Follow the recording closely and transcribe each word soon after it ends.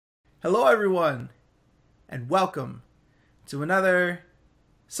Hello everyone, and welcome to another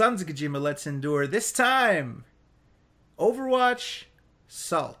Sons of Kojima Let's Endure. This time, Overwatch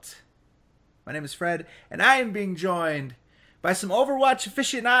Salt. My name is Fred, and I am being joined by some Overwatch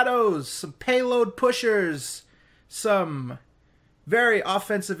aficionados, some payload pushers, some very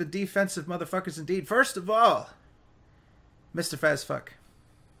offensive and defensive motherfuckers indeed. First of all, Mr. Fazfuck.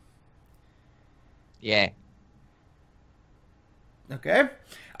 Yeah. Okay.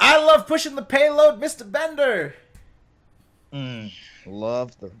 I love pushing the payload, Mr. Bender.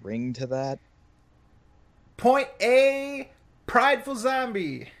 Love the ring to that. Point A, Prideful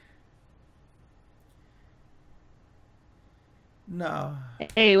Zombie. No.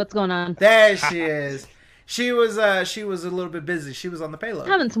 Hey, what's going on? There she is. She was a little bit busy. She was on the payload.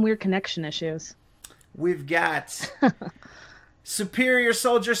 Having some weird connection issues. We've got Superior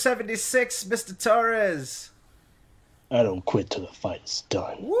Soldier 76, Mr. Torres. I don't quit till the fight is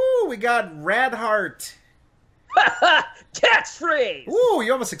done. Woo, we got Radheart. Catchphrase! Woo,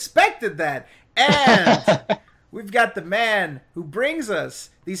 you almost expected that. And we've got the man who brings us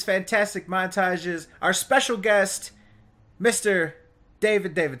these fantastic montages, our special guest, Mr.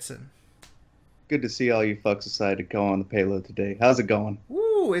 Davidson. Good to see all you fucks decided to go on the payload today. How's it going?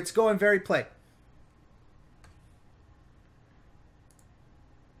 Woo, it's going very play.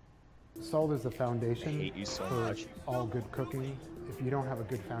 Salt is the foundation I hate you so for much. all good cooking. If you don't have a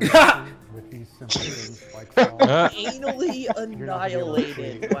good foundation with these simple things like salt, Anally you're not gonna be able to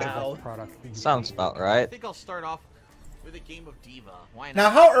create annihilated. the Wow. best product that you Sounds can. about I right. think I'll start off with a game of Diva. Why not? Now,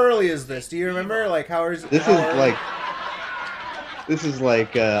 how early is this? Do you remember? Like, how is This is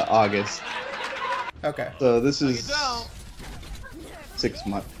like August. Okay. So this You is don't. 6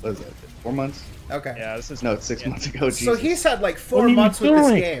 months. What is that? 4 months? Okay. Yeah, this is No, it's 6 months ago. Jesus. So he's had like What 4 are you months with this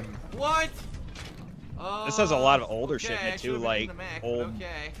doing? game. What? This has a lot of older okay, shit in I it too, should've like been in the mech, old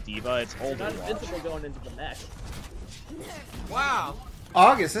okay. Diva. It's older. Not invincible going into the mech. Wow.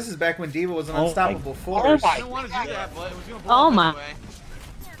 August, this is back when Diva was an Oh unstoppable my- force. oh my- I didn't want to do that, but it was going to Oh blow my- up anyway.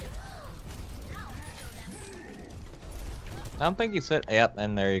 I don't think he said, yep,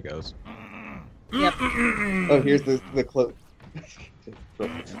 and there he goes. Yep. Oh, here's the cloak.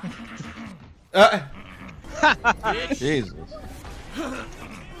 Jesus.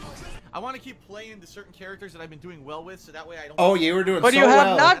 I want to keep playing the certain characters that I've been doing well with, so that way I don't. Oh, you were doing But so you have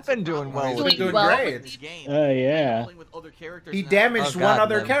well. not been doing well He's with been it. doing well. great. This game. yeah. Playing with other characters He now. damaged Oh, one God,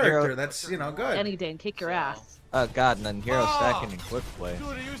 other man. character. Hero- That's, you know, good. Any day, kick your ass. Oh god, and then hero Oh! stacking and quick play.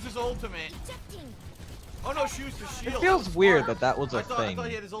 Dude, he used his ultimate. Oh no, she used her shield. It feels That was weird smart. that was a I thought thing.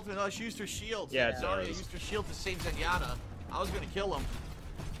 he had his ultimate. No, she used her shield. Yeah, it Sorry, he does. used her shield to save Zenyatta. I was gonna kill him.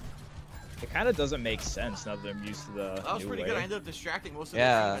 It kind of doesn't make sense now that I'm used to the That was new pretty way. good. I ended up distracting most of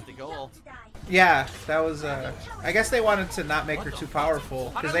Yeah. the team at the goal. Yeah, that was, I guess they wanted to not make her too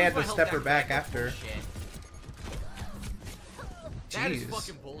powerful, because they had to step her back after. That is Jeez.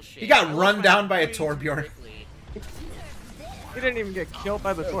 fucking bullshit. He got I run lost down my by a way Torbjorn. quickly. He didn't even get killed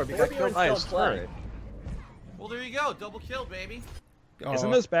by the Torb, he got Torbjorn's killed by his still playing. turret. Well, there you go. Double kill, baby. Oh.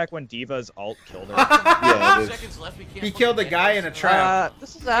 Isn't this back when Diva's alt killed her? Yeah, it is. Seconds left. We can't He fucking killed a get guy this. in a trap.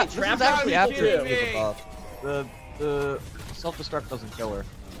 This is, Hey, this Trap is actually gotta be after it kidding was me. a buff. The self-destruct doesn't kill her.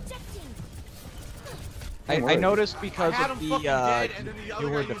 Don't I worry. noticed I because had of him the fucking dead, and then the other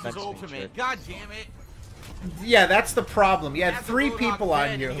newer guy used his defense feature. ultimate. God damn it. Yeah, that's the problem. You had Had the 3 Roadhog people dead, on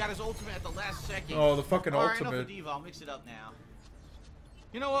and you. He got his ultimate at the last second. Oh, the fucking All right, enough ultimate. of Diva. I'll mix it up now.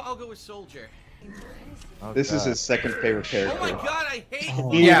 You know what? I'll go with Soldier. Oh, This is God. his second favorite Oh my character. god, I hate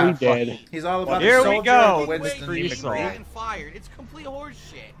Oh, it. Yeah. we dead. He's all about Here the we soldier go. and the Wait, Winston. Free he soul. and fired. It's complete horse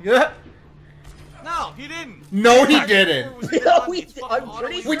shit. Yeah. No, he didn't. No, he Right didn't. before it was No, done, he it's did- fucking I'm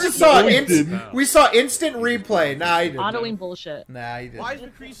pretty auto- We just No, saw he instant. didn't. We saw instant replay. Nah, he didn't. Autoing bullshit. Nah, he Why is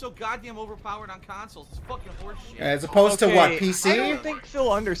didn't. McCree so goddamn overpowered on consoles? It's fucking horse shit. As opposed to what, Okay, PC? I don't think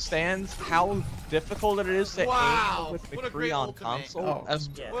Phil understands how difficult it is to Wow, aim with what a McCree great on ultimate. console Oh. as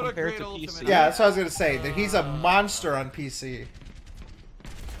Yeah. What a compared great to ultimate. PC. Yeah, that's what I was gonna say. That he's a monster on PC.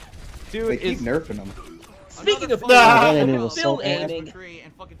 Dude, They keep is nerfing him. Speaking of Nah. Phil Assault aiming, McCree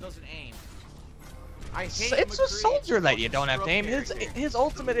and fucking doesn't aim. I hate it's a McCree. soldier It's that you don't have to aim. fucking His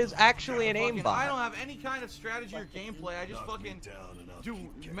ultimate is actually an Fucking- aimbot. I don't have any kind of strategy or gameplay. I just fucking do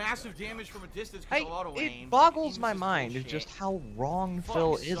massive damage from a distance because of auto aim. It boggles Aim my is mind bullshit. just how wrong Fuck,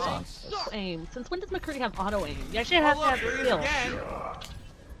 Phil it is on sucks. this. Auto aim. Since when does McCree have auto aim? You actually Oh, have to look, have there the it is skill. again.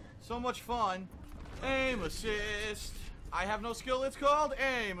 So much fun. Aim assist. I have no skill. It's called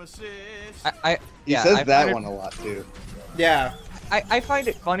aim assist. I He yeah, says I that find one a lot too. Yeah. I find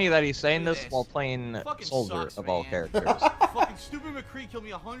it funny that he's saying this while playing Fucking Soldier sucks, of all man. characters. Fucking stupid McCree killed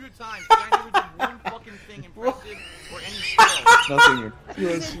me 100 times. I never did one fucking thing impressive or any skill. Nothing.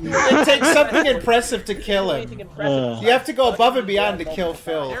 It takes something impressive to kill Anything him. impressive. You have to go above and beyond to kill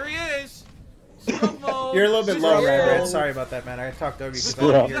Phil. There he is. Scrub mode. You're a little bit low, Scrub Red. mode. Sorry about that, man. I talked over you because I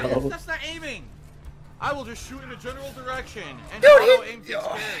Scrub didn't hear you. mode. That's not aiming. I will just shoot in a general direction. And Dude, aim takes he, care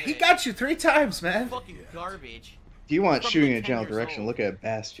of he it. got you 3 times, man. Fucking garbage. If you want Probably shooting in a 10 general years direction, old. look at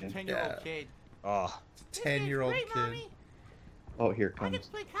Bastion. 10-year-old Yeah. kid. Oh, 10-year-old Great, kid. Mommy. Oh, here it I get comes.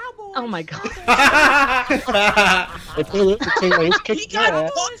 to play cowboys. Oh my god. If he's He kicking got your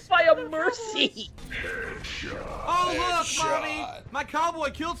ass. caught by a mercy. Oh, look, Mommy. My cowboy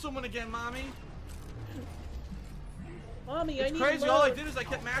killed someone again, Mommy. Mommy, I It's need crazy. All I love. did is I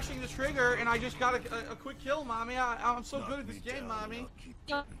kept mashing the trigger, and I just got a quick kill, Mommy. I'm so good at this game, Mommy.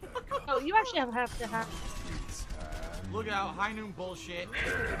 Oh, you actually have to have. Look out, High Noon bullshit.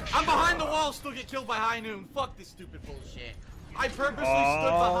 I'm behind the wall, still get killed by High Noon. Fuck this stupid bullshit. I purposely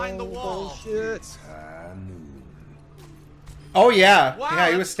stood behind the wall. bullshit. Oh, yeah. Wow,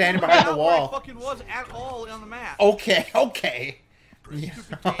 Yeah, he was that's standing not behind the where I wall. fucking was at all on the map. Okay, okay.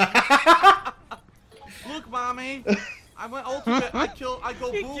 Look, Mommy. I went ultimate. I kill. I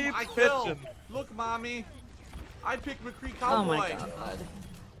go He boom. keeps I kill. bitching. Look, Mommy. I picked McCree Oh Cowboy. my god.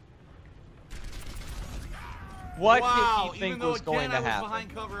 What Wow, did he even think though was again going to I was happen?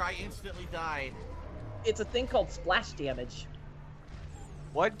 behind cover, I instantly died. It's a thing called splash damage.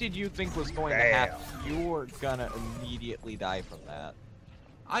 What did you think was going to happen? You were gonna immediately die from that.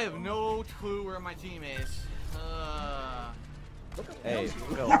 I have no clue where my team is. Hey,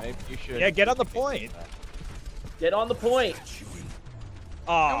 Phil, maybe you should. Yeah, get on the point. Get on the point.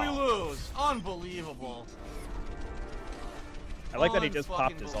 And we Oh, lose. Unbelievable. I like that he just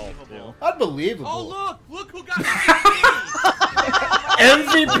popped his ult Unbelievable. too. Unbelievable. Oh look who got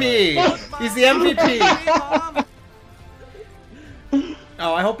MVP! He's the MVP! Mom.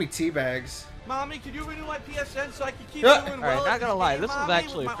 Oh, I hope he teabags. Mommy, can you renew my PSN so I can keep Yeah. doing Alright, well? not at gonna this lie, game, this was Mommy,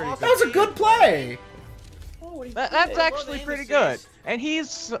 actually with my pretty awesome That was a team? good play! Oh, he That's did it. actually aim pretty good. assist. And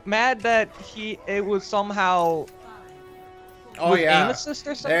he's mad that it was somehow Oh, with aim yeah. assist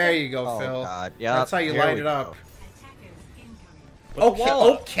or something. There you go, Oh, Phil. God. Yeah, That's how you here light we it up. go. Put the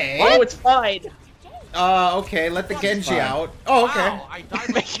wall up. Okay. Oh, it's fine. Okay, let the Genji out. Oh, okay. Wow, I died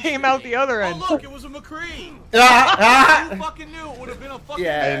They like came out the other Oh end. look, it was a McCree. Ah, Who fucking knew it would have been a fucking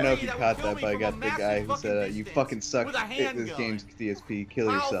Yeah. I didn't know if McCree you that caught would kill that, me but I from got a the guy massive who fucking said, you distance fucking suck with a at this handgun. game's DSP. Kill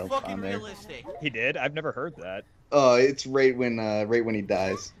How yourself fucking on there. realistic. He did? I've never heard that. Oh, it's right when he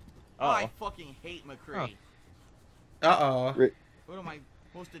dies. I Oh. fucking hate McCree. Uh-oh. One of my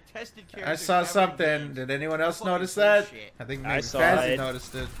most detested I characters. saw ever in something. games. Did anyone else Fucking notice that? bullshit. I think I maybe saw Fazzy it.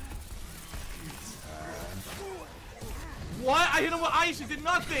 noticed it. What? I hit him with ice. It did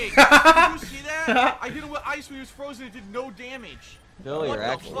nothing. Did you see that? I hit him with ice when he was frozen. It did no damage. Phil, What you're the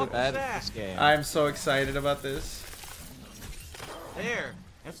actually fuck bad was at that? this game. I'm so excited about this. There.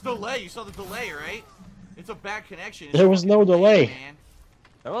 That's delay. You saw the delay, right? It's a bad connection. It's There was no fucking delay. Man.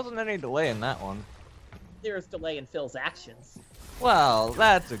 There wasn't any delay in that one. There's delay in Phil's actions. Well,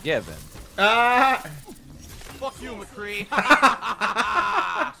 that's a given. Ah! Fuck you, McCree.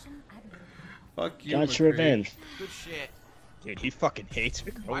 Fuck you, Got your McCree. revenge. Good shit. Dude, he fucking hates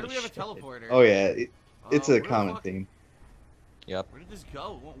me. Why do Holy we have a shit. teleporter? Oh yeah, it's Oh, a where the common fuck- theme. Yep. Where did this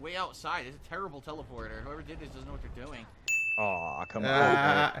go? It went way outside. It's a terrible teleporter. Whoever did this doesn't know what they're doing. Aw, come on.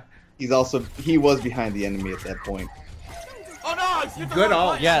 Ah, He was behind the enemy at that point. Oh no! I hit the Good wrong ult.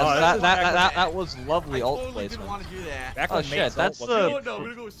 button. Yes, Oh, that was lovely I ult totally didn't placement. want to do that. Back Oh when shit, Mate's that's ult the No, wasn't no, we're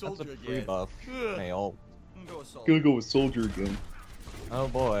gonna go with that's a Soldier free again. buff. Ugh. Hey, ult. I'm gonna go with Soldier. Gonna go with soldier again. Oh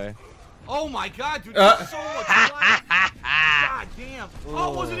boy. Oh my god, dude, there's so much life. God damn.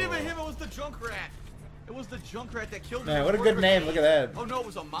 Oh, it wasn't even him, it was the Junkrat. It was the Junkrat that killed me. man, what a with good Orca name. Grenade. Look at that. Oh no, it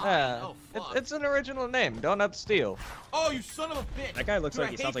was a mine. Yeah, Oh fuck. it's an original name. Donut Steel. Oh, you son of a bitch. That guy looks Dude, like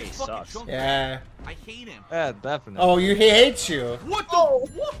I he sounds hate like he this fucking sucks. Junkrat. Yeah. I hate him. Yeah, definitely. Oh, he hates you. What the?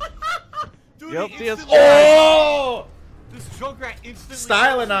 What? Dude, Yep, he yes. instantly- Oh! This Junkrat instantly.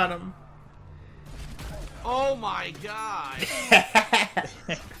 Styling on him. Oh my god.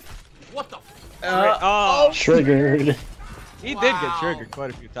 What the? Oh, Triggered. He did get Wow. triggered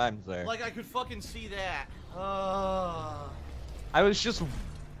quite a few times there. Like I could fucking see that. I was just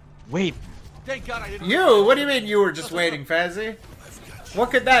wait. Thank God I didn't. You? What do you mean you were just waiting, Fazzy? What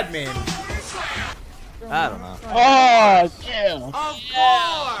could that mean? I don't know. Oh, yeah. Of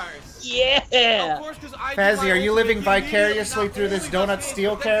course. Yeah. Of course, because I. Fazzy, are you living vicariously through this Donut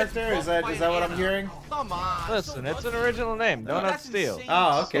Steel character? Is that what I'm hearing? Come on. Listen, it's an original name. Donut That's Steel. insane.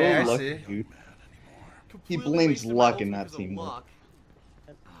 Oh, okay, So I lucky, see. dude. Completely blames wasted my luck ult and not because of teamwork. luck.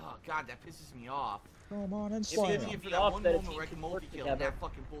 God, that pisses me off. Come on and It slay pisses him. For me that off one that a moment team where I can can work multi-kill and together. that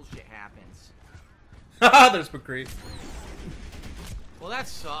fucking bullshit happens. There's McCree. Well, that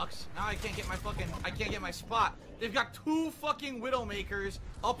sucks. Now I can't get my spot. They've got 2 fucking Widowmakers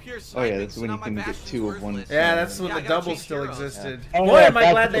up here Oh sniping, yeah, that's so when now you my can get Bastion's 2 of one. worthless. Yeah, that's when Yeah, I the gotta double change still heroes. existed. Oh, Boy, yeah, am I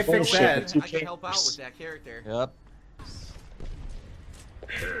back glad to they the fixed bullshit. that. Two I can help out chambers. with that character. Yep.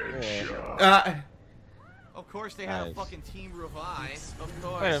 Of course, they had a Nice. fucking team revive. Of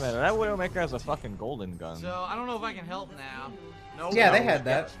course. Wait a minute, that Widowmaker has a fucking golden gun. So I don't know if I can help now. No. Yeah, no. they had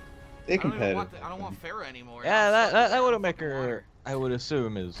that. They I don't even competitive. want I don't want Farah anymore. Yeah, I'm that stuck with Widowmaker, water. I would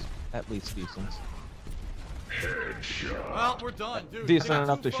assume, is at least decent. Well, we're done, dude. Decent They got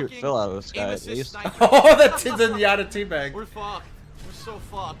enough 2 to shoot fucking Phil out of the sky, aim at assist least. snipers. Oh, that's the Zenyatta teabag. We're fucked. We're so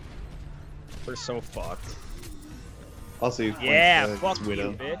fucked. We're so fucked. Also, you Yeah, point, fuck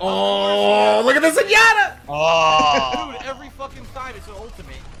Widow. you, bitch. Oh, look at the Zenyatta! Oh. Dude, every fucking time it's an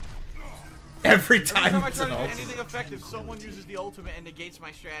ultimate. Every Every time time I it's try an to do ult. anything effective, someone uses the ultimate and negates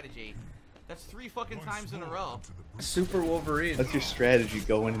my strategy. That's 3 fucking times in a row. Super Wolverine. That's your strategy.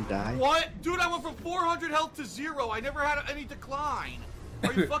 Go in and die. What? Dude, I went from 400 health to 0. I never had any decline.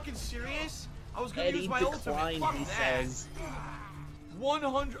 Are you fucking serious? I was gonna Any use my decline, ultimate. Fuck he that. says.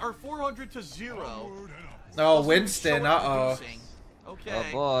 100 or 400 to 0. Oh, Doesn't Winston, show up uh-oh. producing. Okay.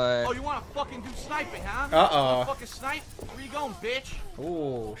 Oh boy. Oh, you wanna fucking do sniping, huh? Uh-oh. You fucking snipe? Where you going, bitch?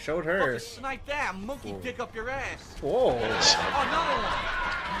 Ooh, showed her. Fucking snipe that monkey dick up your ass. Whoa. Oh, another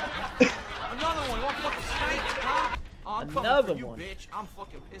one. Another one. You want fucking snipe, huh? Oh, I'm coming Another for you, one. bitch. I'm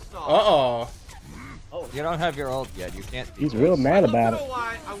fucking pissed off. Uh-oh. Oh, You don't have your ult yet, you can't do He's this. real mad I'd love about to it. know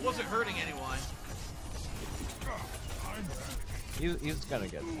why I wasn't hurting anyone. He's gonna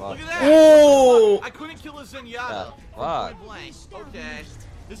get Look fucked. at that. Oh! I couldn't kill a Zenyatta. Yeah, Point fuck. blank. Okay.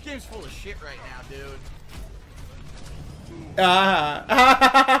 This game's full of shit right now, dude.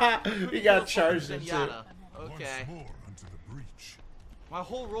 Ah. Couldn't He kill a got charged fucking into it. Zenyatta. Okay. My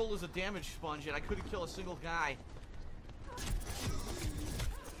whole role is a damage sponge, and I couldn't kill a single guy.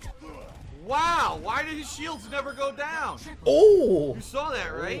 Wow! Why did his shields never go down? Oh! You saw that,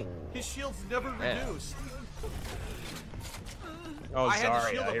 right? His shields never Yeah. reduced. Oh, I had the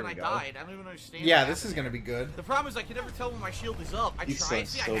sorry. shield up Here and I we go. died. I don't even understand. Yeah, what this is happened. gonna be good. The problem is I can never tell when my shield is up. I He tried. sucks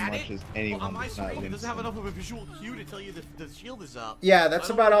See, I so had much it. as Well, anyone on my that's not screen, it doesn't have Winston. enough of a visual cue to tell you that the shield is up. Yeah, So that's I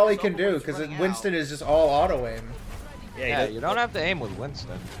don't about know all if he it's can up or do, it's because running Winston out. is just all auto-aim. Yeah, you don't have to aim with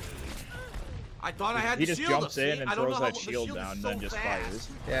Winston. I thought I had He the just shield jumps up. in See, and I don't throws know that how, shield the down is and then so just fast. fires.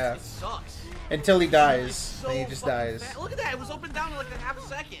 Yeah. It sucks. Until he It's dies. so Then he just fucking dies. fast. Look at that. It was open down in like a half a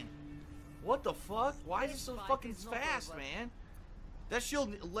second. What the fuck? Why is it so fucking fast, man? That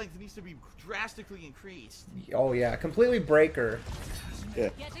shield length needs to be drastically increased. Oh, yeah. Completely breaker. Yeah.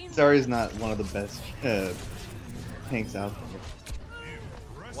 Zarya's not one of the best tanks out there.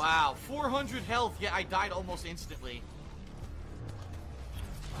 Wow, 400 health, yet I died almost instantly.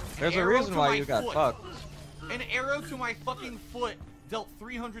 There's a arrow reason to why my you got foot. fucked. An arrow to my fucking foot dealt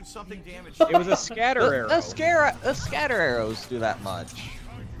 300 something damage. It was a scatter arrow. The scatter arrows do that much.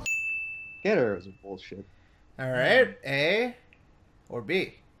 Get arrows are bullshit. Alright, A or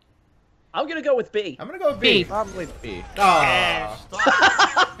B? I'm gonna go with B. I'm gonna go with B. Probably B. Aw.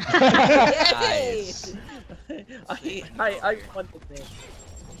 Nice. I want the B.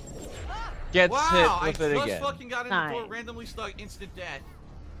 Gets Wow, I hit with it just again. fucking got in the door, Nice. randomly stuck, instant death.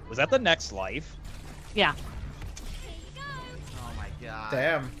 Was that the next life? Yeah. Oh my god.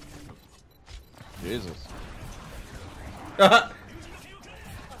 Damn. Jesus.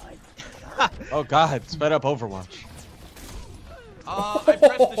 Oh god, sped up Overwatch. I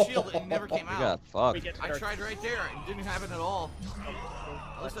pressed the shield and it never came You out. got fucked. I tried right there and it didn't happen at all.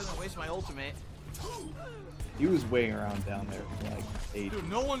 At least I didn't waste my ultimate. He was weighing around down there for like 8. Dude,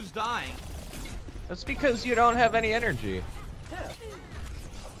 no one's dying. That's because you don't have any energy.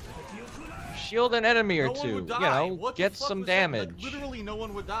 Shield an enemy or No one two. would You die. know, What the get fuck some was that? Like, damage. literally no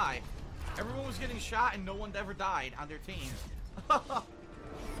one would die. Everyone was getting shot and no one ever died on their team.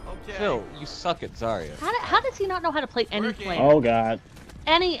 Okay. Phil, you suck at Zarya. How does he not know how to play any Working. player? Oh god.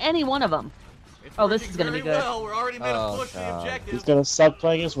 Any one of them? It's Oh, this working is gonna be very good. Well. We're already made Oh, a push for the God. objective. He's gonna suck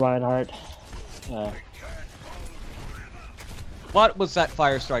playing as Reinhardt. What was that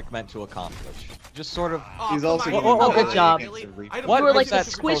fire strike meant to accomplish? Just sort of. Oh, He's come also on, gonna you oh, good die, job. really? What I don't What You were think like was the that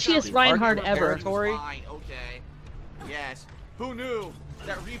supposed to squishiest be? Reinhardt Argument ever. territory? Fine, okay. Yes. Who knew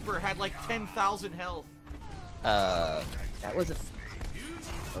that Reaper had like 10,000 health? That was a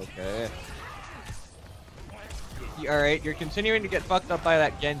okay. Alright, you're continuing to get fucked up by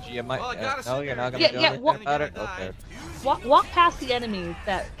that Genji. You might. Well, I gotta no, sit you're there. not gonna Yeah, do yeah, anything well- about it? Gonna die. Okay. walk past the enemies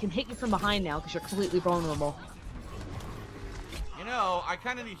that can hit you from behind now because you're completely vulnerable. You know. I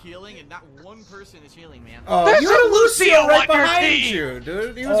kind of need healing, and not one person is healing, man. Oh, you had a Lucio right behind you,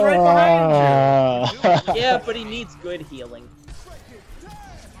 dude. He was right behind you. Yeah, but he needs good healing.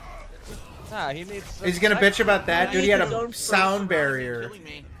 Nah, he needs. He's gonna bitch about that, dude. He had a sound barrier.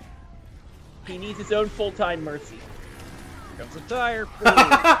 He needs his own full-time mercy. Comes a tire.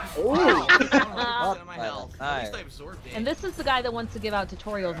 And this is the guy that wants to give out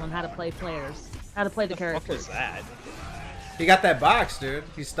tutorials on how to play players, how to play the What characters. was that? He got that box, dude.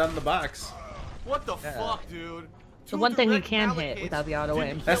 He stunned the box. What the fuck, dude? The one thing he can hit without the auto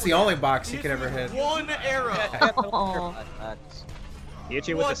aim. That's the only box he could ever hit. One arrow. Oh. He hit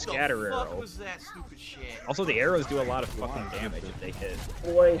you with a What scatter the fuck arrow. was that stupid shit? Also, the arrows do a lot of fucking damage if they hit.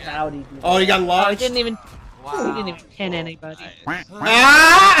 Boy, howdy. Oh, he got Oh, he launched. didn't even. Wow. He didn't even pin anybody.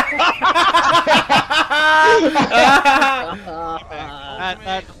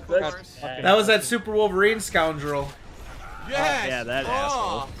 That was that Super Wolverine scoundrel. Yes. Yeah, that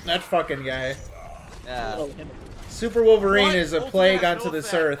asshole. That fucking guy. Yeah. Super Wolverine What? is a Ultimate plague has onto no this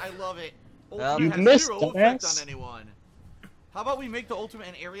effect. earth. I love it. Well, Ultimate you has missed, zero effect dumbass. on anyone. How about we make the ultimate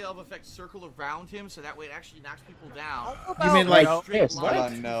an area of effect circle around him, so that way it actually knocks people down. You mean like, Straight Yes, line.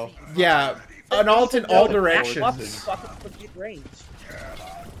 Hold on, no. yeah, an alt in all Fuck directions. fucking get range.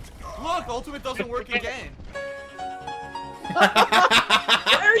 Look, ultimate doesn't work again.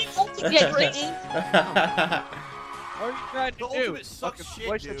 Very ultimate Yeah, range. What are you trying The to do? ultimate sucks Fucking shit,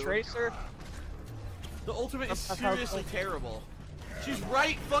 push the dude. tracer? The ultimate is That's how it's seriously terrible. She's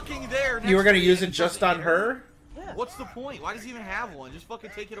right fucking there. You were next gonna to use me, it and just doesn't on hit her? What's the point? Why does he even have one? Just fucking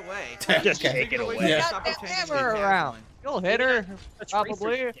take it away. Just take it away. Yeah. Stop Got that pretending he hammer has around. one. You'll hit her, A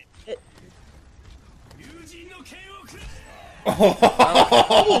probably. tracer hit.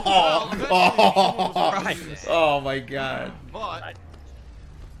 Well, eventually someone was right. Oh my god. But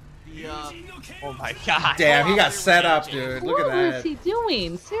the Oh my god. Damn, he got set up, dude. Look What at was that. he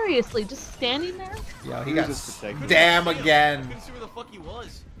doing? Seriously, just standing there? Yo, he He got was just protecting. damn couldn't see him. again. Couldn't see where the fuck he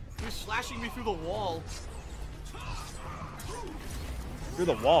was. He was slashing me through the wall. Through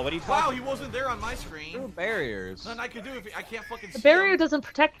the wall. What are you Wow, talking he wasn't there on my Through screen. barriers. Nothing I could do if I can't fucking The see barrier him. doesn't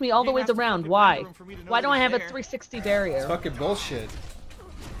protect me all the He way has to around. fucking Why? render him for me to know Why don't I he's have a there. 360 barrier? Fucking bullshit.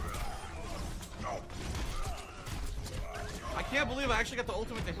 I can't believe I actually got the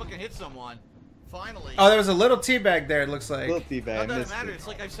ultimate to fucking hit someone. Finally. Oh, there was a little teabag there, it looks Little like. teabag, That doesn't missed matter. it. It's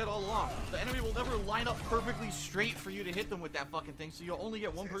like I've said all along. The enemy will never line up perfectly straight for you to hit them with that fucking thing, so you'll only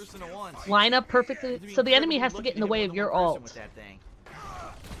get one person at once. Line up You perfectly. have to be So the enemy incredibly has to lucky get in the hit way more of than your one person alt. with that thing.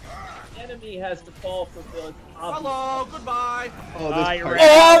 The enemy has to fall for the obvious. Hello, goodbye. Oh, this Ah, you're part. right.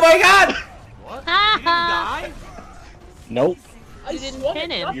 Oh my god! What? He didn't die? Nope. I You didn't swung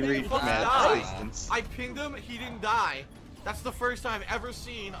pin at him. nothing. You reached fucking mad died. distance. I pinged him, he didn't die. That's the first time I've ever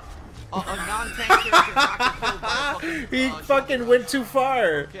seen a non-tank character not get killed by a fucking... He shoulder fucking shot. went too far.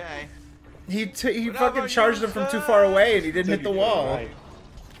 Okay. He Whatever fucking you charged him from too say. far away and he didn't hit the Took it wall. right.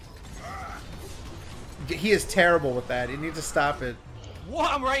 He is terrible with that. You need to stop it.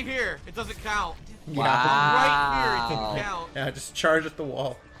 What? I'm right here. It doesn't count. Yeah. Right here, it Wow. didn't count. Yeah, just charge at the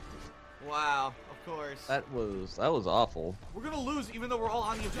wall. Wow, of course. That was awful. We're gonna lose even though we're all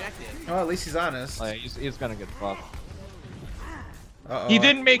on the objective. Oh, at least he's honest. Oh, yeah, he's gonna get fucked. Uh-oh. He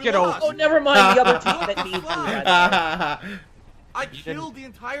didn't make it over. Oh, never mind the other team that needs me. I killed the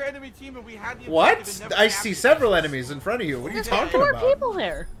entire enemy team and we had the objective What? and never I captured see it. several enemies in front of you. What are you There's talking 4 about? people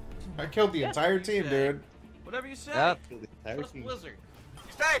there. I killed the entire team, dude. Whatever you say. Yep. Killed the entire Trust team. Blizzard.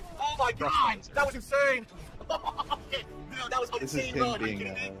 Stay! Oh my god! That was insane! Dude, that was This is insane, him bro. Are you being,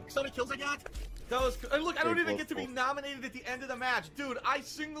 kidding me? So many kills I got? That was... And look, I don't Very even get to be close. nominated at the end of the match. Dude, I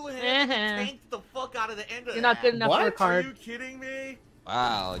single-handedly tanked the fuck out of the end of You're not good enough for a What? Are card. you kidding me?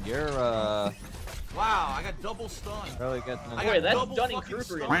 Wow, you're Wow, I got double stunned. really getting I Boy, got that's double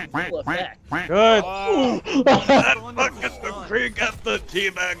Dunning-Kruger fucking in full effect. good. Stunned. got the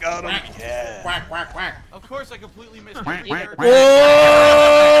teabag on him. Yeah. Quack, quack, quack. Of course, I completely missed my character. Whoa!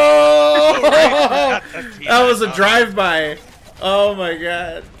 That was a drive-by. Oh my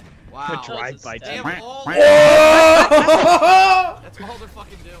god. Wow. Drive-by Damn, team. all Whoa! That's all they're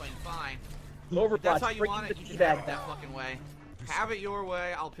fucking doing. Fine. Overwatch, That's how you bring want the it. You can teabag have it down. that fucking way. Have it your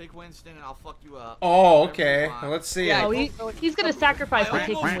way. I'll pick Winston and I'll fuck you up. Oh, okay. Well, let's see Yeah, it. Oh, he's gonna sacrifice I by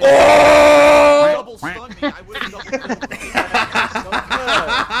taking almost win. Oh! double stunned me. I would have double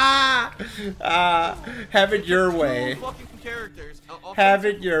Have it your way. Two fucking characters. Have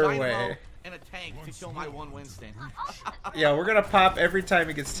it your Dynamo way. And a tank to kill my one Winston. Yeah, we're gonna pop every time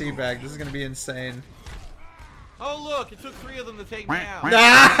he gets teabagged. This is gonna be insane. Oh look, it took 3 of them to take me out.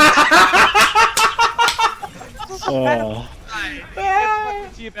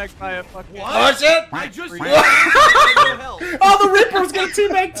 Teabagged by a fucking. Oh shit! I just Oh, the Reaper's gonna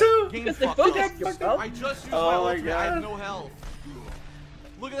teabag too! Game they fucked focused up. you, I just used Oh my ultimate. I have God. no health.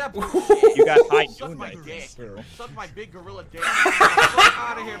 Look at that bullshit. You got high Suck noon, my I think, dick. too. Suck my big gorilla dick. Fuck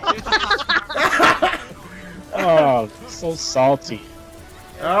out of here, bitches. Oh, so salty.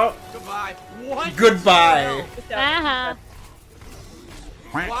 Oh, Goodbye. What? goodbye. Uh-huh.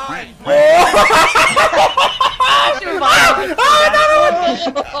 Why?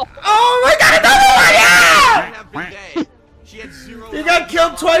 Oh my god, another one! Yeah! Have big day. She had 0. You got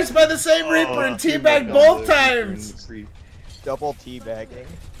killed twice by the same Reaper and teabagged both times. Double teabagging.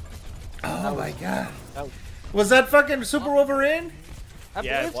 Oh my god. that was- Was that fucking Super Wolverine? I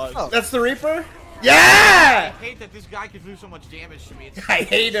Yeah, it believe was. so. That's the Reaper? Yeah! I hate that this guy can do so much damage to me. It's I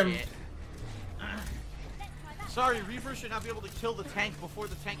hate him. shit. Sorry, Reaper should not be able to kill the tank before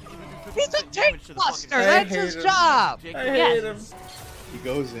the tank can even do 50% He's a damage tank to the buster. fucking I That's hate his him. job. I hate him. He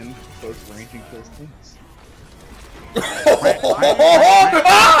goes in, close range, and kills things.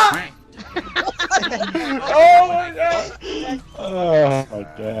 Oh my god! Oh my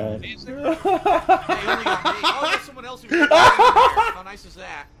god. They only got me. Oh, there's someone else who got me. How nice is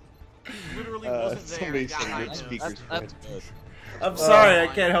that? He literally wasn't there. Somebody and got said high your noon. speakers That's good. I'm sorry, I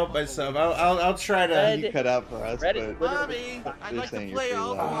can't help myself. I'll try to. You cut out for us, Reddit, but Mommy, I'd they're like to saying play you're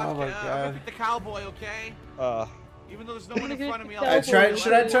pretty loud. Oh my Overwatch. God. Pick the cowboy, okay? Even though there's no one in front of me, I tried.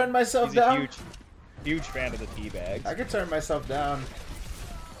 Should I turn myself He's a down? huge fan of the teabags. I could turn myself down.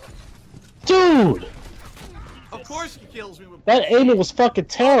 Dude! Of course he kills me with That aiming was fucking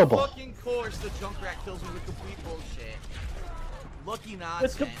terrible. fucking course the Junkrat kills me with complete bullshit. Lucky It's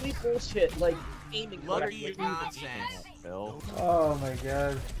nonsense. complete bullshit. Like aiming Lucky correctly. nonsense. Phil. Oh my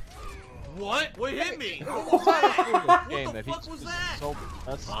god. What? What hit me? Game What the that fuck he's was that? so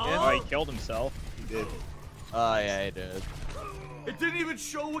that's Oh, he killed himself. He did. Oh yeah, he did. It didn't even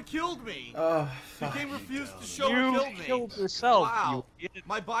show what killed me. Oh The fuck. game refused to show You what killed me. killed yourself. Wow. You idiot.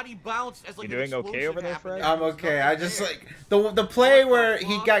 My body bounced as like You an doing okay explosion over there, happened. Fred? I'm okay. I just like the play where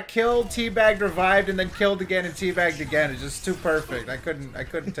he got killed, teabagged, revived, and then killed again and teabagged again is just too perfect. I couldn't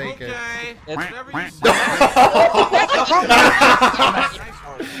take it. Okay. It's- Whatever you say.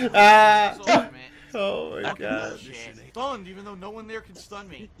 Oh my god. Stunned, even though no one there can stun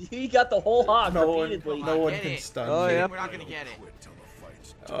me. He got the whole hog No one, repeatedly. no one Get can it. stun Oh, me. yeah. We're not gonna get it.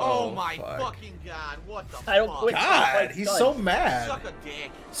 Oh, Oh, my fuck. fucking god! What the I don't fuck? quit. God, he's so Suck mad. a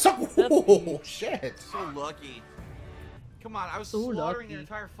dick. So oh, shit. So lucky. Come on, I was So slaughtering lucky. your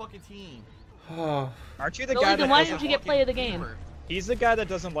entire fucking team. Oh. Aren't you the Billy, guy then that why doesn't, didn't you get play of the game? He's the guy that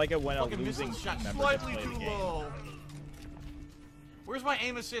doesn't like it when a Fucking losing missile team shot member gets slightly play the too game. low. Where's my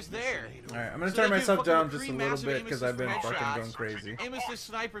aim assist there? Alright, I'm gonna So turn they give myself fucking down McCree just a little massive bit aim because I've been assist fucking headshots, going crazy. Aim assist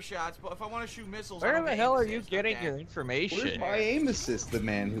sniper shots, but if I want to shoot missiles, I Where don't the get hell aim are you assist, getting okay? your information? Where's my aim assist? The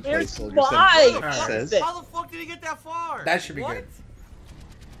man who There's plays Soldier why? 76 Alright. says. How the fuck did he get that far? That should be what?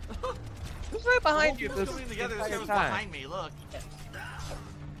 good. Who's right behind you The this whole team was coming together. This guy entire was time? behind me. Look.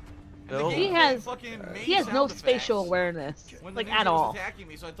 Bill? He has no spatial awareness, like at all. Attacking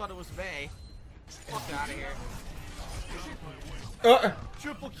me, so I thought it was Bay. Fuck out of here.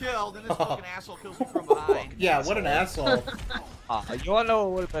 Triple kill, then this fucking asshole kills me from behind. Yeah, what an asshole. You wanna know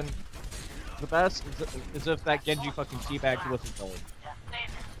what would have been the best? Is if that Genji fucking teabagged with his gold.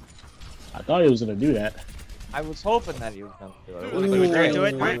 I thought he was gonna do that. I was hoping that he was gonna do it. Dude, It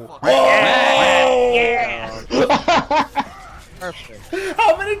was like, great. Perfect.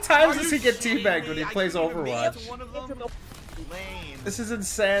 How many times Are does you he get shitting teabagged me? when he I plays can't even make it to Overwatch? one of them? Lame. This is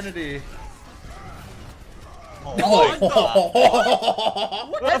insanity. What the fuck?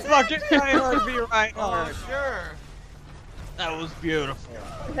 What the fuck is trying to be right Oh, now? sure. That was beautiful.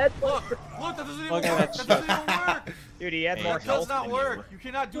 Look, that doesn't even Look work. at That that doesn't even work. Dude, he had more That health does not than work. you. You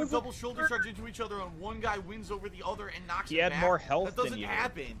cannot do double shoulder charge into each other and one guy wins over the other and knocks He him had back. more health That than doesn't you.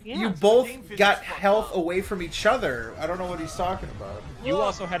 happen. Yeah. You So both the game physics got is fucked health up. away from each other. I don't know what he's talking about. You Look.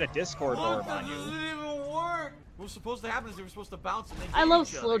 also had a Discord Look, orb that on you. doesn't even work. What was supposed to happen is they were supposed to bounce and then I get love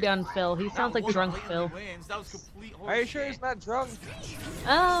each slow other. down Phil. He That sounds like one drunk blatantly Phil. Wins. That was complete Are you sure horseshit. he's not drunk?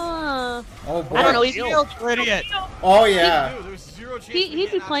 Oh, Oh boy. I don't know. He's Shield, idiot. Oh yeah. Dude, there was zero chance he'd be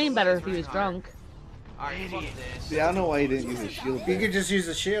getting out playing of better this if he was very drunk. hard. Alright, fuck this. See, I don't know why he didn't use his shield. You there. could just use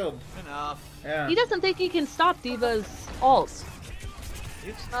a shield. Enough. Yeah. He doesn't think he can stop Diva's ult.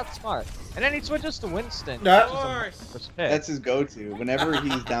 He's not smart. And then he switches to Winston. Yeah. Of course. Respect. That's his go-to. Whenever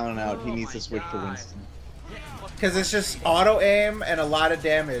he's down and out, he Oh needs my to switch to God. Winston. Because it's just auto aim and a lot of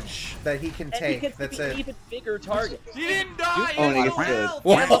damage that he can And he take. gets That's to be it. even bigger target. He didn't die. Oh, and he He gets has the-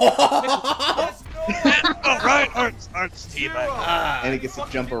 no health. He has no Reinhardt's teabag. And he gets to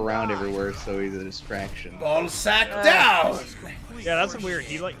jump around everywhere, so he's a distraction. Ball sack down. Yeah, that's weird.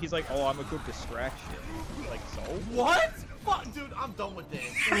 He's like, oh, I'm a good distraction. Like, so? What? Fuck, dude, I'm done with this.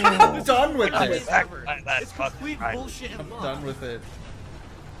 I'm done with this. It's complete bullshit and I'm luck. done with it.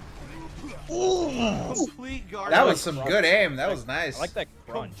 Complete garbage. That was some good aim. That was nice. I like that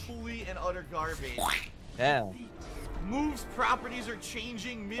crunch. Complete and utter garbage. Yeah. Moves properties are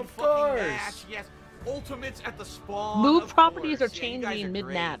changing mid fucking course. match. Yes. Ultimates at the spawn. Move of properties course. are Yeah, you guys changing are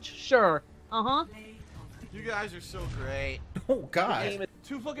mid-match. Sure. Uh-huh. great. You guys are so great. Oh god.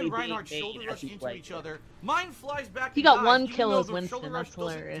 Two fucking Reinhardt shoulder rush into each other. Mine flies back. He and got dies. one Do you kill know as the Winston, shoulder rush that's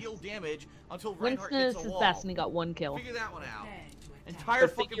doesn't hilarious. deal damage until Reinhardt Winston hits is a his wall. best and he got one kill. Figure that one out. Entire So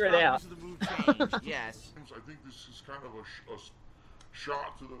fucking figure it out. properties of the move change. Yes. I think this is kind of a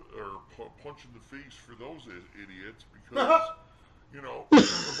shot to the or punch in the face for those idiots because you know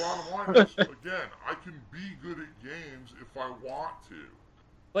the bottom line is again I can be good at games if I want to.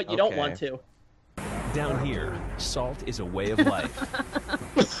 But you don't want to. Down here, salt is a way of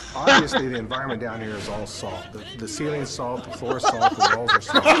life. Obviously, the environment down here is all salt. The ceiling's salt, the floor is salt, the walls are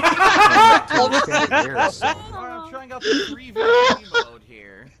salt. And the air is salt. Alright, I'm trying out the 3v3 mode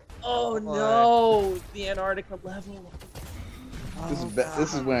here. Oh no, the Antarctica level.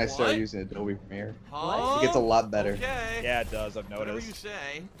 This is when I started using Adobe Premiere. Huh? It gets a lot better. Okay. Yeah, it does. I've Whatever you noticed.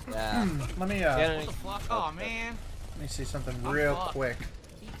 say. Yeah. Let me What the fuck? Oh man. let me see something real quick.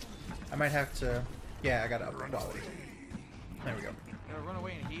 I might have to. Yeah, I gotta up quality. There we go. Gotta run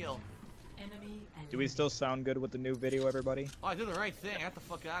away and heal. Do we still sound good with the new video, everybody? Oh, I did the right thing. I got the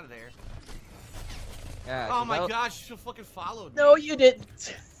fuck out of there. Yeah. Oh my gosh, you should fucking followed me. No, you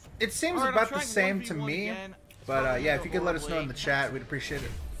didn't. It seems Alright, I'm about the trying same to 1v1 me, again. but yeah, if you could let us know horribly. in the chat, we'd appreciate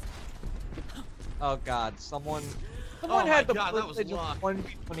it. Oh god, someone Oh had my the God, that was privilege luck. of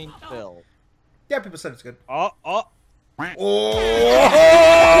 1v1ing Phil. Yeah, people said it's good. Oh! Oh!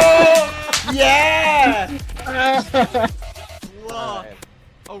 Yeah! Luck.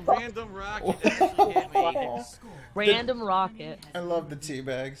 A random rocket actually hit me. Random rocket. I love the tea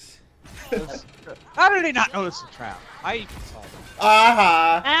bags. How did he not notice the trap? I even saw it.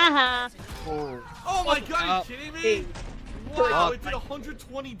 Aha! Oh my god, are you kidding me? Wow, it did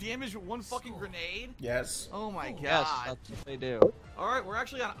 120 damage with one fucking grenade? Yes. Oh my god. Yes, that's what they do. Alright, we're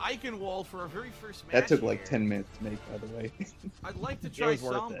actually on Eichenwald for our very first match. That took like here. 10 minutes to make, by the way. I'd like to try was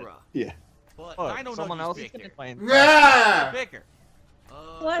worth it. Sombra. Yeah. But Look, I don't someone know else who's is gonna picker. play. Yeah! Picker.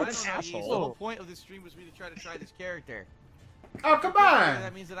 What? I don't know Asshole. the whole point of this stream was me to try this character. Oh, come That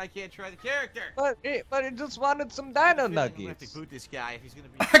on! means that I can't try the character. But he just wanted some dino I'm gonna have to nuggies. boot this guy if he's gonna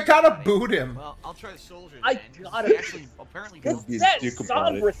be. I gotta boot him. Well, I'll try the soldier. I then, 'cause gotta- he's actually apparently Good. It's that Duke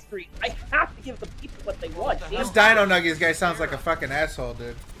about it. Sombra streak. I have to give the people what they want. This Dino Nuggies guy sounds like a fucking asshole,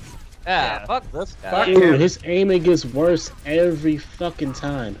 dude. Yeah, fuck this guy. Fuck Dude, him. his aiming gets worse every fucking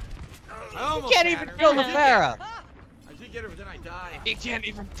time. I almost Can't had even her. kill the I did Pharah. I did get her, but then I died. He can't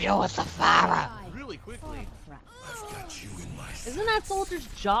even deal with the Pharah. Really quickly. Isn't that soldier's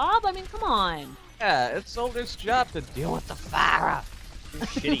job? I mean, come on. Yeah, it's Soldier's job to deal with the Pharah.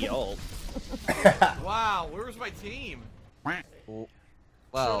 Shitty ult. Wow, where was my team? Well,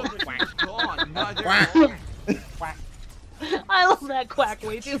 Showed up and it's gone. No, they're gone. I love that quack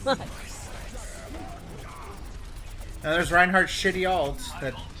way too much. Now there's Reinhardt's shitty ult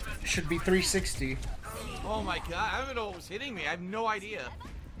that should be 360. Oh my god, I don't even know what was hitting me. I have no idea.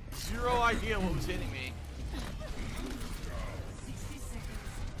 Zero idea what was hitting me.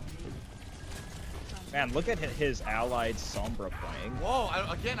 Man, look at his allied Sombra playing. Whoa,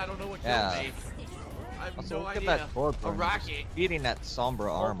 again, I don't know what killed Yeah. me. I have also no look at idea. that core A rocket. beating that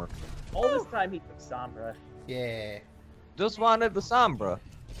Sombra armor. All this time he took Sombra. Yeah. Just wanted the Sombra.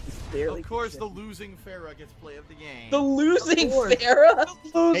 Barely Of course, the losing Pharah gets play of the game. The losing Pharah?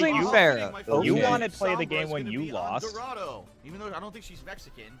 Losing you- Pharah. You Okay. wanted to play the Sombra's game when gonna you be on lost. Dorado. Even though I don't think she's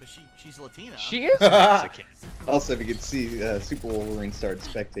Mexican, but she's Latina. She is Mexican. Also, if you could see Super Wolverine start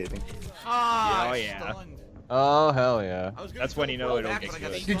spectating. Ah, Oh, yeah. stunned. Oh hell yeah. I was gonna That's when you know teleport it'll back, get but I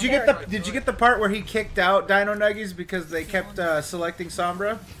got good. stunned. Did you get the part where he kicked out Dino Nuggies because they kept selecting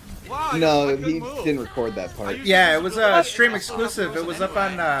Sombra? Wow, I No, couldn't he move. didn't record that part. Yeah, it was a stream exclusive. It was up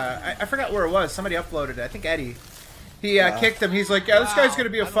on I forgot where it was. Somebody uploaded it. I think Eddie. He kicked him. He's like, yeah, this guy's gonna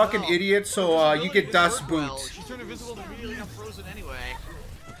be a I don't fucking know. idiot, so you get dust Didn't work well. boot. She turned invisible and immediately got frozen anyway.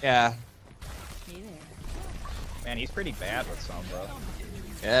 Yeah. Man, he's pretty bad with Sombra.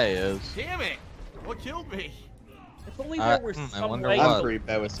 Yeah, he is. Damn it! What killed me? If only there were I some wonder way what. I'm pretty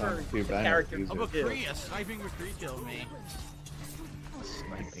bad with Sombra too, but I know character use A it. McCree, a sniping McCree killed me.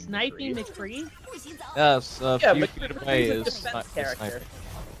 Sniping McCree? Yes, Yeah, few but feet he's away a is defense not the character. sniper.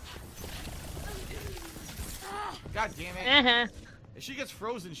 God damn it. Uh-huh. If she gets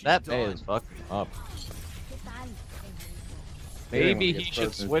frozen, she's That done. Bay is fucking up. Everyone Maybe gets he should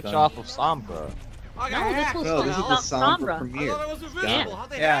frozen, switch done. off of Sombra. I No, got this hacked. was No, this is the Sombra Sombra. I premiere. thought I was invisible. Yeah. How'd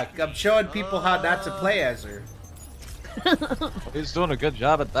they Yeah, hack me? I'm showing people how not to play as her. He's doing a good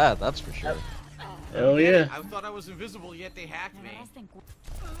job at that, that's for sure. Hell yeah. I thought I was invisible, yet they hacked me.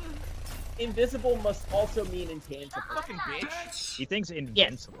 Invisible must also mean intangible. Fucking bitch. He thinks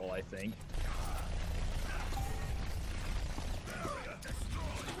invincible, I think.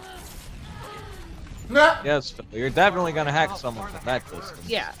 Yes, Phil, you're definitely gonna hack someone from that distance.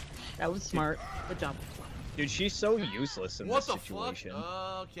 Yeah, that was smart. Good job. Dude, she's so useless in What this the situation.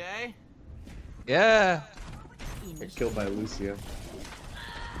 fuck? Okay. Yeah. Get killed by Lucio.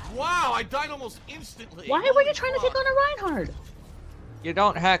 Wow, I died almost instantly. Why were you trying to take on a Reinhardt? You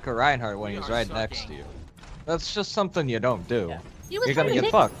don't hack a Reinhardt when We he's are right sucking. next to you. That's just something you don't do. Yeah. He was You're trying gonna to get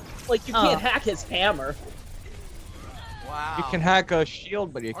take... fucked. Like, you can't hack his hammer. Wow. You can hack a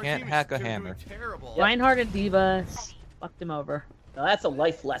shield, but you Our can't team is hack a doing hammer. Terrible. Reinhardt and Diva fucked him over. Now, that's a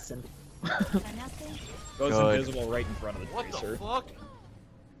life lesson. Goes Good. invisible right in front of the What the tracer. fuck?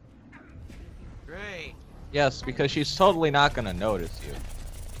 Great. Yes, because she's totally not gonna notice you. Is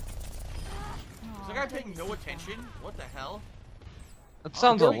the guy paying no attention? What the hell? That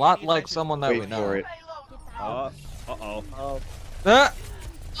sounds a don't lot pay like attention. someone that we Wait know. for it. Uh-oh. Oh. Ah!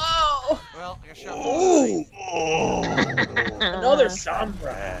 Well, I got shot. Another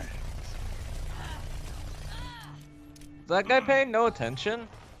Sombra. Is that guy paying no attention?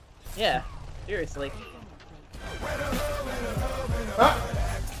 Yeah, seriously.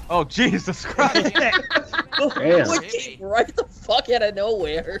 Oh, Jesus Christ! Damn. What came right the fuck out of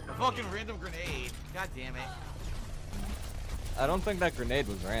nowhere? A fucking random grenade. God damn it. I don't think that grenade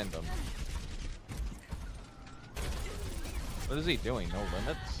was random. What is he doing? No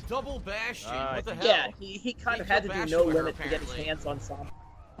limits? Double Bastion. What the hell? Yeah, he kind of had to do no Bastion with her, limit to get his apparently. hands on Sombra.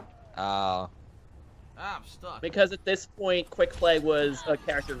 Oh. Ah, I'm stuck. Because at this point, Quick Play was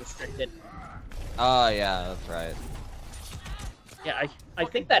character restricted. Oh, yeah, that's right. Yeah, I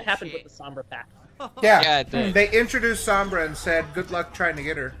think that happened with the Sombra pack. Yeah, Yeah, it did. they introduced Sombra and said, good luck trying to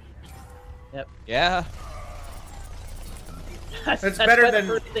get her. Yep. Yeah. That's better why than-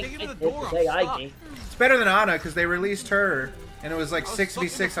 the first thing Think I of did the door, the day I'm I stuck. game. It's better than Ana, because they released her, and it was like I was stuck in the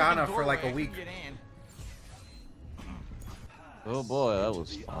 6v6 fucking Ana for like a doorway. I week. couldn't get in. Oh boy, that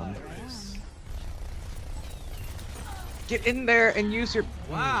was fun. Get in there and use your...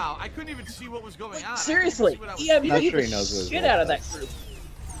 Wow, I couldn't even see what was going on. Seriously, I couldn't see EMP what I was Not sure the he knows what his shit role out of that is. group.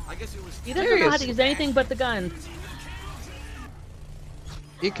 I guess it was. He doesn't know how to use anything but the gun.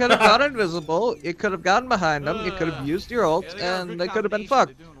 You could have got invisible, you could have gotten behind them, you could have used your ult, Yeah, they got a and good they could have been combination.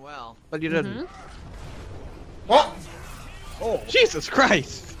 fucked. They're doing well. But you didn't. Oh! Oh, Jesus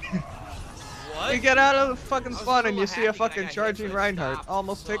Christ! What? You get out of the fucking I was spawn and so you see a happy that I fucking got hit, charging so it Reinhardt stopped.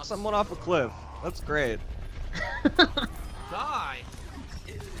 almost take Sucks. someone off a cliff. That's great. Die.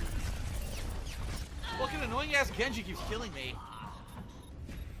 Fucking annoying ass Genji keeps killing me.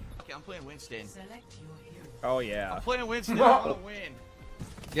 Okay, I'm playing Winston. oh yeah. I'm playing Winston. I want to win.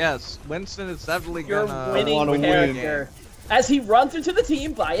 Yes, Winston is definitely Your gonna... winning wanna win. character. As he runs into the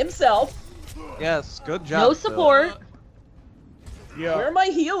team by himself. Yes, good job. No Phil. support. Yeah. Where are my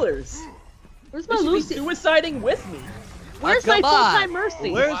healers? Where's They my should be Lucy? suiciding with me. Where's my come on. full-time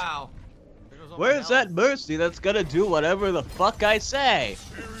Mercy? Where's- Wow. There goes all my Where's health. that Mercy that's gonna do whatever the fuck I say?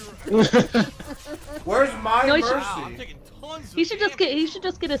 Where's my No, he should- Wow, I'm Mercy? taking tons of He should just damage. get. He should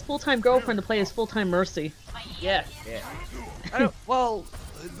just get his full-time girlfriend to play his full-time Mercy. Yeah. I don't, well,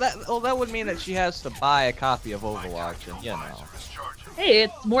 that would mean that she has to buy a copy of Overwatch, and you know. Hey,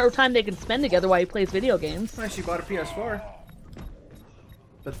 it's more time they can spend together while he plays video games. Well, she bought a PS4.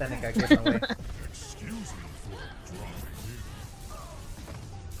 But then it got given away.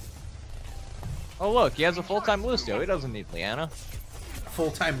 Oh look, he has a full-time Lucio. He doesn't need Leanna.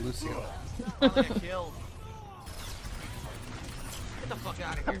 Full-time Lucio. I got killed. Get the fuck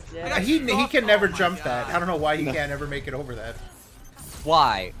out of here. I got He stuck. can never Oh my jump that. God. I don't know why he can't ever make it over that.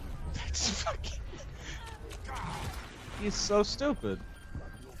 Why? That's fucking... He's so stupid.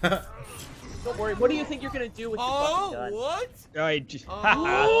 Don't worry. What do you think you're gonna do with your fucking gun? Oh, what? I just...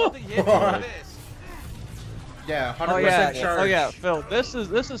 Oh, what the hit What? this? Yeah, 100% Oh yeah, charge. oh yeah, Phil. This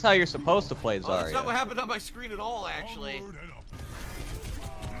is how you're supposed to play Oh, that's not what Zarya. happened on my screen at all, actually.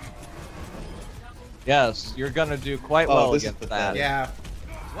 Yes, you're gonna do quite Oh, well this is against pathetic. that.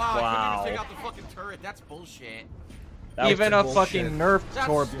 Yeah. Wow, I Wow. couldn't even take out the fucking turret. That's bullshit. That was Even some a bullshit. fucking nerfed That's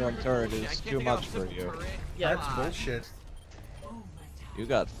Torbjorn super turret bullshit. I is can't too take out much a for simple you. turret. Yeah. That's Come on. bullshit. You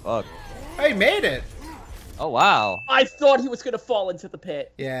got fucked. Hey, made it! Oh wow. I thought he was gonna fall into the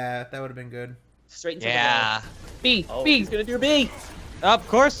pit. Yeah, that would have been good. Straight into Yeah. B. Oh, B. he's gonna do B. Of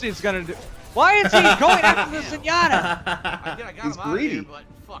course he's gonna do. Why is he going after the Zenyatta? I got He's him out of greedy. here, but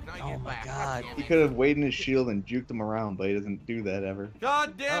fuck, now I get back. God. He could have waited in his shield and juked him around, but he doesn't do that ever.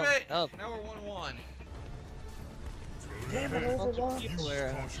 God damn it! Oh. Now we're 1-1. Damn it,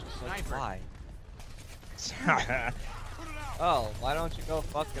 Overwatch. Why? Oh, why don't you go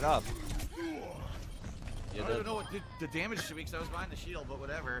fuck it up? I don't even know what did the damage to me because I was behind the shield, but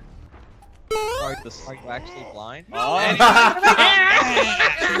whatever. Are you actually blind? No! Oh,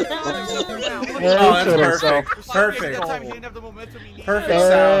 that's perfect. Perfect. That time he didn't have the momentum he needed. Perfect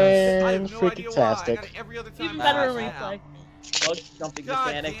sounds. I have no idea why. I got it every other time. Even better in replay. Bug jumping God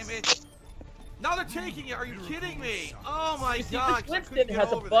mechanics. damn it. Now they're taking it. Are you kidding me? Oh my You see, god. this Winston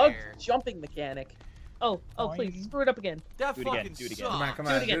has a bug jumping mechanic. Oh, please, screw it up again. That Do it again, fucking do it again. sucks. Come on, come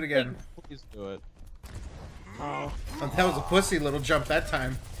on, do it again. Please do it. Oh. Oh, that was a pussy little jump that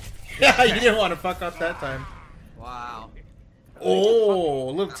time. Yeah, you didn't want to fuck up that time. Wow. Oh,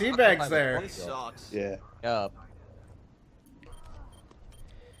 little teabags there. This sucks. Yeah. Yup.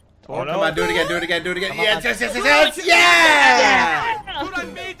 Oh, no. Come on, do it again, do it again, do it again. Come on. Yes, yes, yes, yes, yes! Yeah! Dude, I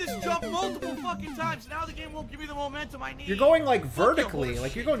made this jump multiple fucking times. Now the game won't give me the momentum I need. You're going like vertically,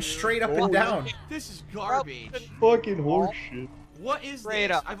 like you're going straight up and down. This is garbage. Fucking horseshit. What is Straight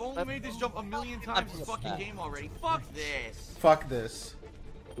this? up. I've only made this jump a million times this fucking game already. Fuck this. Fuck this.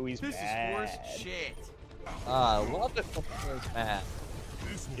 Ooh, he's This mad. is worse shit. I love it when he's mad.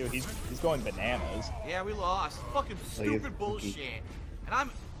 Dude, he's going bananas. Yeah, we lost. Fucking stupid bullshit. And I'm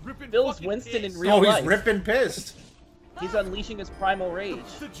ripping Bill's fucking Winston pissed. in real Oh, he's life. ripping pissed. He's unleashing his primal rage.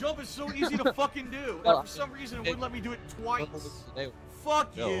 The jump is so easy to fucking do. And for some reason, it wouldn't let me do it twice.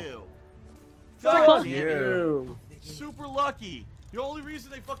 Fuck you. Fuck God damn it. you. Super lucky. The only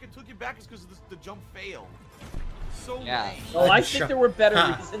reason they fucking took it back is because the jump failed. So Yeah. lame. Oh, I think there were better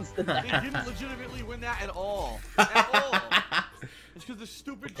reasons than They that. didn't legitimately win that at all. At all. It's because the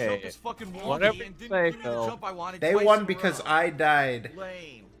stupid jump is fucking Whatever wonky and you didn't say, give me the Phil. jump I wanted. They twice won in a because row. I died.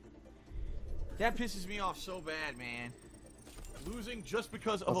 Lame. That pisses me off so bad, man. Losing just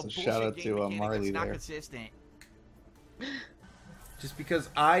because of Also, a bullshit shout out game to, mechanic Marley that's not there. consistent. Just because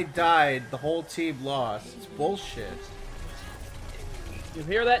I died, the whole team lost. It's bullshit. You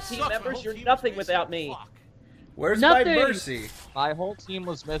hear that, team Sucks, my members? whole You're team nothing was without missing. me. Fuck. Where's Nothing. my mercy? My whole team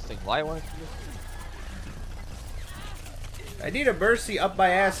was missing. Why weren't you? I need a mercy up my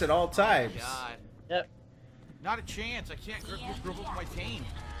ass at all times. God. Yep. Not a chance. I can't group up my team.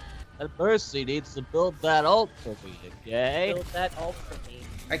 And Mercy needs to build that ult for me, okay? Build that ult for me.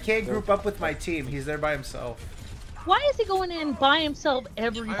 I can't group up with my team. He's there by himself. Why is he going in by himself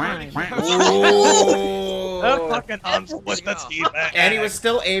every time? Oh. Fucking with the teabag. And he was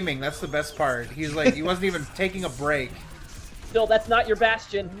still aiming. That's the best part. He's like, he wasn't even taking a break. Still, that's not your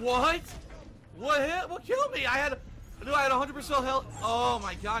bastion. What? What hit? What killed me? I had 100% health. Oh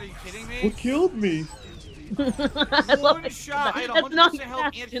my god, are you kidding me? What killed me? I love One it. shot. I had That's not 100% health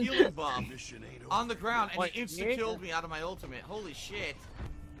and Bastion. healing buff on the ground, and What, he insta-killed me out of my ultimate. Holy shit.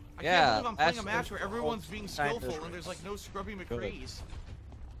 I Yeah, can't believe I'm playing a that's match where everyone's being kind of skillful and there's like no scrubby McCrees.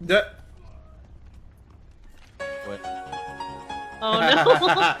 Duh. What? Oh no.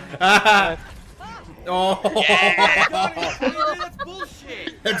 Oh. Oh my god, that's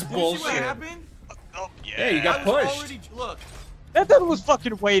bullshit. That's Did you see bullshit. what happened? Oh, Yeah, you I got was pushed. already, look, That dude was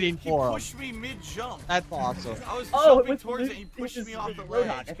fucking waiting he for him. pushed me mid-jump. That's awesome. I was Oh, jumping with towards it, and he pushed me off the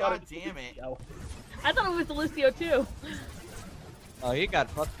ledge. God damn it. I thought it was Delicio too. Oh, he got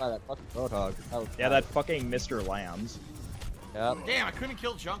fucked by that fucking Roadhog. Yeah, that fucking Mr. Lambs. Yep. Damn, I couldn't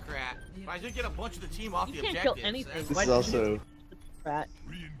kill Junkrat. But I did get a bunch of the team off You the can't objectives. kill anything. That's- This Why is did also Rat.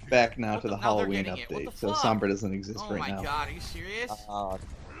 back now to the Now they're Halloween getting it. What update, the so fuck? Sombra doesn't exist Oh right my now. god, are you serious?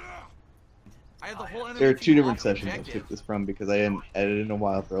 I had the whole enemy There are two team different off the sessions I objective. took this from because I hadn't edited in a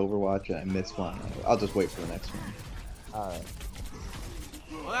while for Overwatch and I missed one. I'll just wait for the next one. Alright.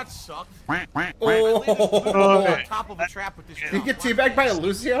 Well, that sucked. Oh. I landed on top of a trap with this Did you jump. get teabagged by a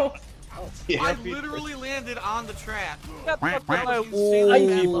Lucio? I literally landed on the trap. Got fucked by That was Oh.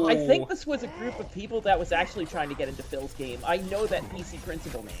 insanely I bad. think this was a group of people that was actually trying to get into Phil's game. I know that PC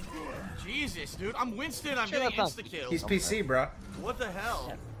principal name. Jesus, dude. I'm Winston. I'm Sure, getting that's not- insta-killed. He's PC, bro. What the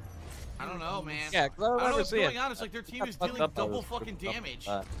hell? I don't know, man. Yeah, 'cause I I don't know remember what's seeing going on. It's like their team is Got fucked dealing up by double this fucking fucking damage.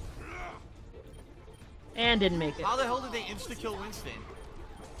 stuff. And didn't make it. How the hell did they insta-kill Winston?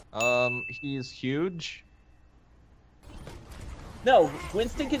 He's huge. No,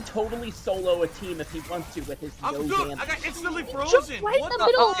 Winston can totally solo a team if he wants to with his I'm no good. damage. I got instantly Jump frozen. right in What the the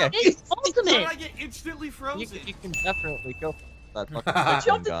middle okay. of his How did I ultimate. get instantly frozen? You can definitely kill that fucking I Dickman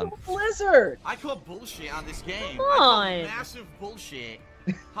jumped gun. into a blizzard! I call bullshit on this game. Come I call on. massive bullshit.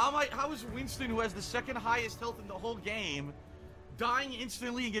 How is Winston, who has the second highest health in the whole game, dying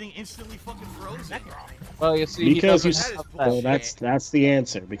instantly and getting instantly fucking frozen? Well, you see, Because you That is suck. bullshit. That's the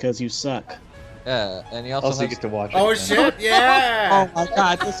answer. Because you suck. Yeah, and he also, Also, you has... get to watch it. Oh again. shit! Yeah. Oh my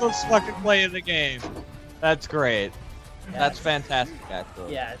god, this one's fucking playing the game. That's great. That's fantastic,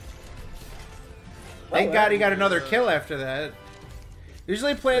 actually. Yes. Thank God he got another kill after that.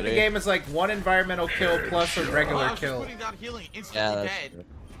 Usually playing the game is like one environmental kill plus a Well, I regular was just kill. putting down healing, Yeah, instantly that's dead. true.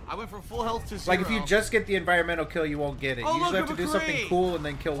 I went from full health to 0. Like if you just get the environmental kill, you won't get it. Oh, You usually look have to at do something McCree. cool and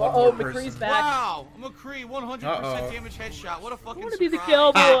then kill one Oh, more McCree's person. back. Wow, McCree, 100% Uh-oh. damage headshot. What a fucking wanna be the surprise.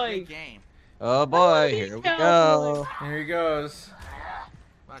 cowboy. Good game. Oh boy, here we go. Here he goes.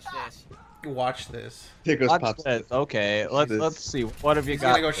 Watch this. Watch this. Here goes Watch Pops. this. Okay, let's see. What have you He's got?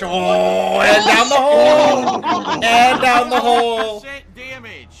 gonna go show. Oh, and down the hole. And down the hole. 100%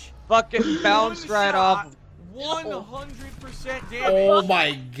 damage. Fucking bounced right off. 100% damage. Oh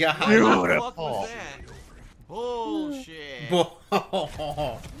my God. What the fuck was that? Bullshit.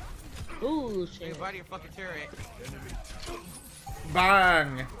 Ooh, Hey, shit. body your fucking turret.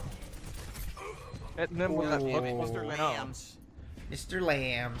 Bang. Hitting him with that hook. Mr. Lambs. Mr.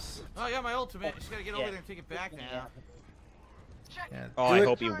 Lambs. Oh yeah, my ultimate. Just gotta get over there and take it back now. Yeah. Oh, Do I it-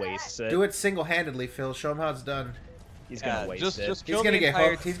 hope he wastes it. Do it single-handedly, Phil. Show him how it's done. He's gonna Yeah, waste just it. just He's kill gonna the get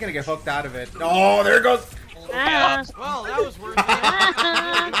entire hooked. He's gonna get hooked out of it. Oh, there it goes. Ah. Well, that was worth it.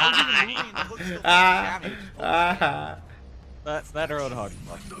 Ah. that Roadhog.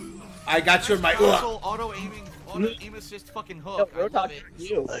 I got you in my. Console auto-aiming, auto-aim assist fucking hook. I love it.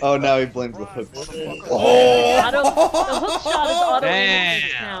 You. Oh, now he blames the hook. Auto, the hook shot is auto Damn.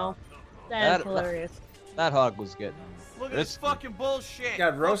 now. That is That- hilarious. That hog was getting. Look at this fucking bullshit.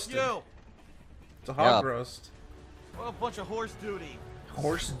 Got Fuck roasted. you. It's a hog Yeah. roast. What a bunch of horse duty.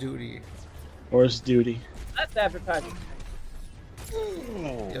 Horse duty. Horse duty. That's advertising.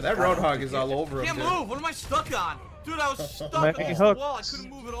 Yeah, that roadhog is all over him. Can't dude. move. What am I stuck on? Dude, I was stuck Many against the hooks. wall. I couldn't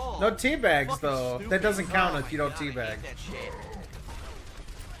move at all. No teabags Fucking though. stupid. That doesn't count Oh if you my don't God, I hate teabag. that shit.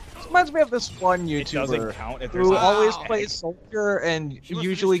 This reminds me of this one It doesn't YouTuber count if there's who a always Wow. plays soldier and She must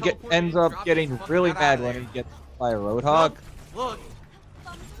usually just teleport ends and up drop getting the fucking really hell mad outta when there. he gets by a Roadhog. Look.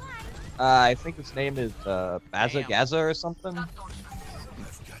 I think his name is Bazagaza or something.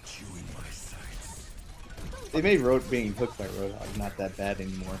 They made being hooked by Roadhog not that bad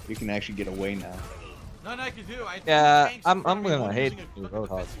anymore. You can actually get away now. Nothing I can do. I Yeah, tanks I'm in front of me, gonna one hate using a the fucking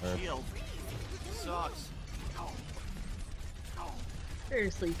Roadhog defensive first. shield. Sucks.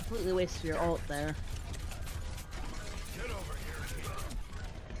 Seriously, completely wasted your ult there.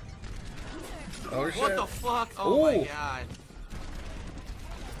 Oh shit. What the fuck? Oh my Ooh. god.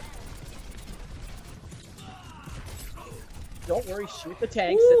 Don't worry, shoot the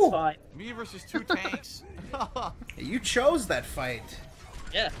tanks. Ooh. It's fine. Me versus two tanks. You chose that fight.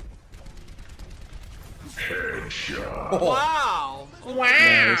 Yeah. Wow. Wow.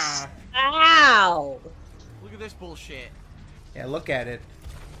 Nice. Ow! Look at this bullshit. Yeah, look at it.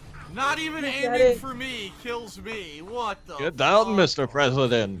 Not even Look at aiming it. for me kills me. What the Get down, fuck? Mr.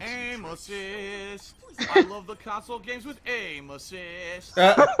 President. Aim assist. I love the console games with aim assist.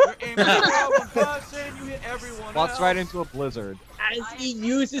 Uh. You're aiming for one person, you hit everyone Walks else. right into a blizzard. As he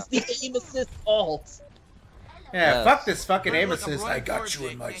uses the aim assist alt. Yeah, Yes. fuck this fucking aim Look, I'm assist. running I got towards you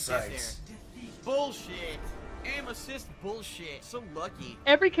it, in my can't get there. sights. Bullshit. Aim assist bullshit. So lucky.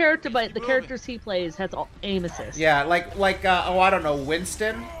 Every character, but the Moving. characters he plays has aim assist. Yeah, like oh, I don't know,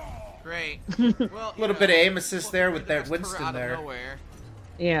 Winston. Great. Well, A little bit of aim assist there with that That's Winston out of there. nowhere.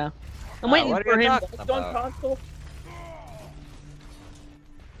 Yeah. I'm waiting what are for you him. talking It's on about? console.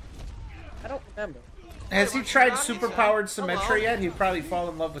 I don't remember. Has he tried Rockets, superpowered huh? Symmetra Hello? yet? He'd probably fall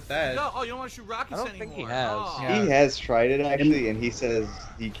in love with that. No, oh, you don't want to shoot rockets I don't anymore. think he has. Oh. Yeah. He has tried it actually, and he says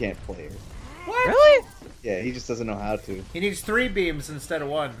he can't play it. What? Really? Yeah, he just doesn't know how to. He needs 3 beams instead of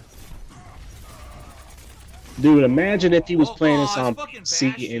 1. Dude, imagine if he was playing this it's on fucking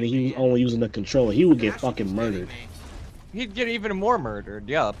PC bashing, and he was man. only using the controller. He would get That's fucking what's murdered. getting me. He'd get even more murdered.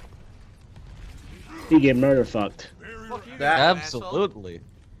 Yup. He'd get murder fucked. Fuck you, That- asshole. Absolutely.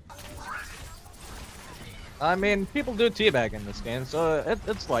 I mean, people do teabag in this game, so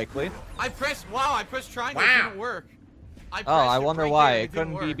it's likely. I pressed triangle, Wow. it didn't work. Oh, pressed I it wonder right why. there, It didn't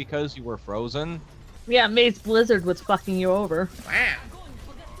couldn't be work. because you were frozen. Yeah, Maze Blizzard was fucking you over. Wow.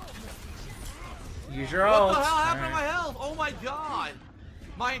 Use your What ult. the hell happened to Alright. my health? Oh my god!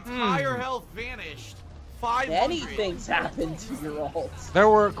 My entire health vanished. 500. Many things happen to your ults. There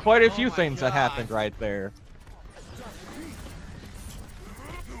were quite a Oh few my things that God. happened right there.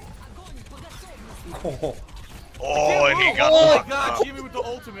 Oh, and he got oh my god, Jimmy with the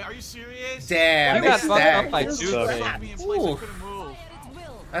ultimate. Are you serious? damn, You they got fucked up stacked. by Sucks. two Stuck things. me in place, I Ooh. couldn't move.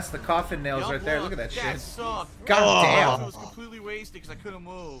 That's the coffin nails right there. Look at that shit. Sucked. God damn. It was completely wasted because I couldn't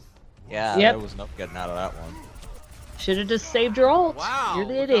move. Yeah, Yep. there was no getting out of that one. Should have just saved your ult. Wow. You're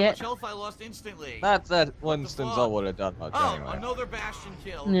the Look how idiot. much health I lost instantly. That's that Winston's all would have done much Oh, anyway. another Bastion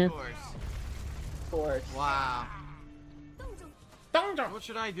kill, Yeah. of course. Of course. Wow. What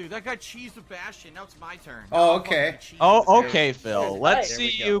should I do? That guy cheesed with Bastion. Now it's my turn. Oh, okay. Oh, okay, Phil. Let's There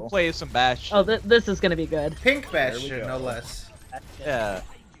see we you go. play some Bastion. Oh, this is gonna be good. Pink There we Bastion, go. no less. Yeah.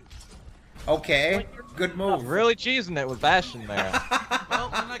 Okay. Good move. Really cheesing it with Bastion there. Well,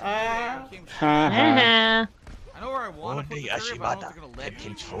 when I came Ha ha. Uh-huh. I know where I want to put the turret, but I don't think they're gonna let me.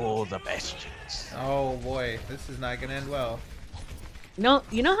 Control the Bastions. Oh boy, this is not gonna end well.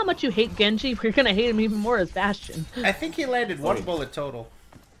 You know how much you hate Genji? We're gonna hate him even more as Bastion. I think he landed one bullet total.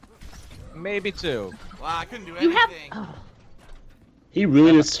 Maybe two. Wow, I couldn't do You have. anything. Oh, He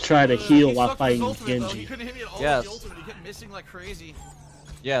really just tried to heal He while sucked with his fighting ultimate, though. He Genji. couldn't hit me at all Yes. with the ultimate. He kept missing like crazy.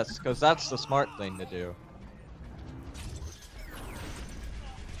 Yes, because that's the smart thing to do.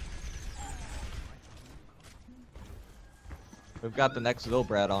 We've got the next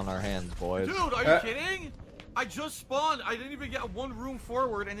Zilbrad on our hands, boys. Dude, are you kidding? I just spawned. I didn't even get one room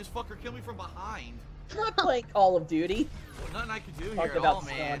forward, and this fucker killed me from behind. I'm not playing Call of Duty. Nothing I could do Talk here at about all,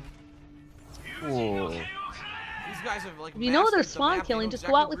 man. Ooh. These guys have like. if you know they're mastered the spawn map. They killing, know just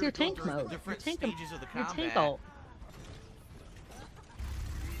exactly go out where with your to go tank during the mode. Your different tank, stages of the your tank combat. ult.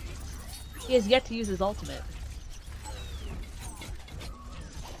 He has yet to use his ultimate.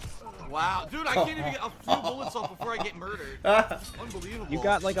 Wow, dude, I can't even get a few bullets off before I get murdered. Unbelievable. You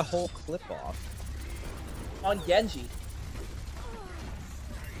got like a whole clip off. On Genji.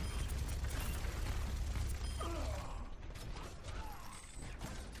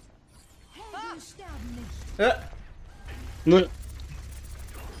 Look,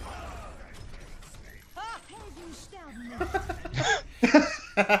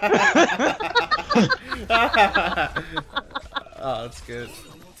 Oh, that's good.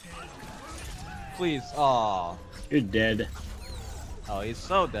 Please. Aw. you're dead. Oh, he's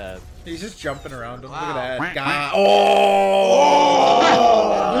so dead. He's just jumping around him. Look Wow. at that. God. Oh!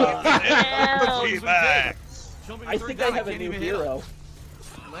 I think I have a new hero.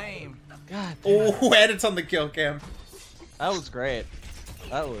 Lame. God. Oh, and it's on the kill cam. That was great.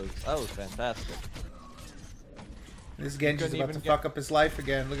 That was fantastic. This Genji's couldn't about even to get- fuck up his life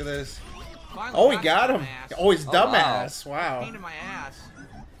again. Look at this. Finally Oh, he got got him. dumbass. Oh, he's Oh, wow. dumbass. Wow. Pain in my ass.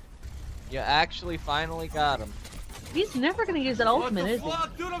 You actually finally got him. He's never gonna use that ultimate, What is the he?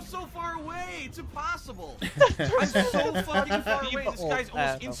 fuck? Dude, I'm so far away. It's impossible. I'm so fucking far away. This guy's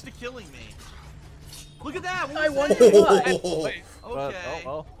almost insta-killing me. Look at that. What I was wonder that? what. Okay.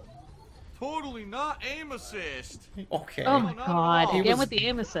 Oh, Totally not aim assist. Okay. Oh my god, He again was- with the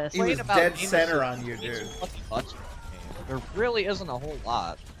aim assist. He was about dead aim center assist. on you, dude. there really isn't a whole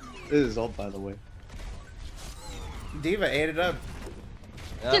lot. This is ult, by the way. Diva ate it up.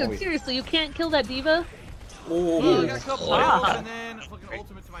 Yeah. Dude, seriously, you can't kill that diva? Oh. I got a couple Wow. kills and then a fucking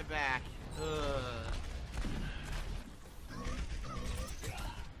ultimate to my back.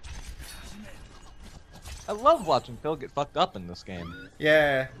 I love watching Phil get fucked up in this game.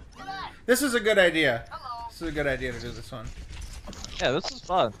 Yeah. This is a good idea. This is a good idea to do this one. Yeah, this is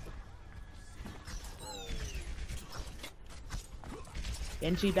fun.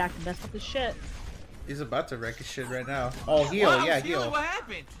 Genji back to mess up his shit. He's about to wreck his shit right now. Oh, heal. Wow, Yeah, healing. heal. What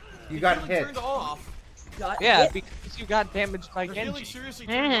happened? You The got healing hit. Turned off. Yeah, hit. because you got damaged by The healing Genji. seriously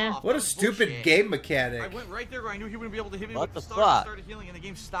turned off. What That a was stupid bullshit. game I mechanic. went right there where I knew he wouldn't be able to hit me What with the the start. I fuck? started healing and the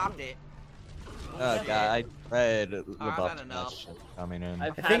game stopped it. Oh god, I read the I've buff had enough. shit coming in.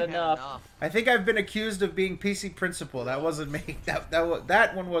 I've I had think- enough. I think I've been accused of being PC principal. That wasn't me.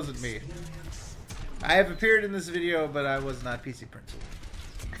 That one wasn't me. I have appeared in this video, but I was not PC principal.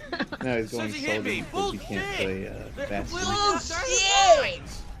 No, he's going Says he hit solo me. because he can't play They're Bastion. completely outside the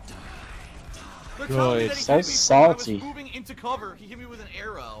lines. They're telling me that he So hit me when I salty. was moving into cover. He hit me with an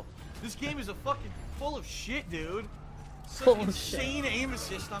arrow. This game is a fucking full of shit, dude. Such Full of insane aim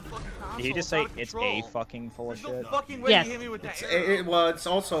assist on fucking console. Did he just It's say out of it's control. a fucking full of There's shit? no fucking way Yes. he hit me with that arrow. Well, it's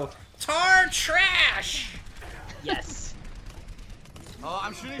also tar trash. Yes. Oh,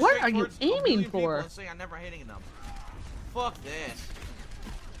 I'm shooting What straight are you towards a aiming billion people for? and saying I'm never hitting them. Fuck this.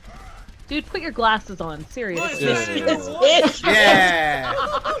 Dude, put your glasses on. Look, Seriously. It's Yeah.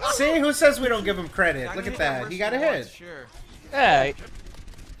 See, who says we don't give him credit? Look at that. He got a hit. Sure. Hey,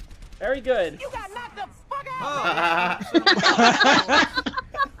 very good. Oh,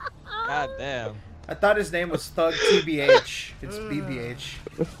 god damn. I thought his name was Thug TBH. It's BBH.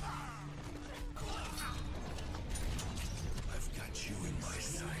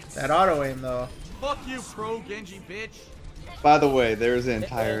 That auto aim though. fuck you, pro Genji bitch. By the way, there was an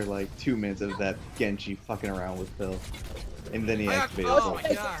entire like 2 minutes of that Genji fucking around with Phil, and then he activated. Oh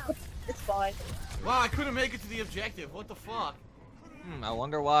my god. It's fine. Wow, I couldn't make it to the objective. What the fuck? I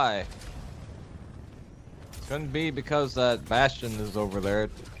wonder why. Couldn't be because that Bastion is over there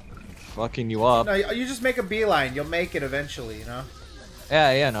fucking you up. No, you just make a beeline. You'll make it eventually, you know?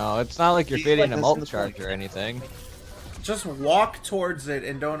 Yeah, no, it's not like you're feeding a multi charge or anything. Just walk towards it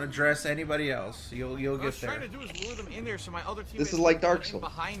and don't address anybody else. You'll get there. What I was trying to do is lure them in there so my other teammates This is like Dark Souls.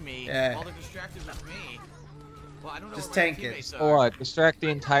 behind me Yeah. while they're distracted with me. Well, I don't know Just where my tank it. teammates are. What? Distract the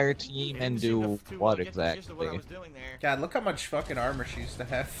entire team and do what get the gist of what I exactly? was doing there. God, look how much fucking armor she used to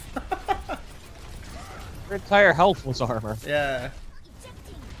have. Her entire health was armor. Yeah.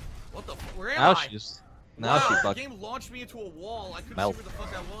 What the? Where am Now I? she's Wow, she the fucking game launched me into a wall. I couldn't melt. see where the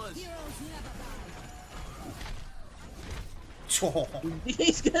fuck I was.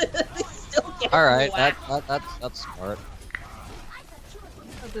 He's still getting All right. whacked. That's smart.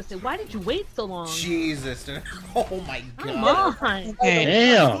 I was gonna say, why did you wait so long? Jesus, dude. Oh my Come god. on.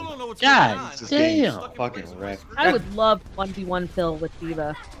 Damn. God This damn. game's fucking wrecked. I would love 1v1 Phil with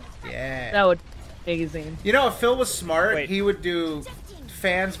Diva. Yeah. That would be amazing. You know, if Phil was smart, Wait. he would do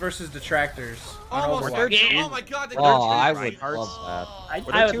fans versus detractors on Almost Overwatch. Oh my god, they Oh, I would Reinhardt's- love that.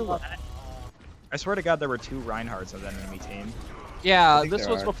 Were I there would two? love that. I swear to God, there were 2 Reinhardts of that enemy team. Yeah, think this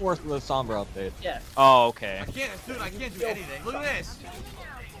there was are. before the Sombra update. Yes. Oh, okay. I can't, dude, I can't do anything. Look at this.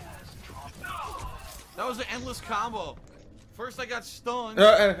 That was an endless combo. First I got stunned,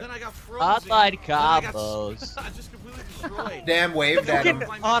 then I got frozen. I like then I got combos. I just completely destroyed. Damn, waved at him.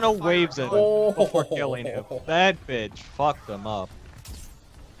 Fucking Ana waves at him Oh. before killing him. That bitch fucked him up.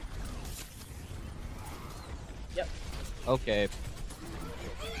 Yep. Okay.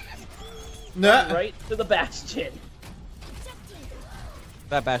 Nah. Right to the Bastion.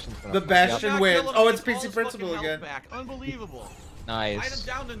 That Bastion's gonna The fuck Bastion you up. wins. Killed him Oh, with it's all PC his Principal fucking again. health back. Unbelievable. I had him Nice.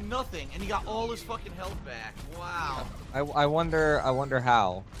 down to nothing, and he got all his fucking health back. Wow. I wonder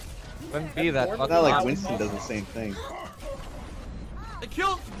how. Wouldn't be that It's fucking Not like awesome. Winston does the same thing. They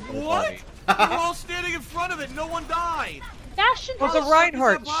killed. What? They were all standing in front of it. No one died. Bastion It was a has-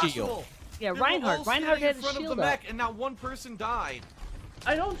 Reinhardt Is that shield. possible? Yeah, They were all Reinhardt. Reinhardt standing had in his front of shield the up. mech, and not one person died.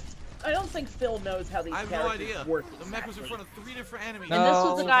 I don't think Phil knows how these I have no characters idea. work. The mech was in front of 3 different enemies. And this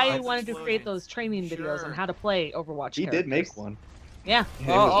was the No, guy it's who wanted to create explosions. those training videos Sure. on how to play Overwatch He did characters. make one. Yeah. It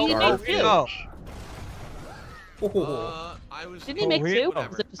was he garbage. made two. Oh, I was. Didn't he make wait, two? whatever. Or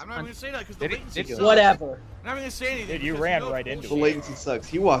was it just I'm not one? even gonna say that because the Did he- latency did he- sucks. Whatever. I'm not even gonna say anything. Dude, you because ran know right it's into The it. bullshit. latency sucks.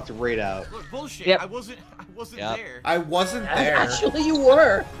 He walked right out. Look, bullshit. Yep. I wasn't Yep. there. I wasn't there. Actually, you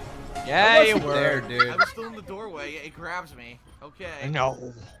were. yeah, I you wasn't there, were. dude. I was still in the doorway. It grabs me. Okay.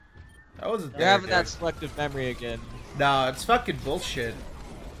 No. I wasn't You're there. having that Dude. selective memory again. No, it's fucking bullshit.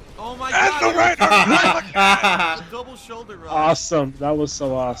 Oh my god. Double shoulder rush. Awesome. That was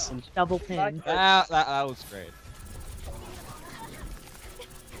so awesome. Double pin. That was great.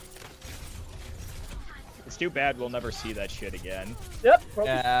 It's too bad we'll never see that shit again. Yep.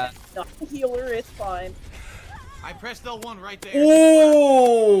 Yeah. Not a healer. It's fine. I pressed L1 right there.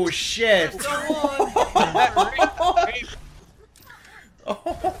 Oh shit! L1.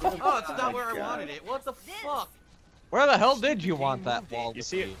 Oh, it's not where I wanted it. What the fuck? Where the hell did you want that wall? You to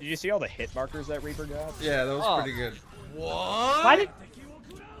see? be? Did you see all the hit markers that Reaper got? Yeah, that was Oh. pretty good. What?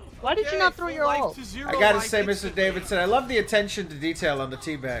 Why did you not throw your ult? I gotta say, Mr. Davidson, I love the attention to detail on the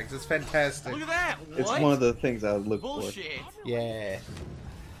teabags. It's fantastic. Look at that. What? It's one of the things I would look Bullshit. Yeah.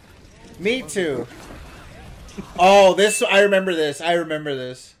 Me too. Oh, this, I remember this. I remember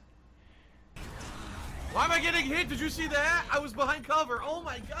this. Why am I getting hit? Did you see that? I was behind cover. Oh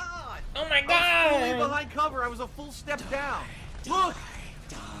my god. Oh my I was fully behind cover. I was a full step down. Look.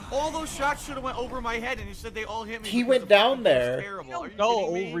 All those shots should have went over my head, and you said they all hit me. He because went the down fucking there. was terrible. Are Don't you go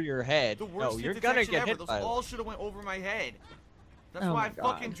kidding me? over your head. The No, worst you're hit gonna detection get ever. hit Those by all them. should have went over my head. That's Oh why my I God.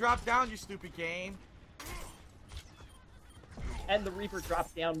 fucking dropped down, you stupid game. And the Reaper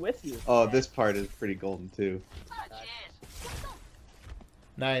dropped down with you. Oh, this part is pretty golden too.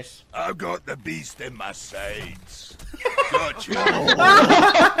 Nice. I've got the beast in my sights. Gotcha.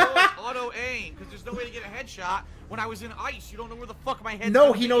 Auto aim, because there's no way to get a headshot when I was in ice. You don't know where the fuck my head.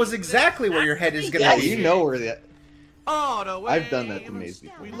 No, he knows exactly where your head is gonna Yeah, be. you know where the. Auto aim. I've done that to Maze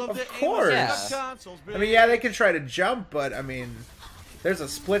before. We love Of to aim course. on Yeah. consoles, I mean, yeah, they can try to jump, but I mean, there's a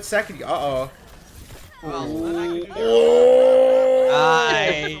split second. Uh-oh. Well, then I can do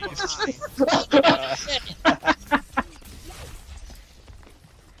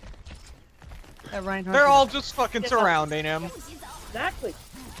That Reinhardt They're did- all just fucking surrounding him. Exactly.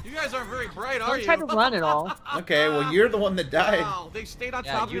 You guys aren't very bright, are Don't you? try to run at all. Okay, well, you're the one that died. Wow, they stayed on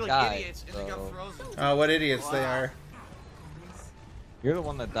Yeah, top of you you like died, idiots, and they got so- frozen. Oh, what idiots they are. You're the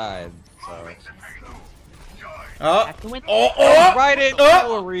one that died, so. Oh! Right into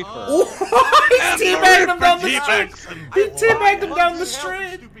a Reaper. He teabagged him down the street! He teabagged him down the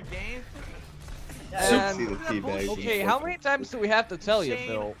street! Okay, how many times do we have to tell you,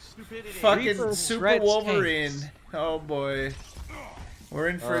 Phil? Fucking Reaper Super shreds Wolverine. tanks. Oh boy. We're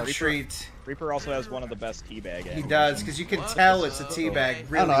in for a treat. Reaper also has one of the best teabag. He does, because you can tell it's a teabag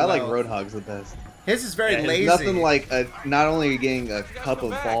really I don't know, I like well. Roadhog's the best. His is very It's lazy. nothing like not only are you getting a cup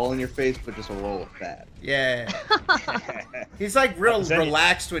of ball in your face, but just a roll of fat. Yeah. He's like real Zen-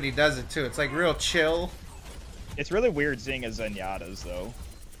 relaxed when he does it too. It's like real chill. It's really weird seeing a Zenyatta's though.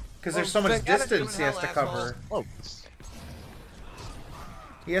 Because there's so much distance he has to cover.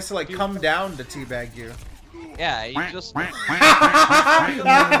 He has to like come down to teabag you. Yeah, he just.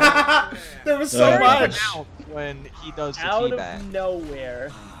 There was so much when he does the Out teabag. of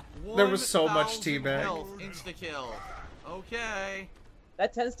nowhere. There was so much teabag. Insta kill. Okay.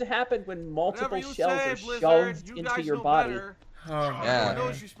 That tends to happen when multiple Whatever you shells say, are Blizzard, shoved you into guys your know body. better. Oh my Everyone god.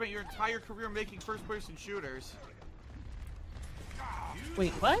 knows you spent your entire career making first-person shooters.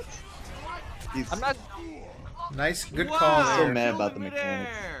 Wait, what? I'm not. Nice, good Wow, call I'm so there. mad about the Killed mechanics.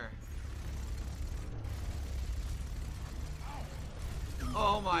 midair.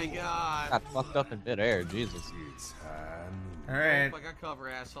 Oh my god. Got fucked up in midair, Jesus. Alright. I got cover,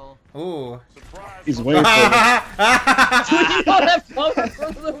 asshole. Ooh. He's waiting for it. You don't have cover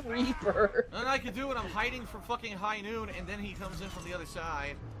from the Reaper. Nothing I can do when I'm hiding from fucking High Noon, and then he comes in from the other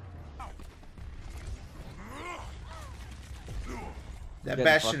side. That Getting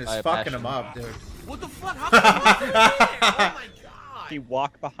Bastion is fucked by a fucking him up, dude. What the fuck? How did I walk in there? Oh my god. He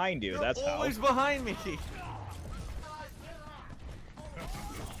walked behind you. You're That's how. always behind me.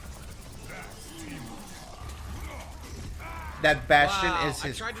 That Bastion Wow, is I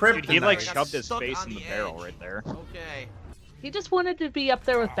his tried to kryptonite. He like got shoved his stuck face on in the the barrel edge. right there. Okay. He just wanted to be up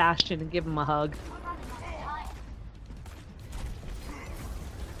there with Bastion and give him a hug.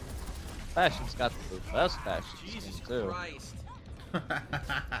 Bastion's got the best Bastion Jesus skins, too. Christ.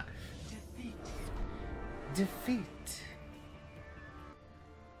 Defeat.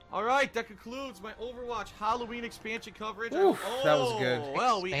 Alright, that concludes my Overwatch Halloween expansion coverage. Oof, that was good.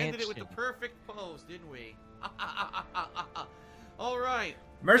 Well, we ended it with the Expansion. perfect pose, didn't we? Alright.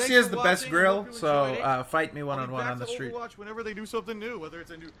 Mercy Thanks is for the best watching. grill, Hope you so enjoyed it. fight me I'll be one-on-one back on the to street. Overwatch whenever they do something new, whether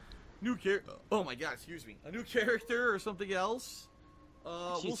it's a new character. Oh my god, excuse me. A new character or something else.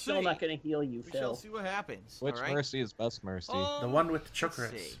 She's We'll still see. not going to heal you, We shall Phil. see what happens. Which alright? Mercy is best Mercy? The one with the Let's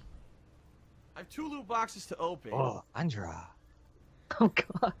chokras. see. I have 2 loot boxes to open. Oh, Andra. Oh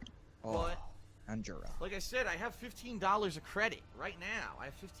god. But Andra. like I said, I have $15 of credit right now. I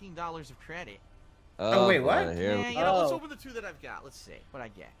have $15 of credit. Oh, wait, what? boy, here Yeah, we you know, let's Oh. open the 2 that I've got. Let's see what I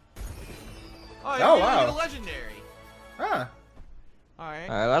get. Oh, wow. wow. Get a legendary. Huh. Alright.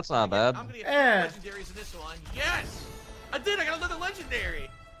 Alright, that's not bad. I'm gonna get Eh. 2 legendaries in this one. Yes! I did! I got another legendary!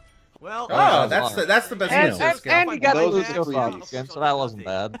 Well, Oh, that's that's the best And, Princess skin. and you got the Those are Lucio the Fox freebies. skin, so that wasn't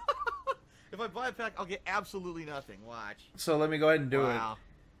bad. if I buy a pack, I'll get absolutely nothing. Watch. So let me go ahead and do Wow.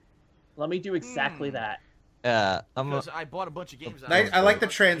 Let me do exactly Hmm. that. Yeah, I'm Because I bought a bunch of games. it. Nice, I like the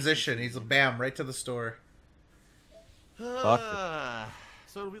transition. He's a bam right to the store. Fuck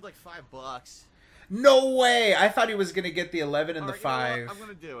So it'll be like $5. No way! I thought he was gonna get the 11 and the Alright, you know 5. what? I'm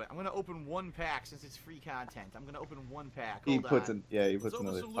gonna do it. I'm gonna open 1 pack since it's free content. I'm gonna open 1 pack. He Hold puts on. in, yeah, he puts Let's open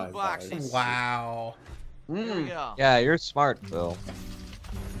another some loot $5. boxes. Wow. Here we go. Yeah, you're smart, Phil.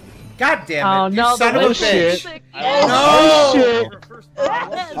 God damn it! Oh you no, son the of a loot bitch! music. No! shit. First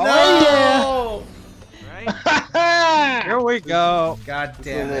No! right? Here we go. God This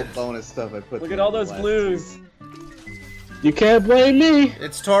damn little it! bonus stuff I put. Look in at all the those last blues. You can't blame me.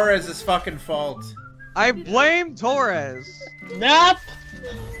 It's Torres' fucking fault. I blame Torres. Nope.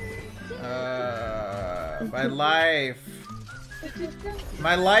 My life.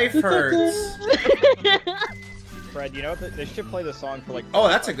 My life hurts. Fred, you know what? They should play the song for like. Oh,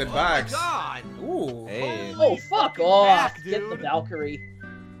 that's a good Oh my box. god! Ooh. Hey. Oh, fuck off! Back, Get the dude. Valkyrie.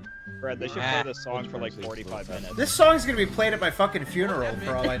 Fred, they should play the song for like 45 minutes. This song's gonna be played at my fucking funeral,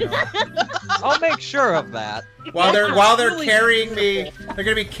 for all I know. I'll make sure of that. While they're carrying me, they're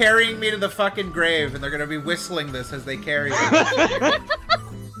gonna be carrying me to the fucking grave, and they're gonna be whistling this as they carry me.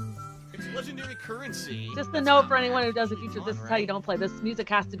 It's legendary currency. Just a note for anyone who does a feature, this is how you don't play. This music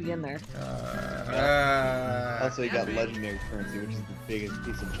has to be in there. Also, you got legendary currency, which is the biggest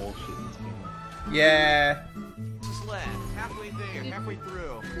piece of bullshit in this game. Yeah. Just left. Halfway there. Halfway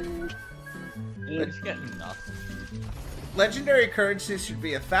through. It's getting nothing. Legendary currency should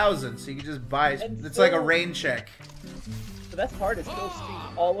be 1,000, so you can just buy. And It's like a Phil- rain check. The best part is Phil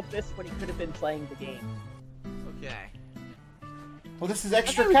streamed all of this when he could have been playing the game. Okay. Well, this is I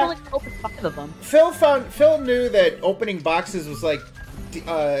extra. thought we only opened 5 of them. Phil knew that opening boxes was like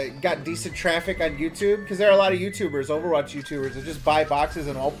got decent traffic on YouTube because there are a lot of YouTubers, Overwatch YouTubers, that just buy boxes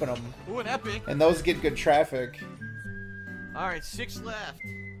and open them. Ooh, an epic. And those get good traffic. All right, 6 left.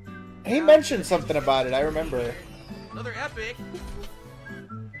 He mentioned something about it. I remember. Another epic.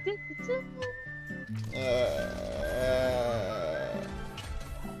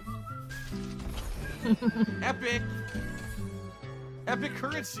 Epic. Epic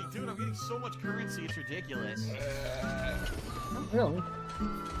currency, dude. I'm getting so much currency. It's ridiculous. Not really.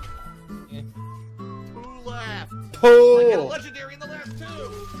 2 left. Pull. I get a legendary in the last 2.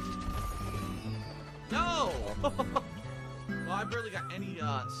 No. Well, I barely got any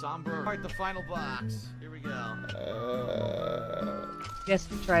somber. All right, the final box. Here we go. Guess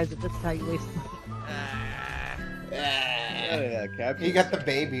who tries it? This is how you waste money. Yeah, Captain. He got the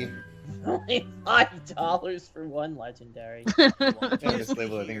baby. Only $5 for one legendary. Famous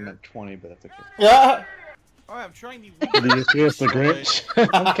label, I think it meant 20, but that's okay. Yeah. All right, I'm trying the. Here's the Grinch.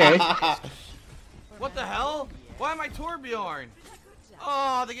 Okay. What the hell? Why am I Torbjorn?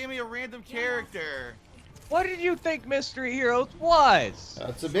 Oh, they gave me a random character. What did you think Mystery Heroes was?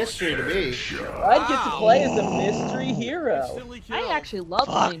 That's a mystery to me. I'd get to play as a mystery hero. I actually love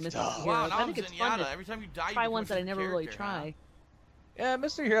playing Mystery Wow, Heroes. now I I'm think it's fun to Every time you die, you try become ones that I some never really character, try. Yeah,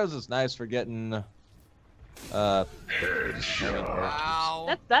 Mystery Heroes is nice for getting Wow.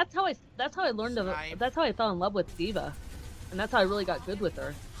 That's how I learned of it. That's how I fell in love with Diva, and that's how I really got good with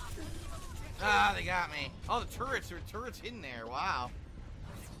her. Ah, they got me. Oh, the turrets. There are turrets in there. Wow.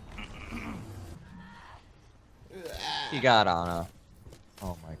 He got Ana.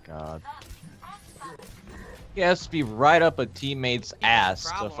 Oh my god. He has to be right up a teammate's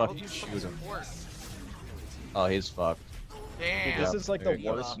ass to fucking shoot him. Oh, he's fucked. Damn. This is like the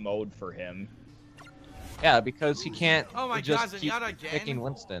worst mode for him. Yeah, because he can't Oh my just God, keep Zenyatta again? picking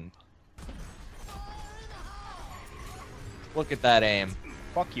Winston. Look at that aim.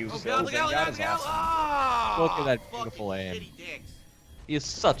 Fuck you, Oh Phil. God, look out, look out, Zenyatta's look out. awesome. Ah, Look at that beautiful aim. shitty dicks. He is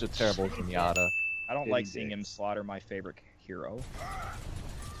such a terrible Zenyatta. I don't like seeing him slaughter my favorite hero.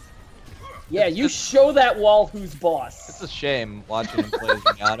 Yeah, you show that wall who's boss. It's a shame watching him play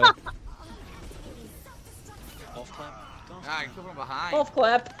Zenyatta. Ah, come from behind. Golf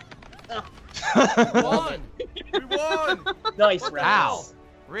clap. We won. We won. Nice What the round. hell?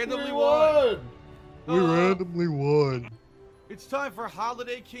 Randomly won. We randomly won. It's time for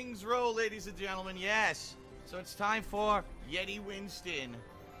Holiday Kings Row, ladies and gentlemen. Yes. So it's time for Yeti Winston.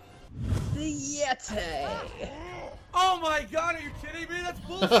 The Yeti. Oh my God! Are you kidding me? That's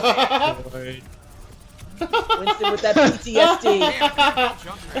bullshit. Winston with that PTSD.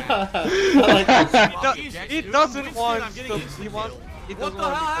 He doesn't want I'm to. getting He wants. He What doesn't the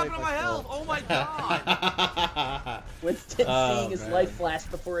want hell to happened to my health? Oh my God! Winston seeing his life flash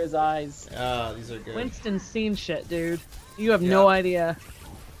before his eyes. Oh, these are good. Winston's seen shit, dude. You have no idea.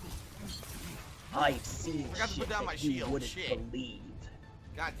 I've seen Forgot to shit put down my that you shield. wouldn't Shit. believe.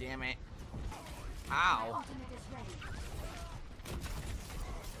 God damn it! Ow!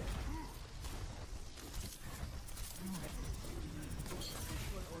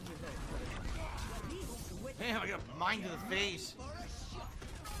 Damn, I got a mine to the face.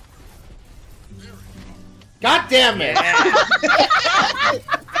 God damn it!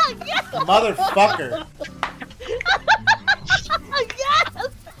 Motherfucker!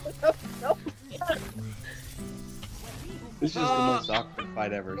 This is just the most awkward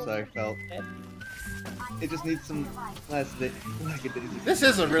fight ever, so I felt it just needs some last bit. This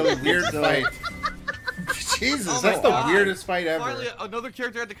is a really weird fight. Jesus, Oh that's my the God. weirdest fight ever. Finally, another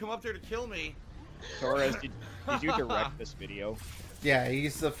character had to come up there to kill me. Torres, did you direct this video? Yeah,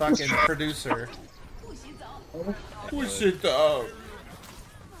 he's the fucking producer. Push it up.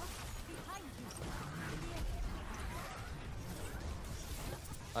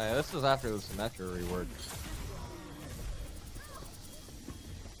 Oh, yeah, this is after the Symmetra rework.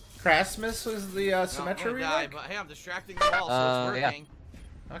 Crasmus was the No, I'm Symmetra gonna die, rework? but hey, I'm distracting the wall, so it's Yeah. working.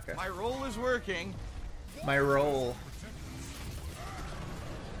 Okay. My roll is working. My roll.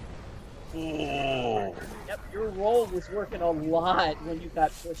 Yep, your roll was working a lot when you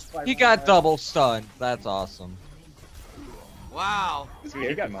got pushed by. He got double stunned. That's awesome. Wow. Dude,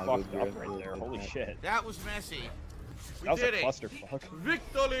 you got fucked up right there. Holy shit. That was messy. We That was did a it. clusterfuck.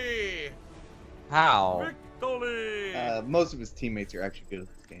 Victory! How? Victory! Most of his teammates are actually good at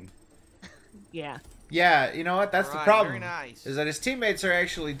this game. Yeah. Yeah, you know what? That's the Alright, problem. very nice. Is that his teammates are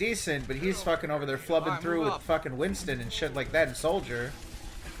actually decent, but he's fucking over there flubbing Alright, through move with up. fucking Winston and shit like that and Soldier.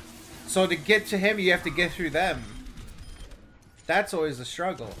 So to get to him, you have to get through them. That's always a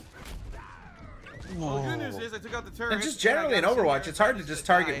struggle. Well, the good news is I took out the turret. And just generally in Overwatch, it's hard to just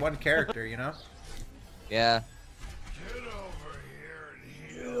target one character, you know? Yeah.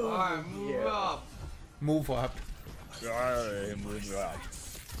 Alright, move up. Move up. Move up.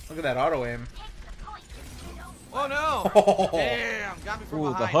 Look at that auto aim. Oh no! Oh. Damn, got me from Ooh,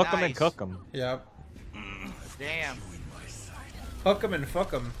 behind. the hook 'em nice. and cook 'em. Yep. Damn. Hook 'em and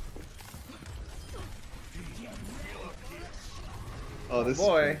fuck 'em. Oh, this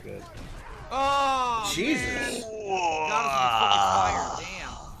boy. is pretty good. Oh, Jesus. Man. Got us in the fucking fire.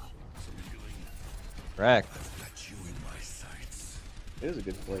 Damn. Wreck. It was a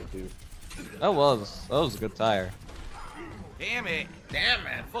good play, too. That was a good tire. Damn it. Damn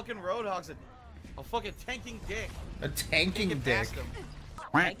it. Fucking Roadhog's a fucking tanking dick. A tanking Can't get dick. past him.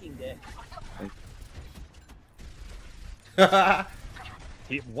 Tanking dick.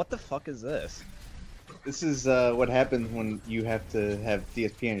 What the fuck is this? This is what happens when you have to have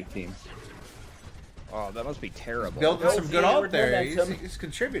DSP on your team. Oh, that must be terrible. Building some good ult there. momentum. He's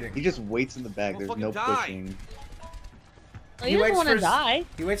contributing. He just waits in the back. Well, There's no fucking die. pushing. Well, he doesn't want to die.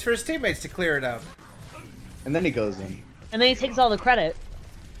 He waits for his teammates to clear it up. And then he goes in. And then he takes all the credit.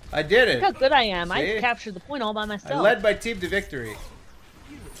 I did it. Look how good I am. See? I captured the point all by myself. I led my team to victory.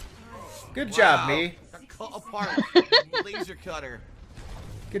 Good job, me. Got cut apart. Laser cutter.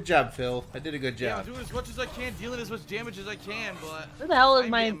 Good job, Phil. I did a good Yeah, I'm job. doing as much as I can, dealing as much damage as I can, but Where the hell is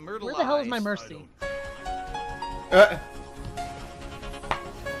I'm my getting Where the hell is my myrtleized. mercy?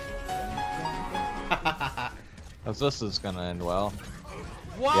 Cause this is gonna end well.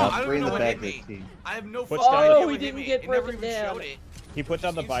 Wow, Yep. I don't Right in even the know what back hit of his me. team. I have no Puts fucking down- idea Oh, what he hit didn't me. get It never broken even down. showed it. He put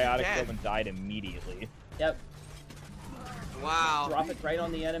down the Instantly biotic dead. club and died immediately. Yep. Wow. Drop it right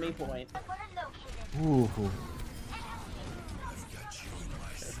on the enemy point. Ooh.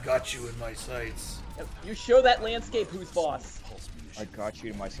 I've got you in my sights. Yep. You show that landscape who's boss. I got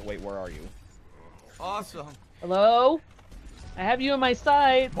you to my. Wait, where are you? Awesome. Hello? I have you in my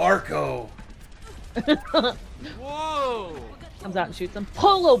sight. Marco. Whoa. Comes out and shoots him.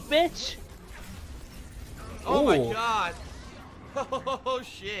 Polo, bitch! Oh my Ooh. god. Oh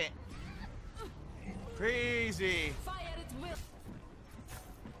shit. Crazy.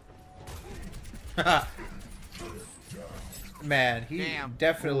 Man, he Damn.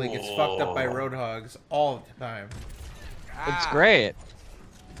 definitely gets fucked up by roadhogs all the time. It's Ah, great.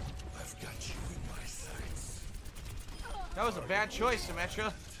 That was a bad choice,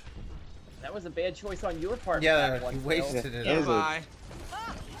 Symmetra. That was a bad choice on your part. Yeah, that one, he Phil. wasted it. Yeah. Goodbye.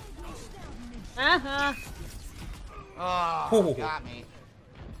 Uh-huh. Oh, Ooh. got me.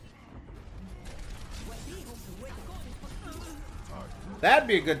 That'd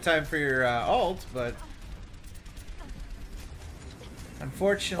be a good time for your ult, but Also,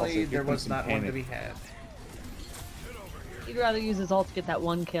 unfortunately, give there him was some not one to panic. be had. He'd rather use his ult to get that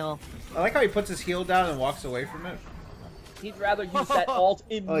one kill. I like how he puts his heel down and walks away from it. He'd rather use that alt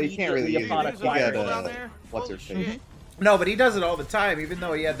immediately Oh, you can't really use upon it. a You got fire. down there? what's her Holy face? shit. No, but he does it all the time. Even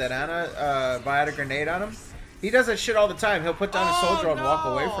though he had that Ana Viata grenade on him, he does that shit all the time. He'll put down a soldier and walk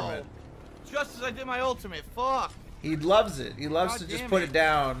away from it. Just as I did my ultimate. Fuck. He loves it. He loves God to just damn put it. it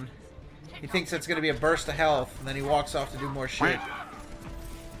down. He thinks it's going to be a burst of health, and then he walks off to do more shit.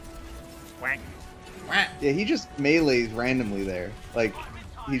 Whack. Yeah, he just melees randomly there. Like,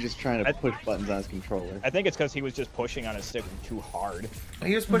 he's just trying to I- push buttons on his controller. I think it's because he was just pushing on his stick too hard.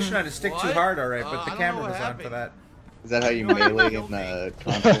 He was pushing on his stick too What? hard, all right, but I the don't camera know what was on for happened. that. Is that how you No, melee killed in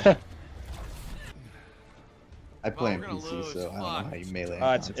console? I play we're on gonna PC, lose. so I don't know Fuck. how you melee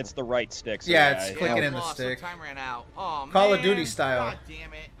on It's console. the right stick. So Yeah, it's clicking I in the lost, so stick. time ran out. Oh, Call of man. Duty style. God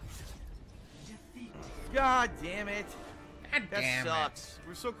damn it. God damn it. God That damn sucks.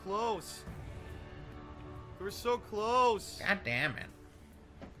 We're so close. We're so close. it. God damn it.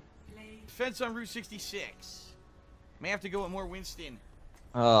 Defense on Route 66. May have to go with more Winston.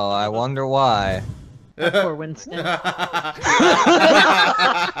 Oh, I wonder why. Poor Winston.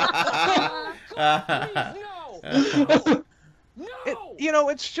 You know,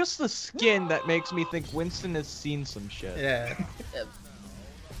 it's just the skin that makes me think Winston has seen some shit. Yeah.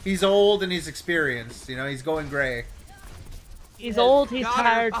 He's old and he's experienced. You know, he's going gray. He's old, he's Got her.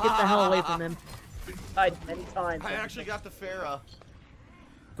 tired, get the hell away from him. Died many times. I actually got the Farah.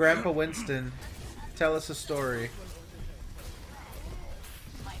 Grandpa Winston, tell us a story.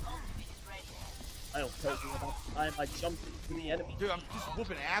 I don't tell you about the time I jumped into the enemy. Dude, I'm just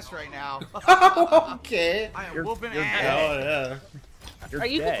whooping ass right now. Okay. I am You're- whooping you're ass. Oh, yeah. You're Are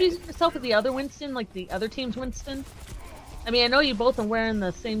you dead. confusing yourself with the other Winston, like the other team's Winston? I mean, I know you both are wearing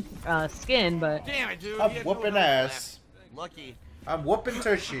the same skin, but... Damn it, dude. I'm He had no whooping health ass. left. Lucky. I'm whooping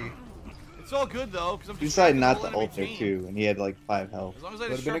Tushy. It's all good, though, because I'm He just decided trying not to to ult there, too, and he had like 5 health. As long as I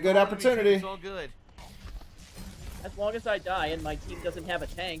Would've just been a sharp good the enemy team, opportunity. It's all good. As long as I die and my team doesn't have a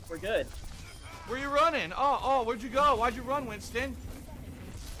tank, we're good. Where you running? Oh, where'd you go? Why'd you run, Winston?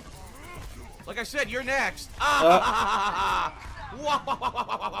 Like I said, you're next.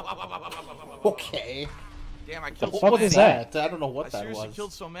 Okay. Damn, I killed What so many. was that? I don't know what I that seriously was.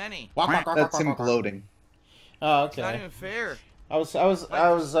 killed so many. That's him gloating. Oh, It's not okay. even fair. I was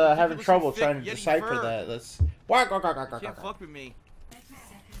having trouble trying to Yeti decipher fur. that. That's You can't fuck with me.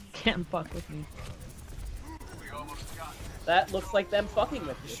 Can't fuck with me. That looks like them fucking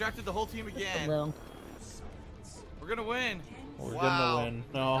with you. Distracted the whole team A again. little. We're gonna win. We're Wow. gonna win.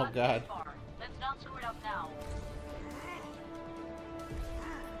 Oh god. Let's not screw it up now.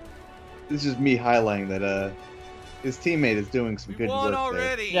 This is me highlighting that his teammate is doing some good Won work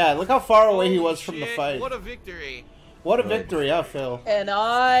already. Yeah, look how far away he Holy was from the shit, fight. What a victory. What a victory, huh, Phil? And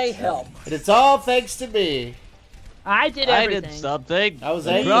I helped. And it's all thanks to me. I did I everything. did something. I was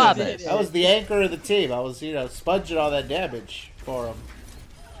You anchor. did I was the anchor of the team. I was, sponging all that damage for him.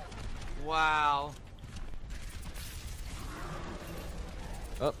 Wow.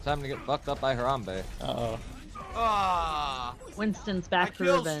 Oh, time to get fucked up by Harambe. Uh-oh. Ah. Winston's My back for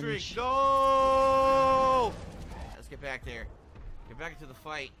kill revenge. streak. No. Let's get back there. Get back into the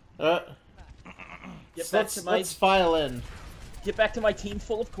fight. Get So back to my let's file in. get back to my team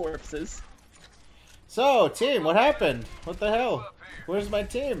full of corpses. So, team, what happened? What the hell? Where's my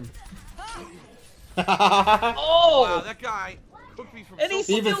team? Oh! Wow, that guy cooked me from And he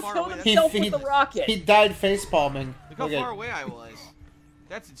so still far killed away. himself with the rocket. He died face palming. Look how far away I was.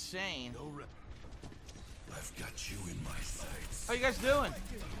 That's insane. I've got you in my sights. How you guys doing?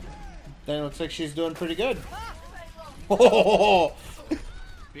 Then it looks like she's doing pretty good. Oh,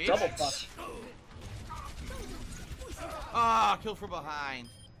 Bitch. Double fuck. Ah, kill from behind.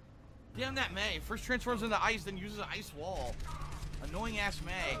 Damn that May. First transforms into ice, then uses an ice wall. Annoying ass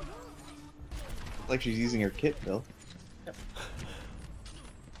May. Like she's using her kit, Bill.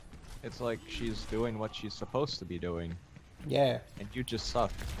 It's like she's doing what she's supposed to be doing. yeah. And you just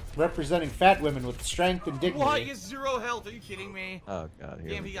suck. Representing fat women with strength and dignity. What? He has 0 health. Are you kidding me? Oh god, here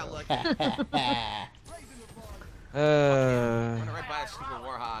Damn, we he got go. lucky. Running right by a stupid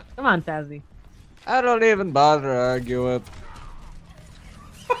warhog. Come on, Fazzy. I don't even bother argue it.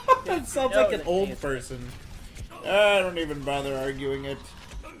 That sounds like an old person. I don't even bother arguing it.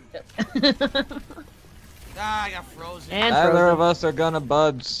 Ah, I got frozen. And Neither frozen. of us are gonna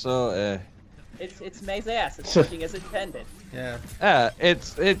budge, so It's May's ass. It's working as intended. Yeah.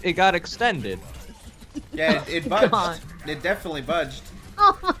 it got extended. Yeah, it budged. God. It definitely budged.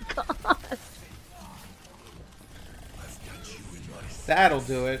 Oh my god. That'll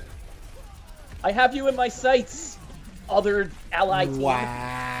do it. I have you in my sights, other ally team.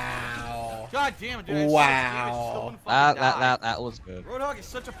 Wow. God damn it, dude. I Wow. That was good. Roadhog is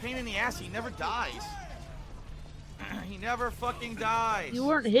such a pain in the ass. He never dies. He never fucking dies. You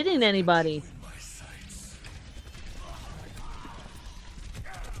weren't hitting anybody.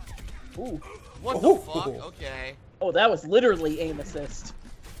 Ooh. What the fuck? Okay. Oh, that was literally aim assist.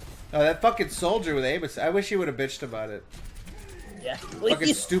 Oh, that fucking soldier with Amos. I wish he would have bitched about it. Yeah.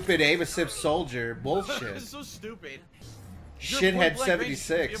 Fucking stupid aim assist soldier. It's Bullshit. so stupid. Shithead Point blank range, you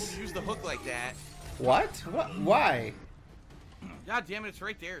 76. should be able to use the hook like that. What? What? Why? God damn it, it's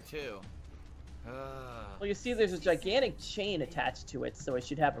right there too. Well, you see, there's a gigantic chain attached to it, so it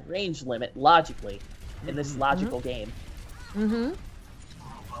should have a range limit logically in this logical game. Mm-hmm.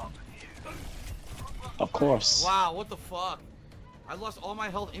 Of course. Wow, what the fuck? I lost all my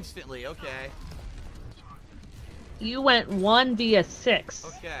health instantly. Okay. You went 1 via 6.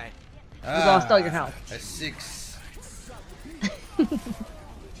 Okay. You lost all your health. A 6.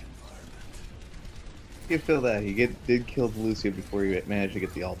 Give Phil that. He did kill Lucio before he managed to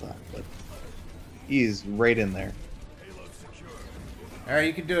get the ult on, but he's right in there. Alright,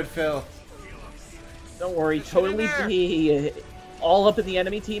 you can do it, Phil. Don't worry, totally be all up in the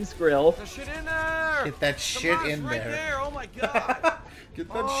enemy team's grill. Get shit in there! Get that shit Come on, in it's right there. there! Oh my god! Get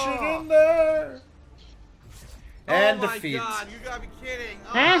that shit in there! And oh my defeat. god, you gotta be kidding!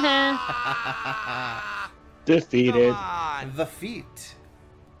 Defeated. Come on. The feat.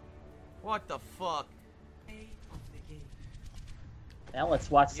 What the fuck? Now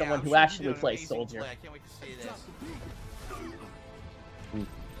let's watch someone I'm who sure you actually did an plays amazing soldier. play. I can't wait to see this.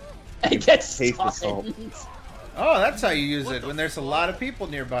 And gets Taste the salt. stunned. Oh, that's how you use it, when there's a lot of people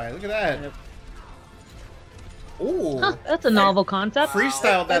nearby. Look at that. Ooh. Huh, that's a novel concept.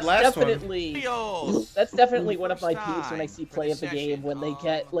 Freestyled that last one. That's definitely one of my peeves when I see play of the game, when they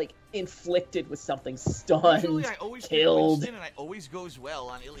get, like, inflicted with something, stunned, Usually I always pick killed, Winston, and it always goes well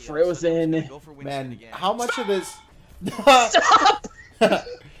on Ilios, frozen. So I'm just gonna go for Winston Man, again. how much of this... Stop!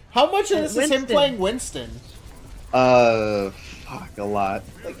 How much of this is him Winston. playing Winston? Fuck, a lot.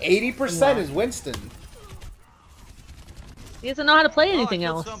 Like 80% is Winston. He doesn't know how to play anything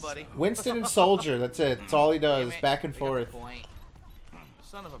else. Winston and Soldier, that's it. That's all he does, back and forth.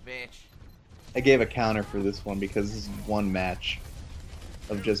 Son of a bitch. I gave a counter for this one because this is one match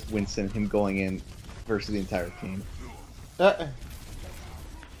of just Winston, him going in versus the entire team. Come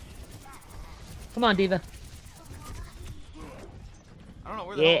on, Diva. I don't know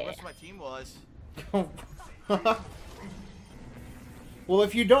where the rest of my team was. Well,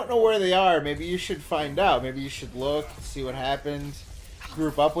 if you don't know where they are, maybe you should find out. Maybe you should look, see what happened,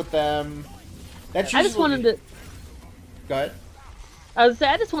 group up with them. That's I just wanted to. Go ahead. I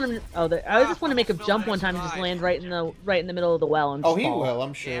just want him. I just want to make him jump one time and just land right in the middle of the well and. Oh, he fall. will,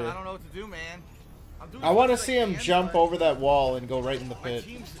 I'm sure. Damn, I don't know what to do, man. I want to see him jump over that wall and go right in the My pit.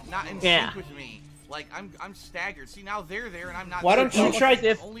 team's not in sync with me. Like I'm staggered. See, now they're there and I'm not. Why don't you try?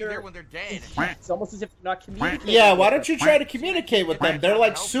 Only there when they're dead. It's almost as if you're not communicating. Yeah, why don't you try to communicate with them? They're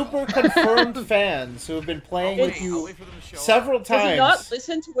like super confirmed fans who have been playing with you several Does he times. not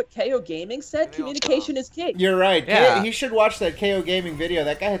listen to what KO Gaming said? Communication is king. You're right. Yeah. He should watch that KO Gaming video.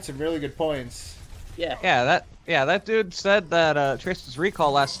 That guy had some really good points. Yeah. That dude said that Tracer's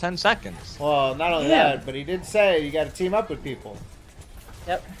recall lasts 10 seconds. Well, not only that, but he did say you got to team up with people.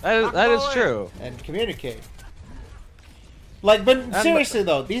 Yep. That is true. And communicate. Like, but seriously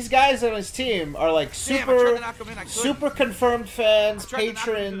though, these guys on his team are like super confirmed fans,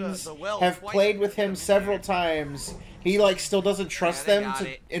 patrons, have played with him several times. He like still doesn't trust them to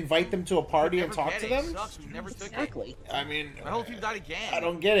invite them to a party and talk to them. Exactly. I mean, My whole team died again. I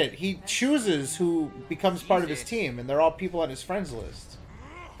don't get it. He chooses who becomes part of his team, and they're all people on his friends list.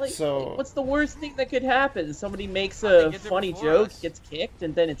 Like, So what's the worst thing that could happen? Somebody makes a funny joke, gets kicked,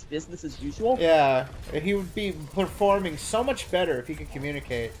 and then it's business as usual? yeah, he would be performing so much better if he could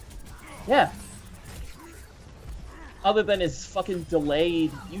communicate. Yeah. Other than his fucking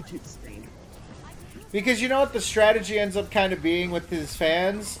delayed YouTube stream. Because you know what the strategy ends up kind of being with his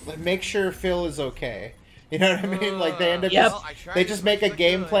fans? Like, make sure Phil is okay. You know what I mean? Like, they end up they just make a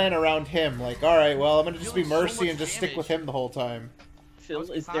game plan around him. Like, alright, well, I'm gonna just be Mercy and just stick with him the whole time. Phil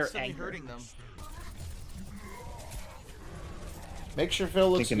is their anger. Make sure Phil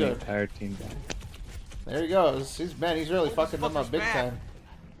looks Taking the good. entire team down. There he goes. He's really fucking them up big time.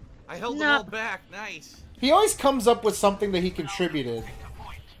 I held them all back. Nice. He always comes up with something that he contributed.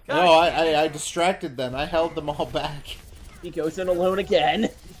 No, I distracted them. I held them all back. He goes in alone again.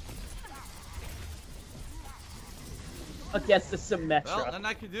 Against the Symmetra. Well, nothing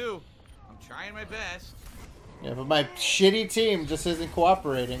I can do. I'm trying my best. Yeah, but my shitty team just isn't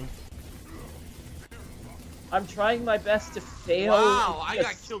cooperating. I'm trying my best to fail. Wow, I a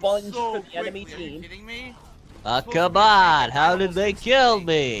got killed sponge so for the enemy quickly. Are you team. kidding me? Come on, how did they kill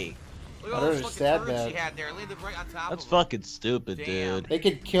me? Look at all those fucking turrets she had there. I landed right on top That's of them. fucking stupid, dude. They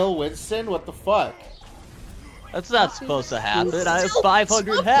could kill Winston? What the fuck? That's not supposed to happen. I have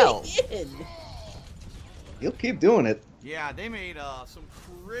 500 health. You'll keep doing it. Yeah, they made some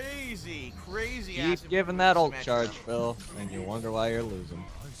crazy Keep giving that ult charge, Phil, and you wonder why you're losing.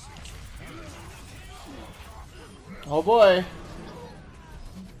 Oh boy.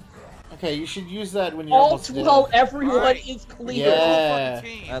 Okay, you should use that when you're almost dead. While everyone is clear. Yeah.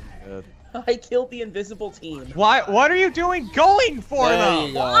 That's good. I killed the invisible team. What are you doing going for There them?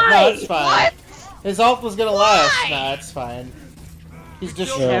 you go. No, it's fine. His ult was gonna last. Nah, it's fine. He's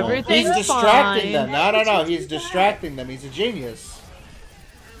Everything's distracting fine. them. No. He's distracting them. He's a genius.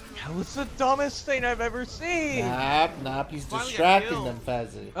 That was the dumbest thing I've ever seen. Nope. He's distracting them,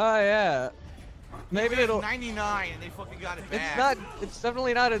 Fazzy. Oh yeah. Maybe it'll. 99 and they fucking got it back. It's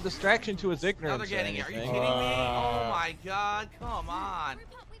definitely not a distraction to his ignorance. Now they're getting it. Are you anything. kidding me? Oh my god! Come on.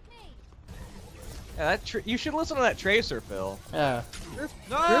 Yeah, you should listen to that Tracer, Phil. Yeah.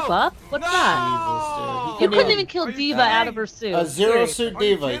 No! Group up? What's that? Jesus, You dude. couldn't even kill Diva out of her suit. A zero Seriously. suit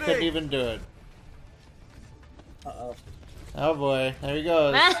Diva. He couldn't even do it. Uh-oh. Oh boy, there he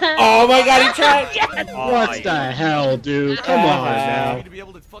goes. Oh my god, he tried! Yes! What the hell, dude? Come on now. To be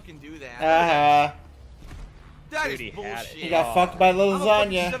able to fucking do that. That is Dude, bullshit. He got fucked by I'm a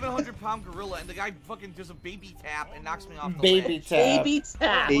fucking lasagna. 700-pound gorilla, and the guy fucking does a baby tap and knocks me off the Baby ledge. tap. Baby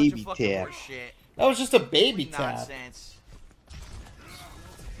tap. Baby tap. That was just a baby tap. Nonsense.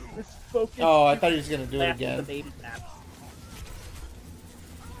 Let's focus. Oh, I thought he was gonna do it After the again. baby tap.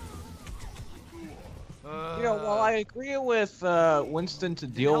 You know, while I agree with Winston to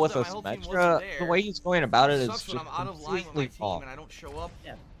deal with a Symmetra, the way he's going about it is Sucks just when I'm out of line with my completely team wrong. and I don't show up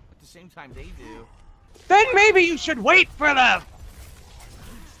at the same time they do. Then maybe you should wait for them!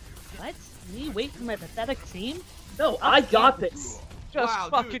 What? Me wait for my pathetic team? No, I got this. Just wow,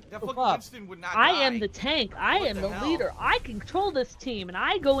 fucking dude, that move fucking up. Winston would not I die. am the tank. I What am the the hell? leader. I control this team, and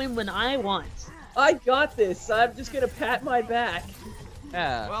I go in when I want. I got this. I'm just gonna pat my back.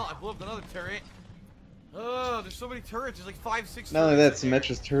 Yeah. Well, I blew up another turret. Oh, there's so many turrets. There's like 5, 6 Not only that, turrets in there.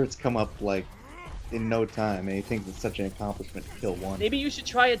 Symmetra's turrets come up like in no time, and he thinks it's such an accomplishment to kill one. Maybe you should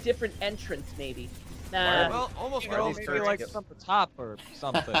try a different entrance, maybe. Nah. Well, almost got Or these maybe turrets. like from the top or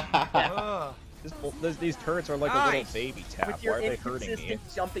something. Ugh. These turrets are like a little Nice. baby tap. With Why your are they hurting me?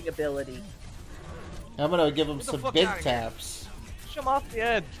 inconsistent jumping ability. I'm gonna give him Get the some fuck big outta here. taps. Push him off the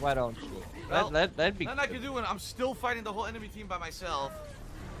edge. Why don't you? Well, That'd be nothing I can do when I'm still fighting the whole enemy team by myself.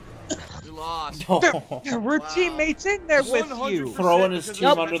 We lost. We're Wow. teammates in there with 100% you. Throwing his because team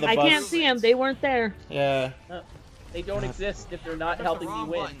of under the I bus. can't see them. They weren't there. Yeah. They don't exist if they're not Press the helping me wrong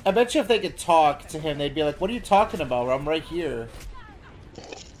win. button. I bet you if they could talk to him, they'd be like, "What are you talking about? I'm right here."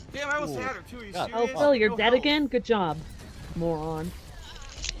 Damn, I almost had her too. Are you God. serious? Oh, Phil, you're No dead health. again? Good job, moron.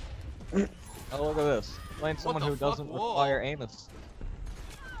 Oh, look at this. Playing someone the who fuck? doesn't Whoa. require anus.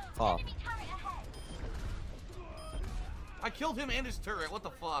 Oh. I killed him and his turret. What the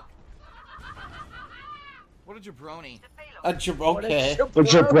fuck? What a jabroni. Okay. A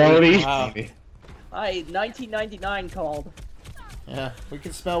jabroni. Wow. Hi, 1999 called. Yeah, we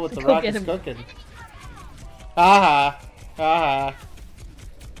can smell what the Go rock get is him. cooking. Haha. Haha.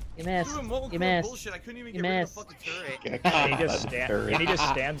 You missed. Doing molten You core missed. Bullshit. I couldn't even You get rid of missed. the fucking turret. And he just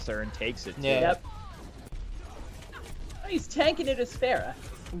stands there and takes it. Too. Yeah. Yep. Oh, he's tanking it as Farah.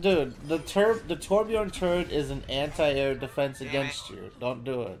 Dude, the Torbjorn turret is an anti-air defense Damn against you. Don't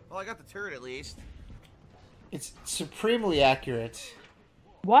do it. Well, I got the turret at least. It's supremely accurate.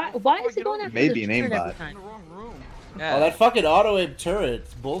 Why is he going after Maybe the an turret every aimbot. I'm time? in the wrong room. Yeah. Oh, that fucking auto-aim turret.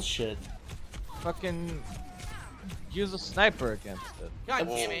 It's bullshit. Fucking use a sniper against it. God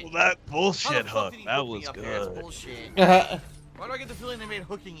damn it. that How bullshit the fuck hook. did he That hook me was up there? That's good. bullshit. It's Why do I get the feeling they made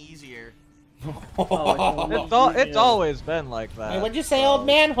hooking easier? It's always been like that. What'd you say, old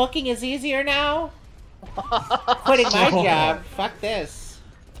man? Hooking is easier now? Quitting my job. Fuck this.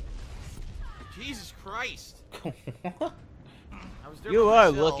 Jesus Christ. I was there You by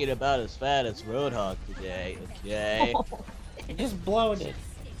are myself. looking about as fat as Roadhog today, okay? Just bloated.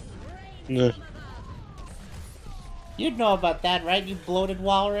 Yeah. You'd know about that, right, you bloated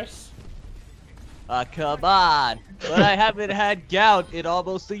walrus? Come on. But I haven't had gout in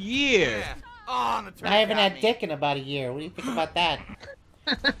almost a year. Yeah. Oh, and the turret I haven't got had me. dick in about a year. What do you think about that?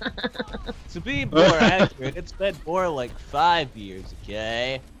 To be more accurate, it's been more like 5 years,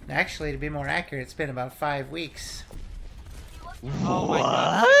 okay? Actually, to be more accurate, it's been about 5 weeks. Oh my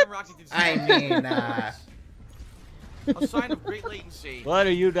god. What? Rocky did I so mean, a sign of great latency. What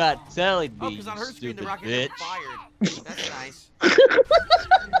are you not telling Oh, me, because on you her screen the stupid rocket bitch? got fired. That's nice.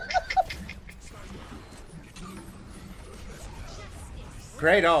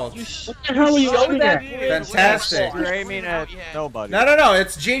 great ult. What the hell are you Show doing that here? bridge. Fantastic. We're You're aiming at Yeah. nobody. No,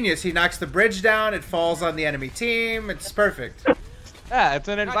 it's genius. He knocks the bridge down, it falls on the enemy team, it's perfect. Yeah, it's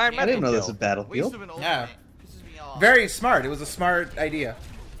an damn it. environmental I didn't know kill. this was a battlefield. Waste of an ultimate. Yeah. Pisses me off. Very smart. It was a smart idea.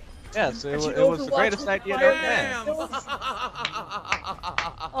 Yes, it, And you it was the Overwatch greatest with idea fire known to man. Damn.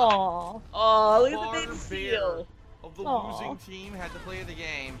 Aw. Oh, look at Far the big bear seal. of the Aw. losing team had to play the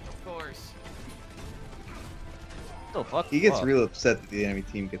game, of course. Oh, fuck. He gets fuck. real upset that the enemy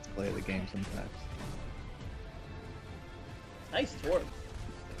team gets to play the game sometimes. Nice torque.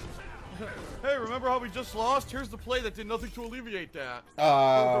 Hey, remember how we just lost? Here's the play that did nothing to alleviate that.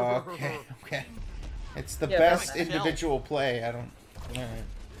 Okay. It's the Yeah, best but- individual play. I don't. Alright.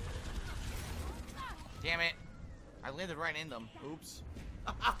 Damn it. I landed right in them. Oops.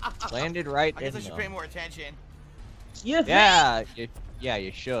 Landed right I guess in I should pay them. more attention. You Yeah,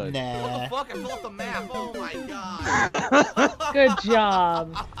 you should. What Nah. the fuck? I fell off the map. Oh my god. Good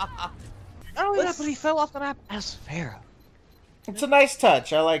job. Oh yeah, but he fell off the map as Pharaoh. It's a nice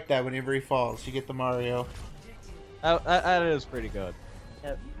touch. I like that whenever he falls. You get the Mario. That is pretty good.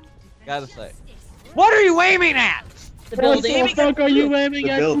 Yep. Gotta say. What are you aiming at? The What building. the fuck are you aiming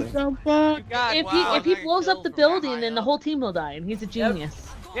The at? building. You dumb fuck? God, If Wow, he I got blows up killed the from that building, high then the up. whole team will die, and he's a genius.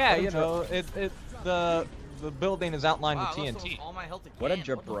 yeah, you know, the building is outlined Wow, with I lost TNT. all my health again. What a the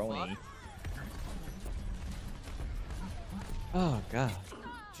jabroni. fuck? Oh god.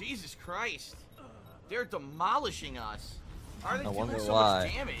 Jesus Christ. They're demolishing us. How are they I doing wonder so why.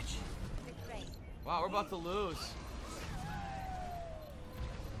 much damage? Wow, we're about to lose.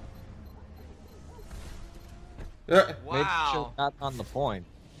 Uh, Maybe Wow. she'll not on the point.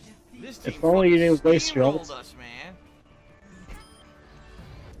 This team If only you fucking didn't waste your steamrolled ult. us, man.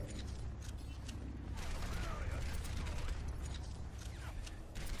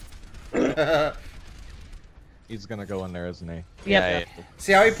 He's gonna go in there, isn't he? Yep. Yeah.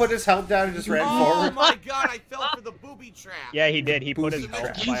 See how he put his health down and just ran Oh forward? my god, I fell for the booby trap. Yeah, he did. He put his Booby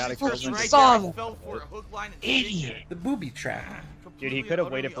health trap. biotic pills in. Right saw there, I him. fell for a hook, line, and Idiot. sinker. The booby trap. Dude, he could have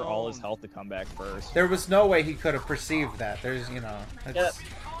waited for all his health to come back first. There was no way he could have perceived that. There's, you know. It's,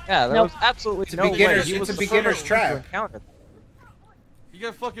 Yeah, there Nope. was absolutely It's a no way. beginner's- He it's was a the beginner's first trap. to encounter that. You got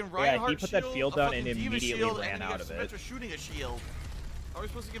a fucking Yeah, Reinhardt he put that shield, field a down fucking and Diva immediately shield, ran and then out you of got it. Symmetra shooting a shield. How are we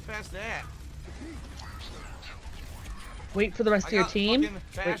supposed to get past that? Wait for the rest of your got team.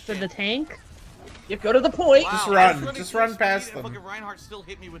 fucking Wait for the tank. You go to the point. Wow, Just I was run. running Just full run speed past and them. Fucking Reinhardt still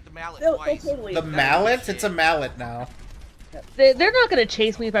hit me with the mallet They'll twice. totally. the mallet? It's a mallet now. They're not going to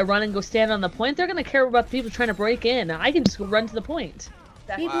chase me if I run and go stand on the point. They're going to care about the people trying to break in. I can just go run to the point.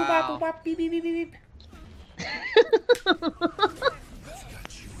 Wow. Beep, beep, beep, beep, beep.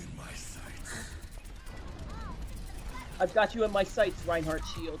 I've got you in my sights, Reinhardt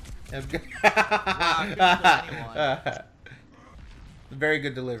shield. Very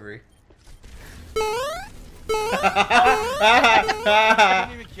good delivery. I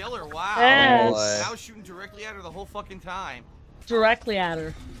didn't even kill her. Wow. Yes. Boy. I was shooting directly at her the whole fucking time. Directly at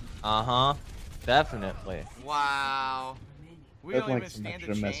her. Uh-huh. Definitely. Wow. We That's don't even like some stand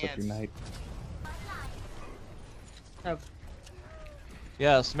extra a mess up your chance. night. Oh.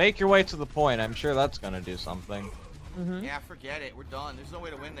 Yes, make your way to the point. I'm sure that's gonna do something. Mm-hmm. Yeah, forget it. We're done. There's no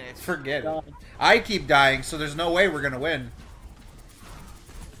way to win this. Forget it. I keep dying, so there's no way we're gonna win.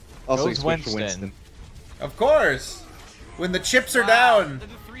 Also, Goes you switch to Winston. Winston. Of course. When the chips are Wow, down, that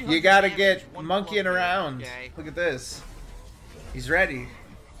did 300 you gotta damage, get one monkeying club around. hit. Okay. Look at this. He's ready.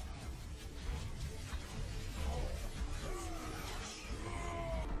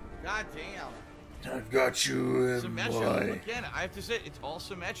 God damn. I've got you in Symmetra. Again, I have to say, it's all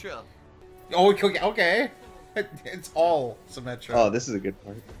Symmetra. Oh, okay. It's all Symmetra. Oh, this is a good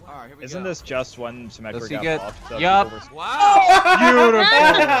part. Alright, here we Isn't go. this just when Symmetra Does he got get- buffed? So Yup. people were- Wow!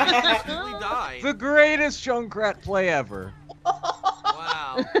 Beautiful! Instantly died. The greatest Junkrat play ever.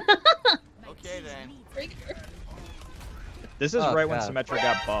 Wow. Okay then. This is Oh, right when God. Symmetra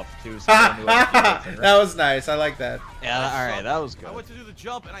got buffed too. So everyone knew how to kill her. That was nice. I like that. Yeah, alright, that was good. I went to do the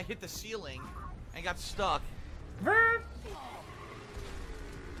jump and I hit the ceiling and got stuck. You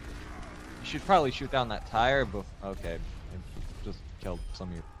should probably shoot down that tire, but okay, it just killed some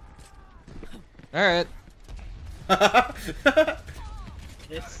of you. Alright,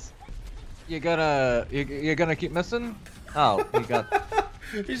 It's you're gonna keep missing? Oh, you got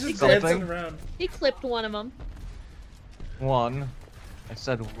He's just Something. dancing around. He clipped one of them. one. I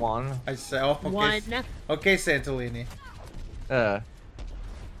said one. I say, oh, okay. One. Okay, Santolini. Oh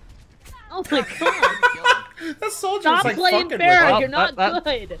my god. That soldier Stop was like playing fucking fair. with Well, You're not that-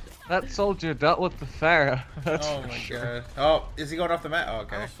 good. That soldier dealt with the Pharaoh. That's Oh for my sure. god. Oh, is he going off the map? Oh, I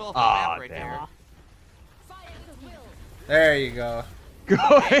okay. almost fell off the Aw, map right damn there. There you go.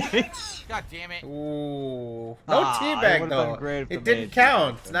 Great. God damn it. Ooh. No Ah, it teabag would've though. been great if the It didn't mage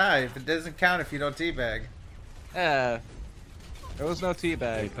count. teabagged. Nah, if it doesn't count if you don't teabag. Yeah. There was no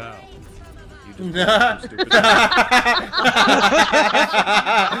teabag. Hey pal. You Nah. just stupid.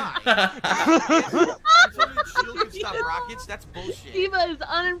 I told you the shield could stop rockets? That's bullshit. Diva is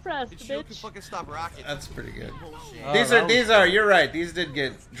unimpressed, The shield could bitch. fucking stop rockets. That's pretty good. Bullshit. Oh, These that are was these are. You're right. These did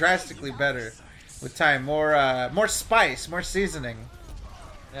get drastically better with time. More spice, more seasoning.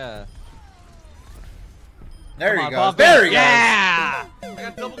 Yeah. There Come you on, go. Bob, There you yeah! go. I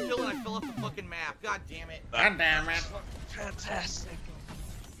got double kill and I fell off the fucking map. God damn it. God damn it. Fantastic.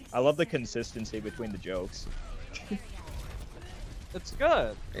 I love the consistency between the jokes. It's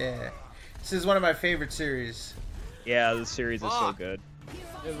good. Yeah. This is one of my favorite series. Yeah, this series is so Fuck. good.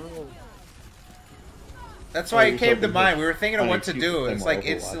 That's why you're it came so to good. mind. We were thinking of Funny what to excuse to do. play It's more like Overwatch.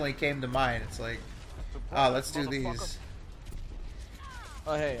 instantly came to mind. It's like, oh, let's do these.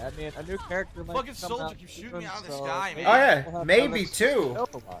 Oh hey, I mean a new character might Fucking come soldier out keeps soon, shooting me out of the so sky, maybe man. Oh yeah, we'll have maybe another two.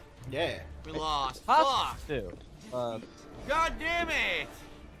 Overwatch. Yeah. We lost. Possibly Fuck. two. God damn it.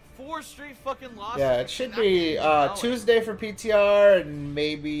 4 straight fucking losses. Yeah, I it should cannot be keep going. Tuesday for PTR and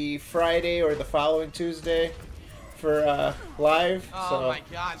maybe Friday or the following Tuesday for live. Oh So my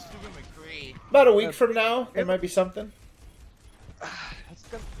god, stupid McCree. about a week from now, there might be something. That's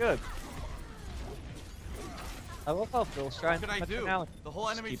gonna be good. I love how Phil's trying What to can I do? finale. The whole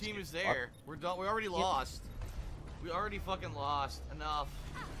enemy Keeps team is getting there. We're done. We already lost. We already fucking lost. Enough.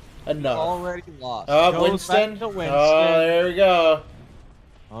 Enough. Already lost. Oh, Goes Winston. back to Winston. Oh, there we go.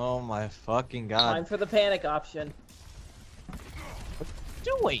 Oh my fucking time god. for the panic option.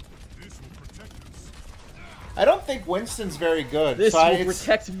 Doing. I don't think Winston's very good. This so will it's,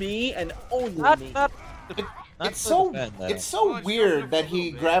 protect me and only me. It's so weird that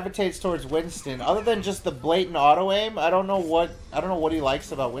he gravitates towards Winston. Other than just the blatant auto aim, I don't know what he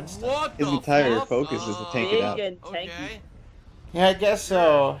likes about Winston. His entire focus is to tank it out. Yeah, I guess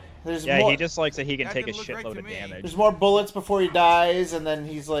so. There's more... he just likes that he can take a shitload of damage. There's more bullets before he dies, and then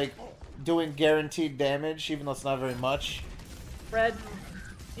he's like doing guaranteed damage, even though it's not very much. Fred,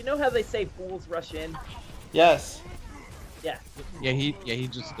 you know how they say fools rush in? Yes. Yeah. Yeah, he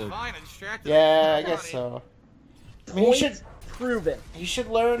just. Yeah, I guess so. I mean, he should prove it. He should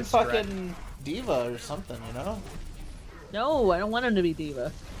learn fucking Diva or something, you know? No, I don't want him to be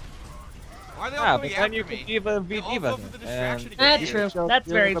Diva. Yeah, but then you can Diva v Diva. That's true. That's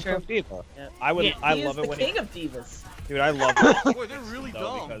very true. Diva. Yeah. I love it when king of divas. Dude, I love it. Boy, they're really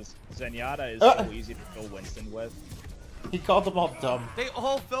though, dumb. Because Zenyatta is so easy to kill Winston with. He called them all dumb. They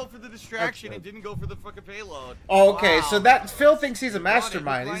all fell for the distraction and didn't go for the fucking payload. Oh, okay, so that Phil thinks he's a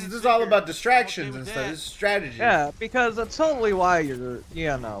mastermind. This is all about distractions and stuff. This is strategy. Yeah, because that's totally why you're,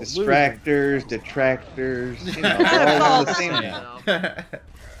 distractors, detractors, you know, all on the same now.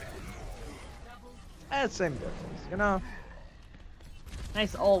 That's same difference, you know.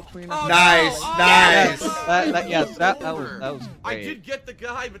 Nice ult. Nice. That was great. I did get the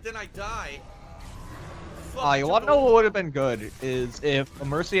guy, but then I died. You want to know what would have been good is if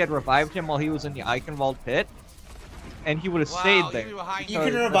Mercy had revived him while he was in the Eichenwald pit, and he would have stayed there. You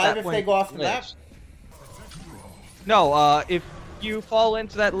can revive if they go off the map? No, if you fall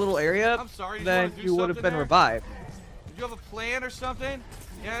into that little area, then you would have been revived. Did you have a plan or something?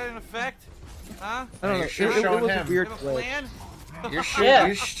 You had an effect? Huh? I don't know. It was a weird glitch. You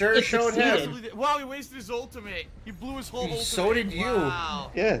sure showed him. Wow, he wasted his ultimate. He blew his whole ultimate. So did you.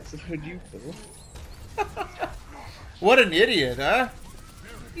 Wow. Yeah, so did you, Phil. What an idiot, huh?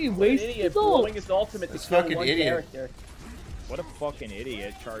 He wasted his blowing his ultimate to kill fucking one idiot. Character. What a fucking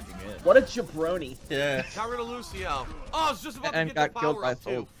idiot charging in. What a jabroni. Yeah. Got rid of Lucio. Oh, I was just about and to get got the killed power by up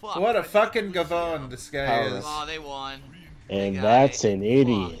too. Fuck. What a fucking gavone this guy is. Oh, they won. And that's an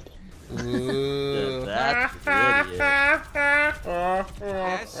idiot. Ooh. That's an idiot.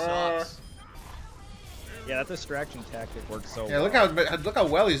 That sucks. Yeah, that distraction tactic works so Yeah, well. look how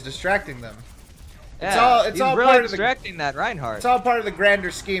well he's distracting them. Yeah, It's he's all really part of distracting that Reinhardt. It's all part of the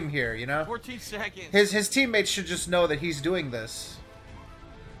grander scheme here, you know. 14 seconds. His teammates should just know that he's doing this.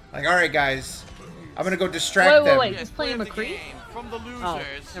 Like, all right, guys, I'm gonna go distract them. Wait, he's playing McCree? From the losers. Oh,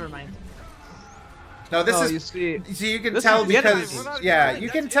 never mind. No, this is. You see, you can this tell is the enemy. because you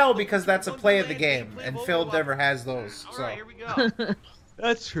can tell because that's a play of the game, and Phil never has those. So. Alright, here we go.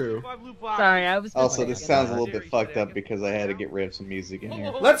 That's true. Sorry, I was. Also, this sounds a little bit fucked up because I had to get rid of some music in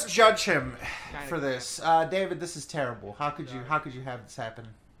here. Let's judge him for this, David. This is terrible. How could you have this happen?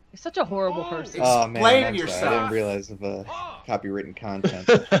 You're such a horrible person. Oh man, Explain I'm yourself. sorry. I didn't realize of copywritten content,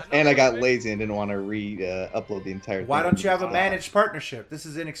 and I got lazy and didn't want to upload the entire thing. Why don't you have a managed partnership? This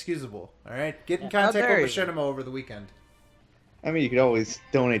is inexcusable. All right, get in contact with Machinima over the weekend. I mean, you could always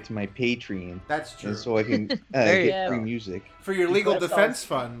donate to my Patreon. That's true. So I can get free music. For your legal defense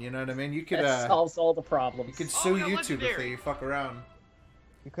fund, you know what I mean? You could That solves all the problems. You could sue YouTube if they fuck around.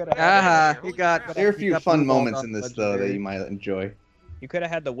 You could have. There are a few fun moments in this though that you might enjoy. You could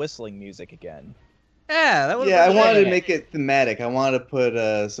have had the whistling music again. Yeah, that was. Yeah, I wanted to make it thematic. I wanted to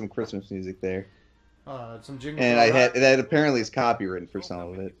put some Christmas music there. Some jingle. And I had that apparently is copywritten for some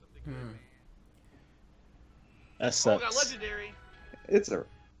of it. That sucks. Got legendary. It's a.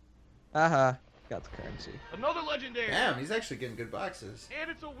 Got the currency. Another legendary. Damn, he's actually getting good boxes.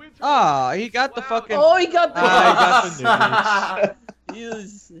 And it's a winter. He got the fucking. Oh, he got the. He got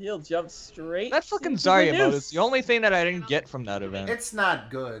the He'll jump straight. That fucking into the Zarya mode noose. is the only thing that I didn't get from that event. It's not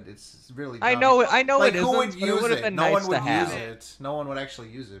good. It's really dumb. I know like, it isn't, who would but use it would have been no nice one would to have. use it. No one would actually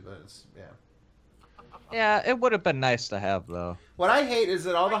use it, but it's, yeah. Yeah, it would have been nice to have, though. What I hate is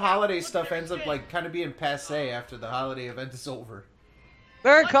that all the holiday stuff ends up like kind of being passé after the holiday event is over.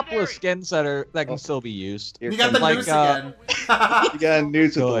 There are a couple of skins that can still be used. You got the news again. You got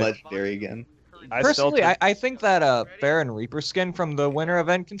news with the legendary again. Personally, I think that Baron Reaper skin from the winter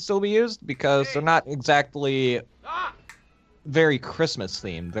event can still be used because they're not exactly very Christmas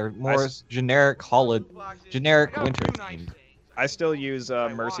themed. They're more generic winter themed. I still use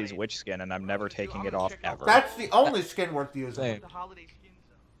Mercy's witch skin, and I'm never taking it off ever. That's the only skin worth using.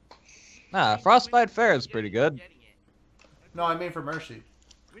 Nah, Frostbite Fair is pretty good. No, I mean for Mercy.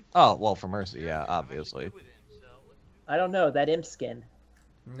 Oh, well, for Mercy, yeah, obviously. I don't know, that imp skin.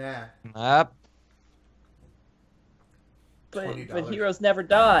 Nah. Nope. But heroes never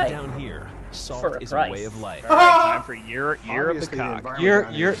die. Down here, salt for a is price. a way of life. All right, time for year of the Obviously, cock. environment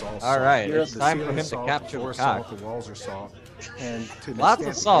down here is all All salt. right, Year it's of time The for him to ceiling's capture salt, the the floor's cock. salt, the walls are salt. And to the Lots of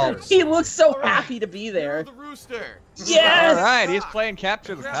extent salt. there's- He looks so happy to be there. The rooster. Yes! Alright, he's playing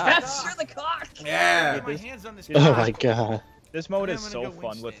Capture the Cock. Capture the cock! Yeah. Get my hands on this Oh cock. my god. This mode I'm is gonna so go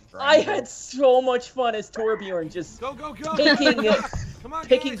fun with Winston. friends. I had so much fun as Torbjorn just Go, go, go! picking, Come on,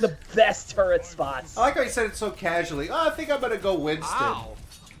 picking guys. the best turret spots. I like how you said it so casually. Oh, I think I'm gonna go Winston. Ow.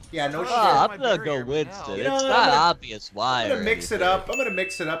 Yeah, no Oh, shit. Oh, my I'm gonna barrier go Winston. You know, It's I'm not gonna- obvious why. I'm gonna or mix it anything. up. I'm gonna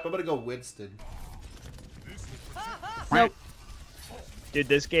mix it up. I'm gonna go Winston. Nope. Dude,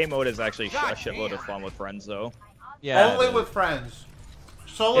 this game mode is actually a God shitload damn. of fun with friends, though. Yeah. Only it is. with friends.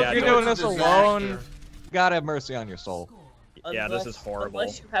 Solo Yeah, If you're queue's doing a this disaster. alone, God have mercy on your soul. Yeah, this is horrible.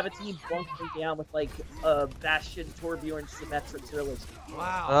 Unless you have a team bunkering down with like Bastion, Torbjorn, Symmetric trilogy.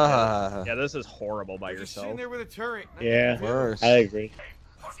 Wow. Yeah, this is horrible by Just sitting yourself. there with a turret. Yeah, Worse. I agree.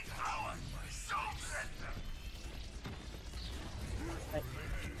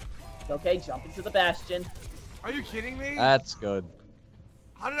 Okay, jump into the Bastion. Are you kidding me? That's good.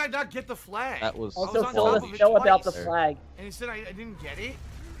 How did I not get the flag? That was. I was Also, on Phil top doesn't of it know about the twice. flag. And he said I didn't get it?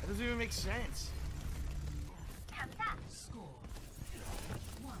 That doesn't even make sense.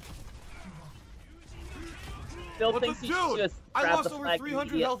 Phil What thinks the he should dude? just I grab lost the over flag 300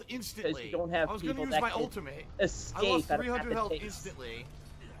 immediately, health because instantly. you don't have I was gonna people use that my can ultimate. escape I lost at a 300 rapid health pace. instantly.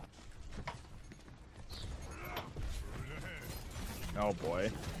 Oh boy.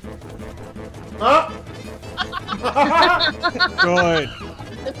 Huh? Good.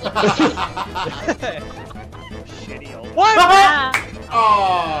 Shitty ult. What?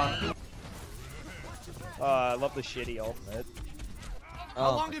 Aw. I love the shitty ultimate. How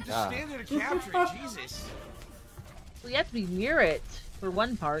Oh long my did you God. stand there to capture it? Jesus. Well, you have to be near it for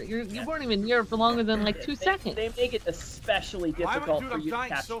one part. You weren't even near it for longer than like 2 seconds. They make it especially difficult Dude, for I'm you to dying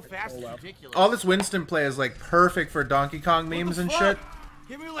capture so fast, solo. it's ridiculous. All this Winston play is like perfect for Donkey Kong What memes the and fuck? shit.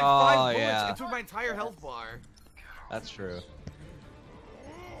 Give me like Oh, 5 bullets yeah. and took my entire health bar. That's true.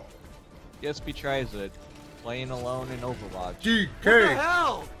 ESP tries it. Playing alone in Overwatch. What the DK.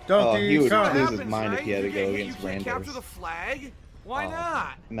 hell? Oh, Donkey he would Kong. lose his Happens, mind right? if he had to You go can't- against You can't capture randos. the flag? Why Oh.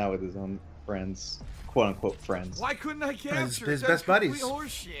 not? Not with his own friends, quote unquote friends. Why couldn't I capture his it? best That's buddies. complete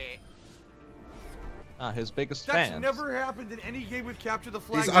horseshit. His biggest That's fans. never happened in any game with capture the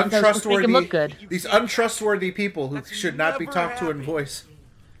flag. These Make him untrustworthy, look good. these untrustworthy people who That's should not be never talked to in happened. voice.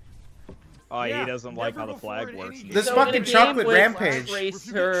 Oh, Yeah, he doesn't like how never the flag before in works. any This So fucking in a game chocolate with rampage.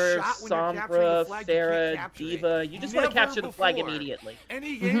 Tracer, shot when you're capturing Sombra, the flag, you can't Pharah, capture it. Diva, you just want to Never capture the flag before. immediately.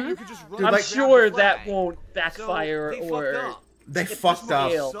 Any game you could just run Dude, I'm like- and grab sure the that flag. won't backfire So, they or... fucked up. They It's fucked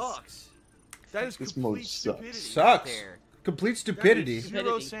up. real. Sucks. That is This complete mode sucks. stupidity. Sucks. Right there. Complete That stupidity. makes zero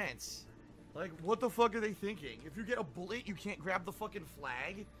Stupidity. sense. Like, what the fuck are they thinking? If you get a bullet, you can't grab the fucking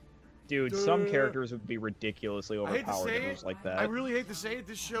flag? Dude, some Duh. characters would be ridiculously I hate to overpowered say in it. moves like I that. really hate to say it.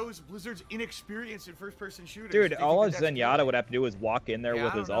 This shows Blizzard's inexperience in first-person shooters. Dude, They all a think that that's Zenyatta good. would have to do is walk in there Yeah,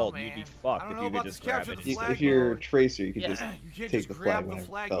 with I his don't know, ult, and you'd be man. fucked I don't if know you about could this just grab capture it. the flag If you're mode. Tracer, you could Yeah. just You can't take just the grab flag the when it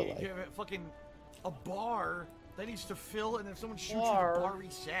flag. felt You like. give it fucking a bar that needs to fill, and if someone shoots you, Bar. the bar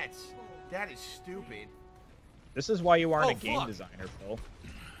resets. That is stupid. This is why you aren't Oh, a game fuck. designer, Phil.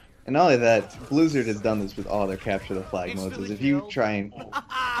 And not only that, Blizzard has done this with all their capture the flag modes. Is Instantly if you killed. try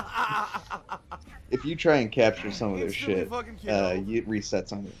and capture some of their Instantly shit, fucking killed. it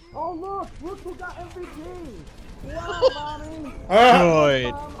resets on you. Oh look who got MVP! Wow, mommy!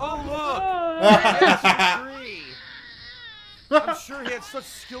 Good. Oh look! That's McCree. I'm sure he had such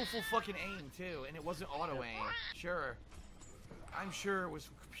skillful fucking aim too, and it wasn't auto aim. Sure. I'm sure it was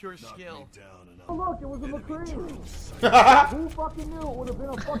pure skill. Oh look, it was a McCree! Who fucking knew it would have been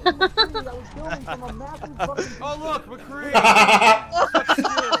a fucking McCree that was filming from a massive fucking... Oh look, McCree! Such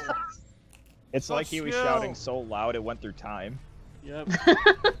skill. It's Such like he was skill. shouting so loud it went through time. Yep.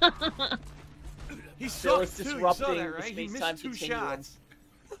 He Phil sucked is too, you saw disrupting that, the right? He space-time missed 2 continuum. shots.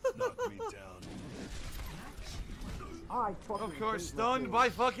 I fucking Of course, hate stunned McCree. by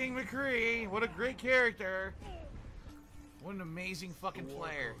fucking McCree. What a great character. What an amazing fucking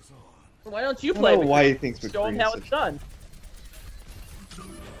player. Why don't you I play don't with know why it? he thinks Show him McCree how is it's such, done.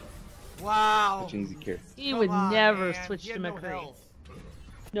 Wow. such an easy character. He Come would on, never man. switch He to had no McCree. health.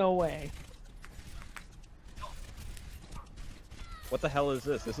 No way. What the hell is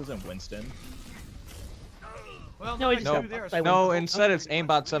this? This isn't Winston. Well, No, he nothing just to No, do there. I no. wouldn't. Instead, it's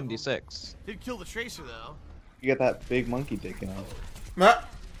aimbot 76. Did kill the Tracer though. You got that big monkey dick out.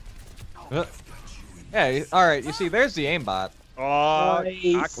 Yeah. All right. You see, there's the aimbot. Oh,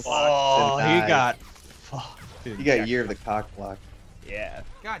 Nice. cock block. Oh, he Denied. got. You got Year of the Cock block. Yeah.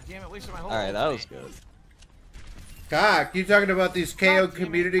 God damn it, wasted my whole All right, that was ultimate. good. God, you talking about these KO God damn it,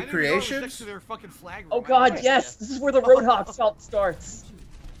 community I didn't know it was next creations? to their fucking flag Oh room. I god, missed yes! it. This is where the Roadhog salt starts.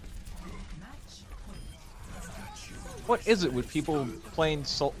 What is it with people playing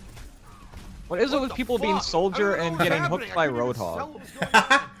What is it with people being soldier and getting hooked by Roadhog?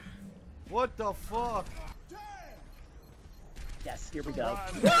 What the fuck? Yes, here we go.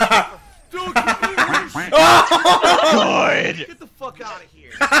 Dude, Good. Get the fuck out of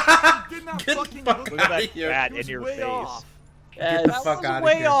here. You did not Get fucking the fuck look Look at outta that here. bat He in was your way face. off. Get the Yes. fuck out of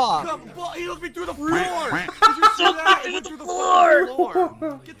Way here. off. He looked me through the floor. Did you see that? He went through the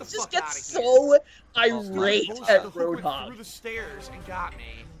floor. Get the Just fuck get out of here. so irate Bullshit, at the hook went Roadhog. through the stairs and got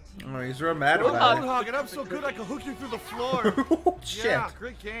me. Oh, he's real mad about it. Roadhog, and I'm so good I can hook you through the floor. Oh, shit. Yeah,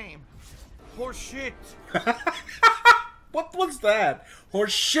 great game. Horse shit. What was that?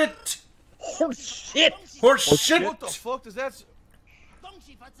 Horse shit. Horse shit. Horse shit. What the fuck does that?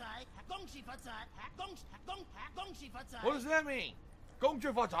 What does that mean? In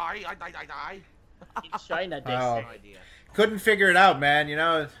China, they Oh. say. Couldn't figure it out, man. You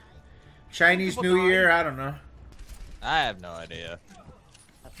know, Chinese New Year. I don't know. I have no idea.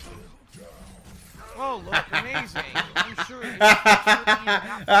 Oh, look, amazing. I'm sure he's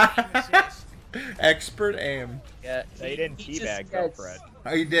not assist. Expert aim. Yeah, they didn't He just teabag gets- though, Fred.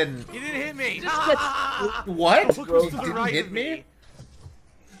 Oh, you didn't. He didn't hit me. Just gets What? The hook was You to the didn't right hit of me?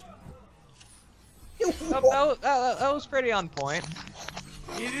 That was pretty on point.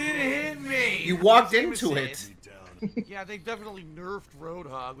 He didn't hit me. You walked Same into it. assist. Yeah, they definitely nerfed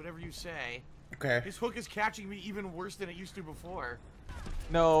Roadhog, whatever you say. Okay. His hook is catching me even worse than it used to before.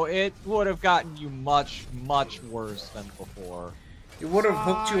 No, it would have gotten you much, much worse than before. It would have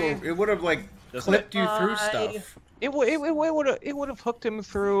hooked you. It would have like clipped you through stuff. It would have hooked him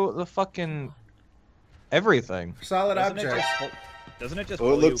through the fucking everything. Solid object. Doesn't it just Oh, it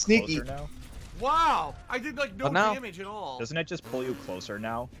pull you looks sneaky. closer now? Wow, I did like no But now- damage at all. Doesn't it just pull you closer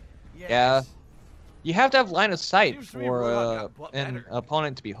now? Yes. Yeah. You have to have line of sight Seems to me for Roadhog got butt an better.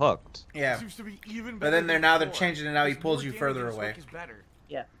 opponent to be hooked. Yeah. Seems to be even But better then they're than now they're before. changing it now. He His pulls more you damage further and his away. hook is better.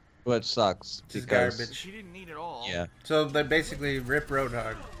 Yeah. Which sucks. Which is because- garbage. He didn't need it all. Yeah. So they basically rip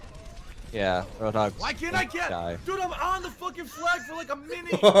Roadhog. Yeah, Roadhog's Why can't I get? guy. Dude, I'm on the fucking flag for like a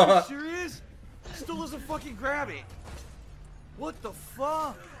minute. Are you serious? Still doesn't fucking grab it. What the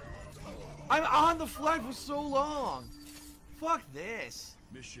fuck? I'm on the flag for so long. Fuck this.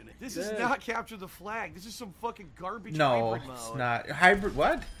 This is not capture the flag. This is some fucking garbage No, hybrid mode. it's not. Hybrid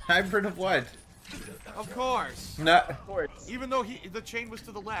what? Hybrid of what? Of course. No. Of course. Even though the chain was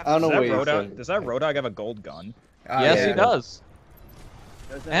to the left. I don't know Does that, what you're Roadhog, saying. does that Roadhog have a gold gun? Yes, yeah. he does.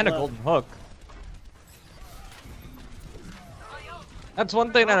 Doesn't And a look- golden hook. That's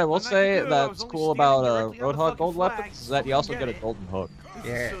one thing that I will say that's cool about Roadhog gold weapons is that you also get a golden hook. This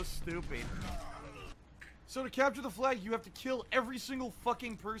Yeah. is so stupid. So to capture the flag, you have to kill every single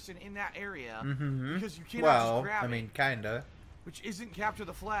fucking person in that area. Mm-hmm. Because you cannot Well, just grab I mean, it, kinda. which isn't capture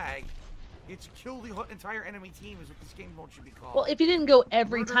the flag. It's kill the entire enemy team is what this game mode should be called. Well, if you didn't go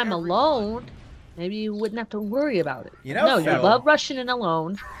every Murder time everyone. alone, maybe you wouldn't have to worry about it. You know, no, you Phil. love rushing in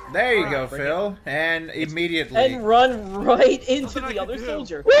alone. There you go, Bring Phil. And immediately. And run right into Nothing I the could other do.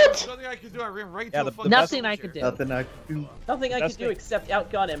 soldier. Nothing I could do. I ran right Yeah, to the a fucking Nothing I soldier. could do. Nothing I can do. Nothing I Best could do thing- except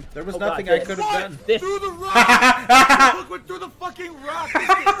outgun him. There was Oh, God, nothing I this. could have done. This. Through the rock! The hook went through the fucking rock!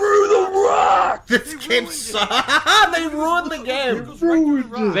 Through the rock! This They game ruined it. sucks. They ruined the It game. goes right through the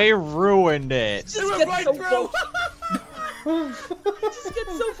rock. They ruined it. Just went get right so through. just get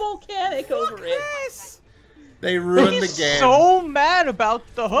so volcanic over it. Yes! They ruined He's the game. so mad about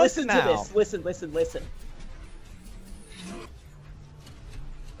the hook Listen now. to this. Listen, listen, listen.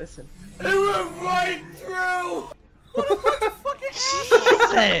 Listen. It went right through!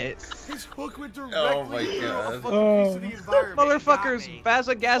 Jesus. His hook went directly Oh my through God. a fucking piece of the environment. Motherfuckers, Got me.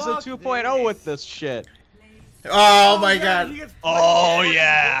 Bazagaza Fuck 2.0 this. with this shit. Oh my yeah, god. he gets Oh, fucking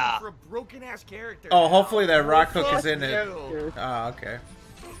yeah. For a broken ass character. Oh, now. hopefully that rock hook Fuck is in it. you. Oh, okay.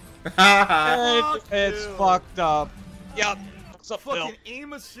 It's you. fucked up. Yep. What's up, Phil? Fucking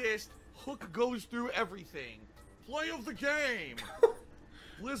aim assist, hook goes through everything. Play of the game.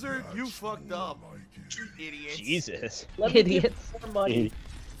 Blizzard, you fucked up. You idiots. Jesus. Let me give Idiots. more money.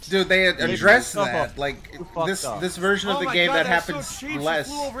 Dude, they addressed Fuck that. up. Like You fucked this up. this version of Oh the my game God, that that's happens so cheap. less.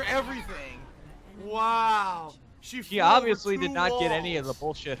 She flew over everything. Wow. She He flew over obviously two did not get any of the walls.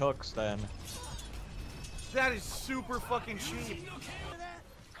 bullshit hooks then. That is super fucking cheap.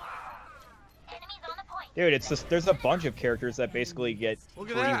 Dude, it's just there's a bunch of characters that basically get Look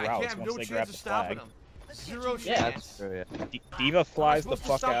free at that. I routes can't have once no they grab chance the of stopping flag. him. Zero Yeah, chance. Diva flies the supposed to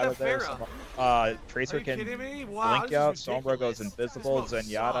fuck stop out that of there. Pharaoh. Tracer Are you can kidding me? Wow, blink this out. is Sombra goes ridiculous. invisible. This mode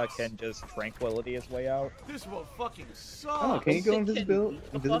Zenyatta sucks. can just tranquility his way out. This will fucking suck. Oh, can you go Can invisible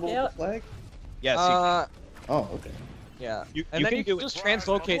the fuck with the out? flag? Yes. Uh, Oh, okay. Yeah, You and then can you do can it- just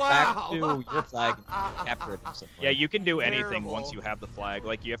translocate back to your flag and capture it. Yeah, you can do anything Terrible. once you have the flag.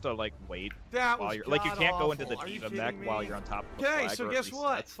 Like you have to like wait That while was you're like you can't go into the god-awful. Are you diva kidding mech me? while you're on top of the Okay, flag. so or at guess least what?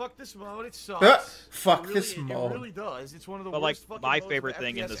 that's- Fuck this mode. It sucks. Fuck It this really, mode. It really does. It's one of the But like worst fucking my modes favorite of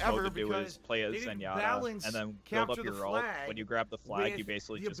thing in FPS this ever mode to do because is play as they didn't Zenyatta balance and then build up capture your the ult. flag When you grab the flag, you with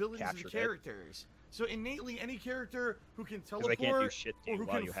basically the just abilities of capture the it. characters. So innately, any character who can Because they can't do teleport shit to or you who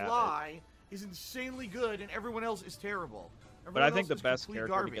while can you have it. fly is insanely good, and everyone else is terrible. But I Everyone think the else is best complete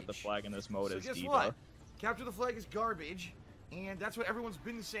character garbage. to get the flag in this mode So is guess Diva. what? Capture the flag is garbage, and that's what everyone's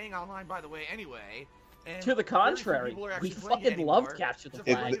been saying online, by the way, anyway. And To the very few contrary, people are we actually playing fucking it love anymore. Capture the So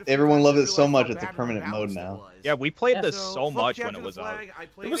Flag. finally, Everyone loves it realized so how much, it's a bad permanent mode unbalanced it now. was. Yeah, we played Yeah, this So, so fuck much when Capture it the was out. Flag, I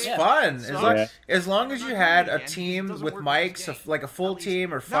played It was it. fun. So- As long as you had a team Doesn't with work mics, in this like a full game.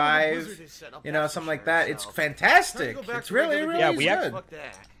 team or At least not when Blizzard five, is set up, you know, that's for something like sure, that. so. It's fantastic. Time to go back It's to really, regular really Yeah, good. we actually- Fuck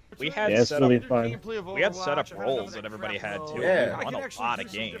that. We It's had Yeah, it's set really up. fun. gameplay of We had set up Overwatch. I've roles done that everybody crap had mode. too. Yeah. We I won can a actually lot do of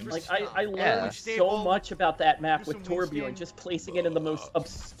some games. different Like stuff. I learned Yeah. so much about that map Do with some weird Torbjorn, skin. just placing it in the most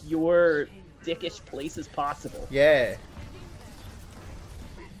obscure, dickish places possible. Yeah.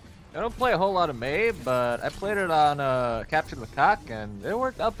 I don't play a whole lot of May, but I played it on Capture the Cock, and it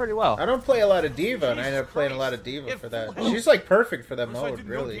worked out pretty well. I don't play a lot of Diva, and I end up playing a lot of Diva for that. She's like perfect for that So I mode, did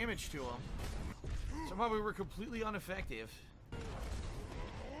no really. damage to him. Somehow we were completely ineffective.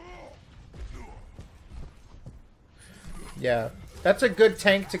 Yeah. That's a good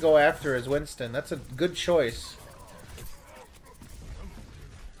tank to go after as Winston. That's a good choice.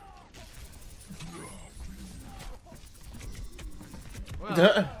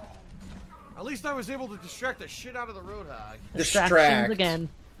 Well, at least I was able to distract the shit out of the Roadhog. Distractions again.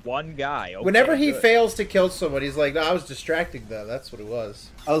 One guy. Okay, Whenever he good. fails to kill someone, he's like, "No, I was distracting them." That's what it was.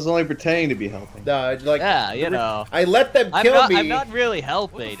 I was only pretending to be helping. No, like, Yeah, you know. I let them kill me. I'm not really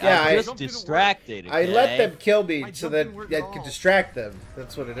helping. Yeah, I'm I- just distracted. I let okay? them kill me My so jumping that worked I at could all. distract them.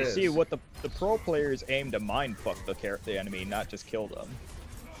 That's what it You is. see, what the pro players aim to mind fuck the enemy, not just kill them.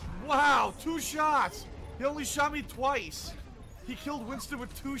 Wow, 2 shots! He only shot me twice. He killed Winston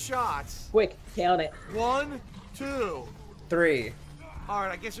with 2 shots. Quick, count it. 1, 2. 3.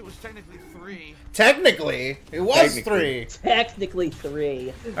 Alright, I guess it was technically 3. Technically, it was 3. Technically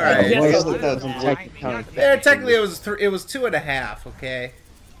 3. All right. Yes, Well, I guess I'll do that was that. like counting. Yeah, technically it was 3. It was 2.5. Okay.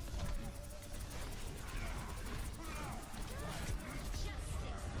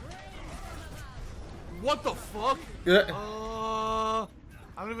 What the fuck? Uh, I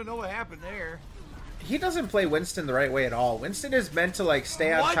don't even know what happened there. He doesn't play Winston the right way at all. Winston is meant to like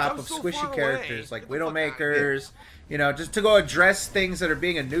stay on What? top I'm of so squishy far away. characters like Get the fuck Widowmakers, you know, just to go address things that are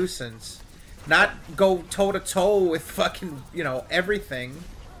being a nuisance, not go toe to toe with fucking, you know, everything.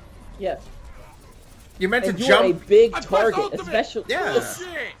 Yeah. You're meant And to you're a jump. big I pressed target, ultimate! especially. Yeah. Bullshit!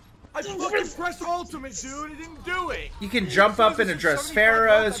 I fucking pressed ultimate, dude. It didn't do it. You can jump up and address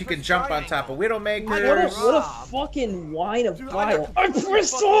Pharahs. You can jump on top of Widowmakers. What a fucking wine of Dude, bile. I I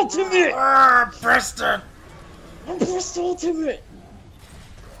pressed ultimate! Preston! I pressed ultimate!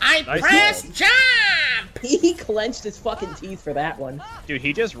 I Nice pressed jump! He clenched his fucking teeth for that one. Dude,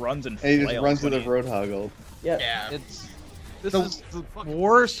 he just runs and And he just flails runs when with a he- Roadhog ult. Yeah. Yeah. This The- is the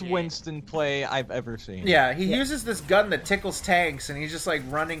worst Winston play I've ever seen. Yeah, he uses this gun that tickles tanks, and he's just like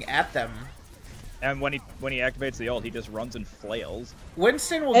running at them. And when he activates the ult, he just runs and flails.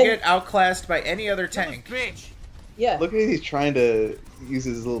 Winston will And- get outclassed by any other tank. Bitch. Yeah. Look at he's trying to use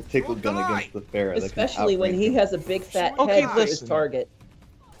his little tickle gun against the Pharah. that can Especially when outrank he him. has a big fat Okay, head for his listen. target.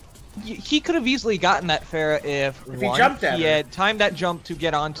 He could have easily gotten that Pharah if he one, jumped at he her. had timed that jump to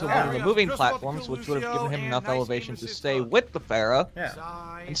get onto one of the Yeah. moving Just about to platforms, kill which would have Lucio given him and enough nice elevation aim to assist stay up. with the Pharah. Yeah.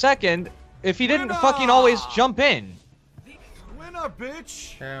 Sigh. And second, if he didn't Winner! fucking always jump in. Winner,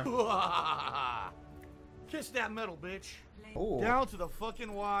 bitch. Yeah. Kiss that metal, bitch. Ooh. Down to the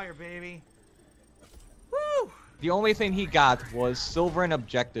fucking wire, baby. Woo! The only thing he got was silver and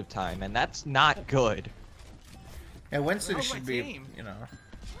objective time, and that's not good. And Winston How's my should be, team? you know,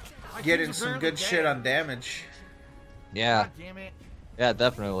 My getting team's some apparently good shit dead. on damage. Yeah, God damn it. yeah,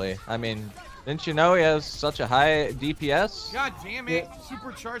 definitely. I mean, didn't you know he has such a high DPS? God damn it.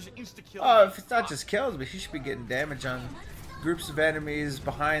 Supercharged and insta-kill. Oh, if it's not just kills, but he should be getting damage on groups of enemies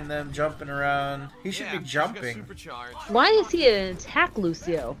behind them, jumping around. He should be jumping. Supercharged. Why is he an attack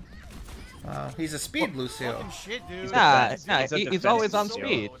Lucio? Wow, he's a speed Lucio. Fucking shit, dude. Nah, defense. nah, He's a he's defense always on Lucio.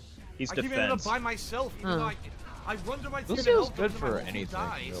 speed. He's I keep ending up defense. by myself. Even though I run to my team and Lucio's help good them, and my for whole team anything,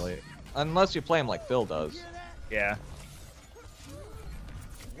 dies. really. Unless you play him like Phil does. Yeah.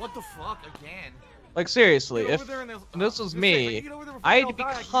 What the fuck again? Like, seriously, Get if over there and this was me, get over there before I'd y'all be die,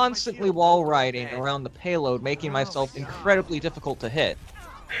 I can use my constantly shield. wall riding Okay. around the payload, making myself incredibly difficult to hit.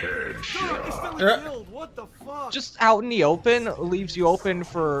 What the fuck? Just out in the open leaves you open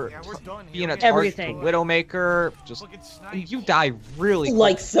for being a target to Widowmaker. Just you die really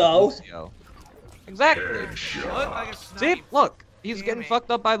like quick, so. Lucio. Exactly. See, look, he's getting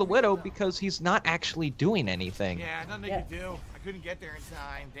fucked up by the Widow because he's not actually doing anything. Yeah, nothing they could do. I couldn't get there in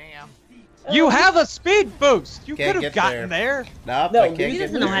time. Damn. You have a speed boost. You Can't could have get gotten there. Nope, No, I can't He get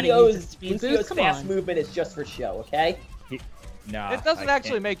doesn't know how to there. use his speed boost. Lucio's Come fast on. movement is just for show, okay? Nah. It doesn't I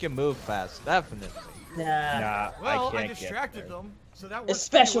actually can't. make you move fast, definitely. Nah. Nah, Well, I I can't distracted get them, so that works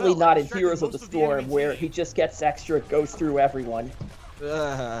Especially pretty well. not I in distracted Heroes of the most Storm, enemy where team. he just gets extra, goes through everyone.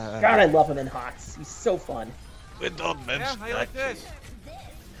 God, I love him in HOTS. He's so fun. With the Yeah, how you like this?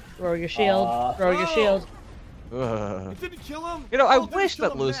 Throw your shield. Throw your shield. It didn't kill him. You know, I Oh, it didn't wish kill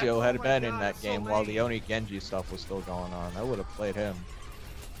that him Lucio next. had Oh my been in God, that it's so game while the lame. Oni Genji stuff was still going on. I would have played him.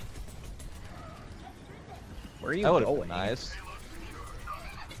 Where are you That would have going? been nice.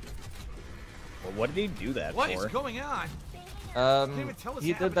 Well, what did he do that What for? is going on? even tell what's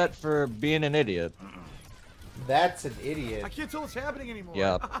He did that for being an idiot. That's an idiot. I can't tell what's happening anymore.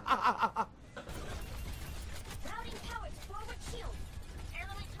 Yep.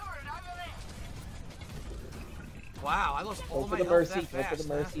 Wow, I lost all Go my for the health Mercy, that go fast, for the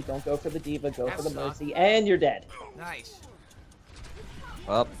Mercy, huh? don't go for the Diva, go That for the sucked. Mercy, and you're dead. Nice.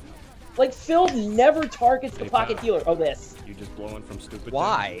 Up. Like, Phil never targets the pocket healer. Oh, this. You just blowing from stupid.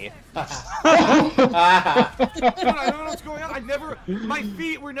 Why? Dude, I don't know what's going on. My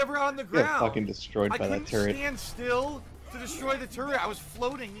feet were never on the Got ground. fucking destroyed I by that couldn't turret. stand still to destroy the turret. I was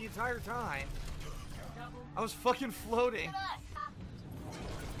floating the entire time. I was fucking floating.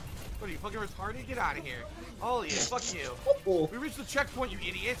 What are you, fucking retarded? Get out of here. Oh yeah, fuck you. We reached the checkpoint, you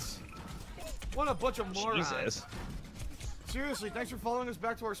idiots. What a bunch of morons. Jesus. Seriously, thanks for following us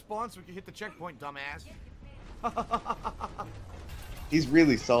back to our spawn so we can hit the checkpoint, dumbass. He's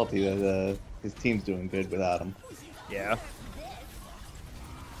really salty that his team's doing good without him. Yeah.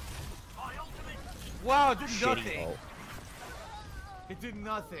 Wow, it did Shitty nothing. ult. It did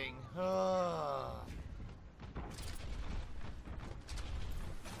nothing.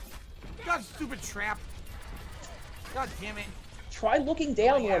 God, stupid trap. God damn it. Try looking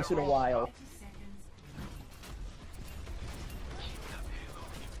down once in a while.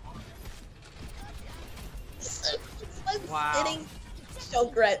 Wow. Sitting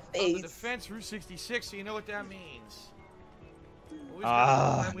Junkrat On the face. defense, Route 66, so you know what that means. Always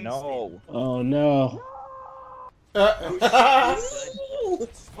Ah, gotta no. Oh no. Fuck.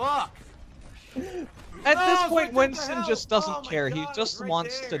 At No, this it's point, like, what the Winston hell? just doesn't Oh my care. He God, just it's right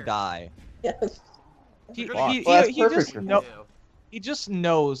wants to there. die. Yes. He that's perfect just for know, him. he just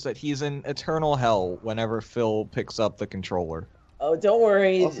knows that he's in eternal hell whenever Phil picks up the controller. Oh, don't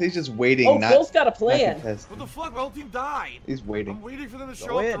worry. Also, he's just waiting. Oh, not, Phil's got a not plan. contesting. What the fuck? My whole team died. He's waiting. I'm waiting for them to show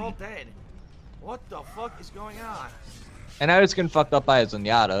Go up. in. They're all dead. What the fuck is going on? And I was getting fucked up by a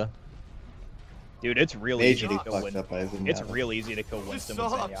Zenyatta. Dude, it's real easy Majorly to kill fucked Winston. up by Zenyatta. It's real easy to kill Winston with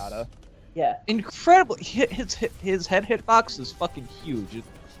sucks. Zenyatta. Yeah. Incredible. His head hitbox is fucking huge.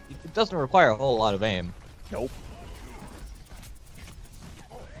 It doesn't require a whole lot of aim. Nope.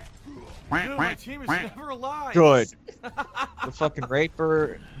 Dude, my team is never alive. Good. The fucking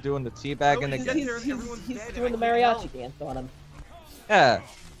Raper doing the teabag and Nobody's the dead there and everyone's He's dead and doing the I can't help. mariachi dance on him. yeah.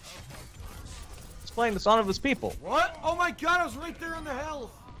 He's playing the song of his people. What? Oh my god, I was right there on the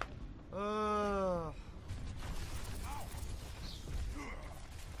health.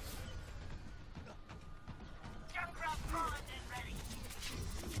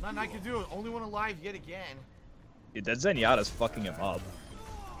 Nothing I can do. Only one alive yet again. Dude, that Zenyatta's fucking him up.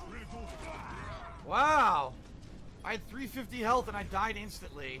 Wow. I had 350 health and I died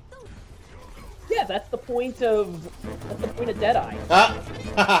instantly. Yeah, that's the point of Deadeye. Ah.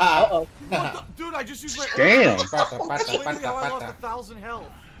 Uh-oh. What the? Dude, I just used my. Damn. That's literally how I lost 1,000 health.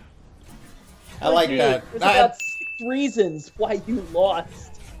 I like that. There's about 6 reasons why you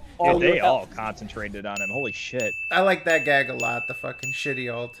lost. Yeah, all they your all health. concentrated on him. Holy shit. I like that gag a lot. The fucking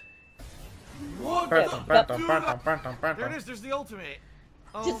shitty ult. What Yeah, the? that- There it is. There's the ultimate.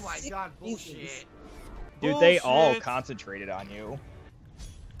 Oh Just my 6 god, reasons. bullshit. Dude, they all Bullshit. concentrated on you.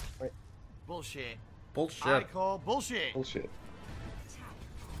 Bullshit. I Bullshit. call bullshit. Bullshit.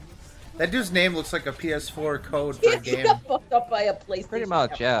 That dude's name looks like a PS4 code for Yeah, a he game. got fucked up by a PlayStation. Pretty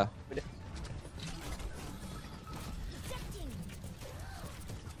much, yeah.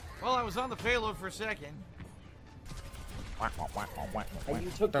 Well, I was on the payload for a second. And you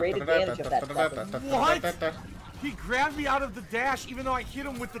took great advantage of that weapon. What? He grabbed me out of the dash, even though I hit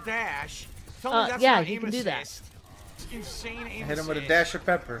him with the dash. Tell me that's yeah, not he aim can do that. assist. It's insane aim Hit him with a assist. dash of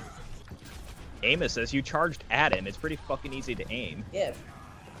pepper. Aim assist, you charged at him. It's pretty fucking easy to aim. Yeah.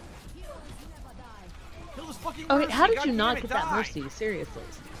 fucking Okay, mercy. how did God you damn not it, get that die. mercy? Seriously.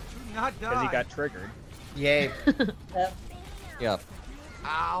 Do not die. Because he got triggered. Yay. Yep.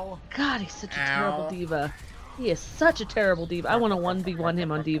 Ow. God, he's such a terrible diva. He is such a terrible diva. I want to 1v1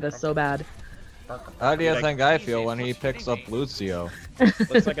 him on diva so bad. How do you think I feel when he picks up Lucio?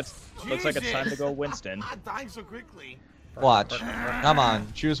 Looks like it's time to go Winston. Not dying so quickly. Watch. Come on,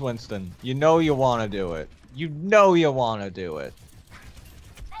 choose Winston. You know you want to do it. You know you want to do it.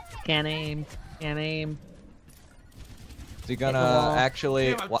 Can't aim. Can't aim. Is he gonna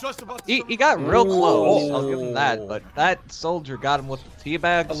actually? Damn, I'm just about to He got real close. Ooh. I'll give him that. But that soldier got him with the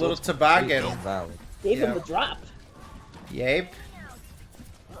teabag. A so little it's toboggan. completely invalid. Gave him Yeah. the drop. Yape.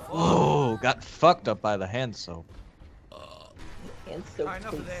 Whoa, got fucked up by the hand soap. And so Alright,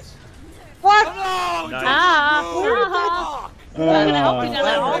 enough of this. What? Oh, no! Nice. Ah! I'm gonna help you down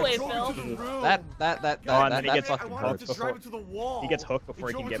that hallway, Drove Phil. into the room. That Oh, and then he Damn gets it, I fucking wanted hooked to before drive into the wall. he gets hooked before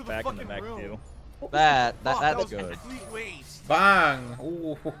he It can drove get into the back in the fucking back room. too. That Fuck, that's was good. complete waste. Bang.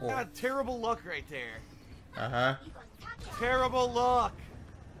 Ooh. God, terrible luck right there. Uh-huh. Terrible luck.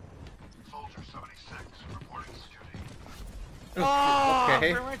 Oh,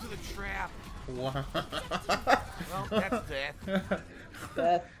 Okay. ran right to the trap. Wow. Well, that's death.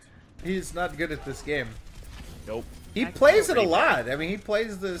 Death. He's not good at this game. Nope. He plays it a lot. I mean, he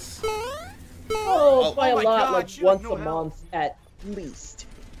plays this. Oh, by oh a my lot, God, like she once had no a help. month at least.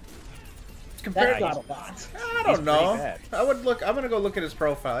 Compared That's to, not a lot. I don't know. bad. I would look. I'm gonna go look at his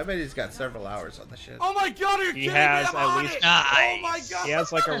profile. I bet he's got several hours on the shit. Oh my God, are you He kidding has me? I'm at on least- it. Oh my God. He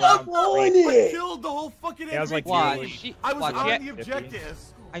has like I'm around on three. I it. killed the whole fucking He has like Watch. MVP. I was Watch, on yeah. the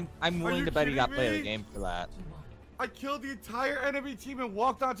objectives. I'm Are willing you to bet he got kidding play of the me? game for that. I killed the entire enemy team and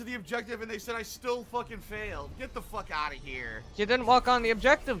walked onto the objective, and they said I still fucking failed. Get the fuck out of here. You didn't walk on the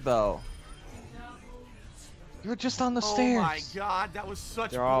objective though. You were just on the stairs. Oh my God, that was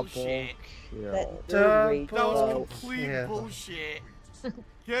such Double bullshit. kill. That third rate. That was though. complete Yeah. bullshit.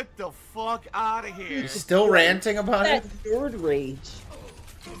 Get the fuck out of here. He's still ranting about That it. third rage.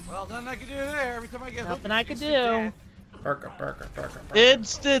 Well, nothing I can do there. Every time I get hooked, Nothing I it's could instant do. death. Burka.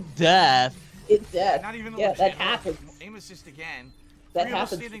 Instant death. It's death. Not even a Yeah, legit that hook. happens. Aim assist again. That Three of us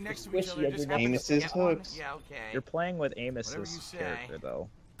happens standing with next the to each squishy other. every Just now happen Aim to assist get one. hooks. Yeah, okay. You're playing with Amos' Whatever you say. character though.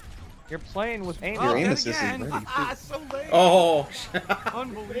 You're playing with aim. Your Oh, aim then assist is again. ready. So late. Oh.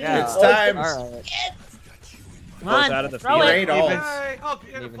 Unbelievable. Yeah. It's time. Alright. Come Goes on, out of the throw field. Great it. ult. Hey, oh,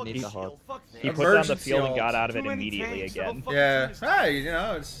 Didn't even fucking need the shield. hook. Fuck He that. put down the Emergency field and ult. got out of Too it many immediately tanks. again. I'm a Yeah. fucking Hey, you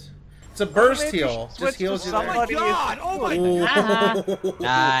know, it's a burst Maybe heal. switch Just heals to you there. Oh my somebody- God! Oh my Ooh. God!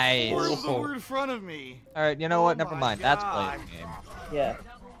 Nice. Worms over in front of me. Alright, you know what? Oh Never my mind. That's God. playing the game. Yeah.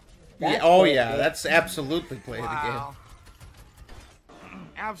 Yeah, That's oh the- yeah, that's absolutely playing Wow.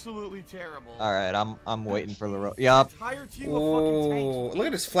 Absolutely terrible. Alright, I'm waiting for the yup. Entire the team game. of fucking Ooh, tanks. look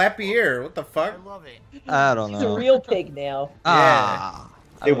at his flappy ear. What the I fuck? love it. I don't He's a know. real pig now. Ah.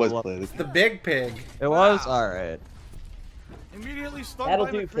 It was love- played. The big pig. It was Wow. alright. Immediately stunned That'll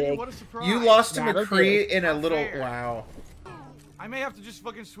by do, McCree. pig. What a surprise. You lost to That'll McCree do. in a little. Unfair. Wow. I may have to just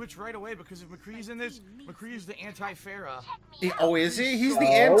fucking switch right away because if McCree's in this, McCree's the anti-Farah. Oh, is he? He's the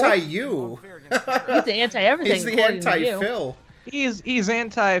Oh. anti-you. Unfair against Farah. He's the anti-everything. He's the according to you. anti-Phil. He's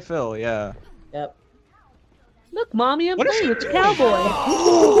anti-Phil, yeah. Yep. Look, mommy, I'm What is playing he with the cowboy.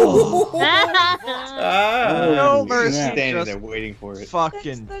 Ah. No mercy, Standing just there waiting for it.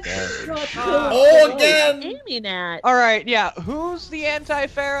 fucking That's dead. not Oh, good. again! Aiming at. Alright, yeah, who's the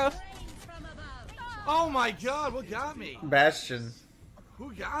anti-Farah? Oh my God! What got me? Bastion.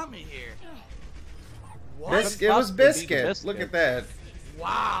 Who got me here? What? It was Biscuit. Look at that.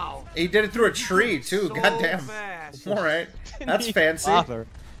 Wow. He did it through a tree too. So Goddamn. fast. All right. That's Didn't fancy. bother.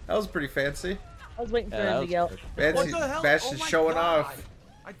 That was pretty fancy. I was waiting for Yeah, that him was to yell. good. What Fancy. the hell? Bastion's Oh my showing God. off.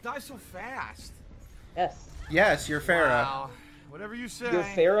 I die so fast. Yes. Yes, you're Farah. Wow. Whatever you say. You're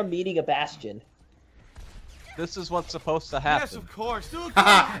Farah meeting a bastion. This is what's supposed to Yes, happen. of course. Dude,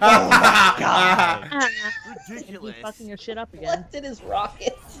 God. ridiculous. He's fucking your shit up again. What did his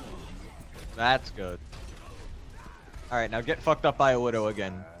rocket? That's good. Alright, now get fucked up by a widow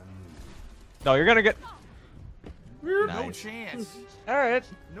again. No, you're gonna get... No Nice. chance. Alright.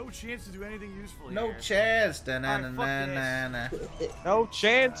 No chance to do anything useful No here. chance. Alright, No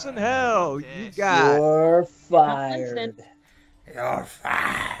chance in hell. You got... You're fired. Winston. You're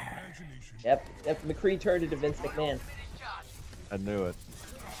fired. Yep. McCree turned into Vince McMahon. I knew it.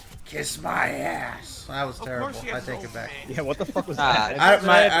 Kiss my ass. That was Of terrible. course he I has take no it back. face. Yeah, what the fuck was Ah, that?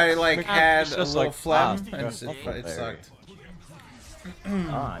 I like It's had a just little like, phlegm ah, and you're it sucked.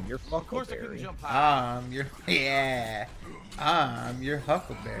 On, you're Of course I couldn't Huckleberry. jump high. Your yeah. Your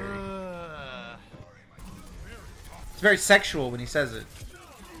Huckleberry. It's very sexual when he says it.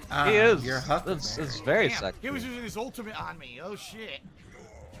 He is. You're huffing. It's very Damn, sexy. he was using his ultimate on me. Oh shit.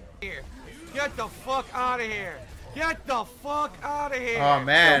 Here. Get the fuck out of here. Get the fuck out of here. Oh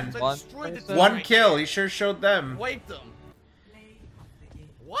man. One kill. He sure showed them. Wiped them.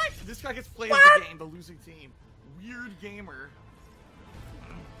 What? This guy gets played as the game, the losing team. Weird gamer.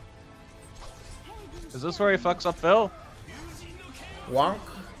 Is this where he fucks up Phil? Wonk.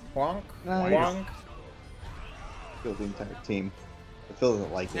 Wonk. Nice. Wonk. Kill the entire team. Phil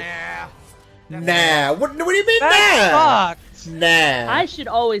doesn't like it. Nah. What do you mean That nah? Nah. I should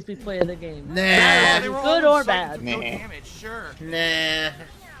always be player of the game. Nah. Good or bad. Nah. Damage, sure. Nah.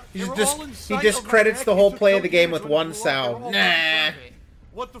 He They were just all in he sight discredits of the my whole neck. play It of the took game no with damage one when they were all sound. in front Nah. of it.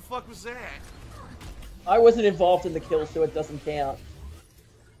 What the fuck was that? I wasn't involved in the kill, so it doesn't count.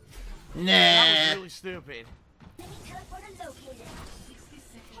 Nah. That was really stupid.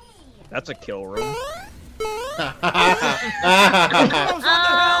 That's a kill room.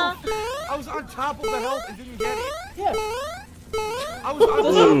 I was on top of the health and didn't get it. Yeah. I was on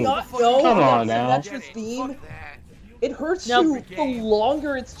Does top it of not the know Come on that now. Symmetra's beam? It hurts Nope. you the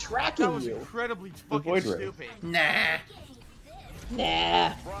longer it's That tracking was you. incredibly Avoid fucking ray. stupid. Nah.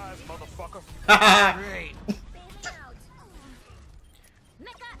 Nah. Great.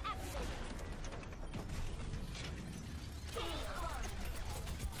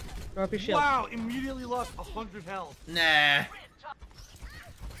 Throw up your shield. Wow, immediately lost 100 health. Nah.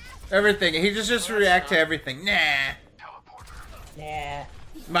 Everything. He just react to everything. Nah. Nah.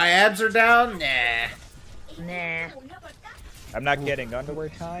 My abs are down. Nah. Nah. I'm not getting underwear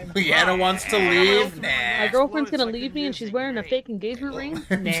time. Rihanna wants to leave. My Nah. girlfriend's gonna leave me and she's wearing a fake engagement ring?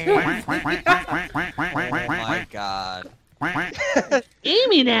 Nah. Oh my god.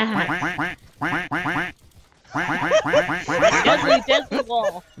 Amy now. Deadly, deadly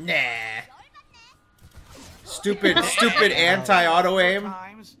wall. Nah. Stupid anti-auto aim.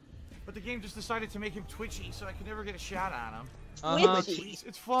 Times, but the game just decided to make him twitchy, so I could never get a shot on him. Twitchy.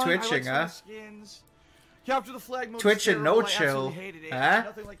 It's fun. Twitching, I like huh? some skins. Capture the flag mode. Twitch is and no terrible. I chill. absolutely hated it. Huh?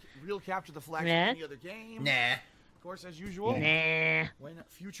 Nothing like real capture the flag Nah. in any other game. Nah. Of course, as usual. Nah. When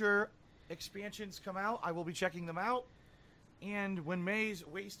future expansions come out, I will be checking them out. And when May's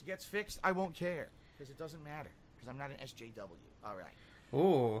waist gets fixed, I won't care. Because it doesn't matter. Because I'm not an SJW. Alright.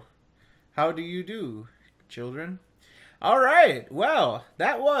 Oh. How do you do, children? Alright, well,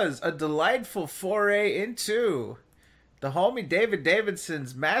 that was a delightful foray into the homie David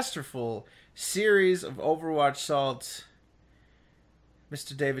Davidson's masterful series of Overwatch Salt.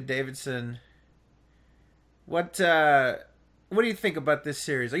 Mr. David Davidson, what do you think about this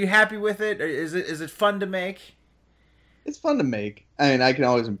series? Are you happy with it? Or is it fun to make? It's fun to make. I mean, I can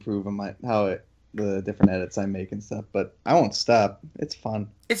always improve on the different edits I make and stuff, but I won't stop. It's fun.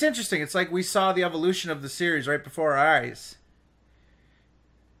 It's interesting. It's like we saw the evolution of the series right before our eyes.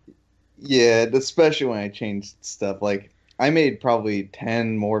 Yeah, especially when I changed stuff. Like, I made probably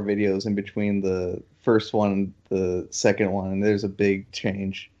 10 more videos in between the first one and the second one, and there's a big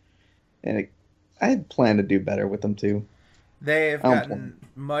change. And I had planned to do better with them, too. They have gotten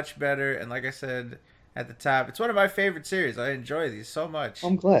much better, and like I said at the top, it's one of my favorite series. I enjoy these so much.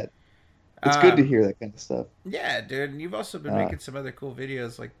 I'm glad. It's good to hear that kind of stuff. Yeah, dude, and you've also been making some other cool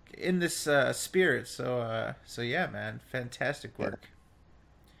videos like in this spirit. So yeah, man, fantastic work.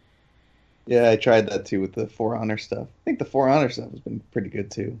 Yeah, I tried that too with the For Honor stuff. I think the For Honor stuff has been pretty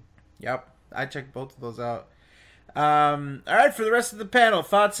good too. Yep, I checked both of those out. All right, for the rest of the panel,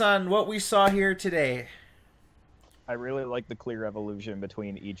 thoughts on what we saw here today? I really like the clear evolution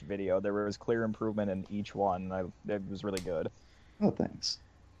between each video. There was clear improvement in each one. It was really good. Oh, thanks.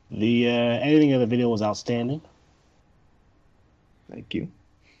 The editing of the video was outstanding. Thank you.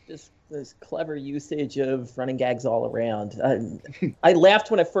 Just this clever usage of running gags all around. I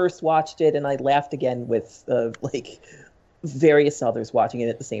laughed when I first watched it, and I laughed again with like various others watching it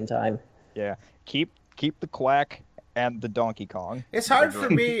at the same time. Yeah, keep the quack and the Donkey Kong. It's hard for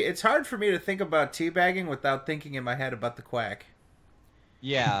me. It's hard for me to think about teabagging without thinking in my head about the quack.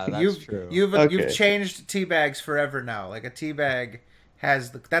 Yeah, that's true. You've changed teabags forever now. Like a teabag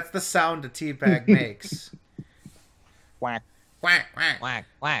has that's the sound a teabag makes. Quack. Quack, quack, quack,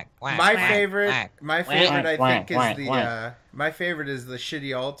 quack, quack. My quack, favorite, quack, my quack, favorite, quack, I think, quack, is quack. my favorite is the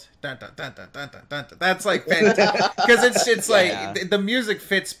shitty alt. Dun, dun, dun, dun, dun, dun, dun, dun. That's like fantastic because it's Yeah. like the music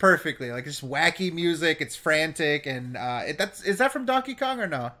fits perfectly. Like it's wacky music. It's frantic, and is that from Donkey Kong or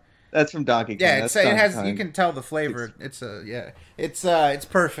no? That's from Donkey Kong. Yeah, That's it Donkey has. Kong. You can tell the flavor. It's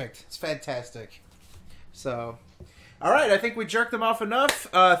perfect. It's fantastic. So, all right, I think we jerked them off enough.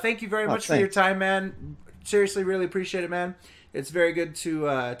 Thank you very much for your time, man. Seriously, really appreciate it, man. It's very good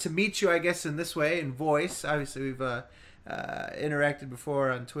to meet you, I guess, in this way, in voice. Obviously, we've interacted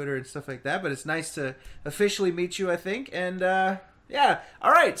before on Twitter and stuff like that, but it's nice to officially meet you, I think. And yeah,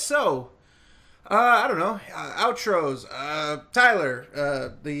 all right. So I don't know, outros. Tyler,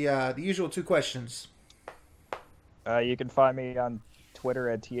 the usual 2 questions. You can find me on Twitter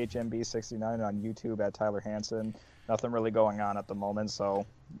at THMB69, on YouTube at Tyler Hansen. Nothing really going on at the moment, so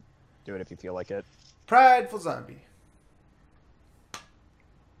do it if you feel like it. Prideful Zombie.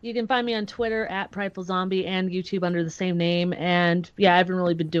 You can find me on Twitter at Prideful Zombie and YouTube under the same name. And yeah, I haven't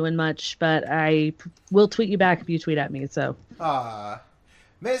really been doing much, but I will tweet you back if you tweet at me. So.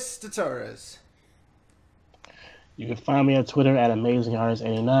 Mr. Torres. You can find me on Twitter at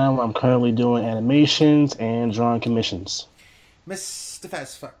AmazingArtist89, where I'm currently doing animations and drawing commissions. Mr.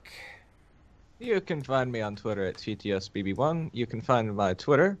 Fastfuck. You can find me on Twitter at TTSBB1. You can find my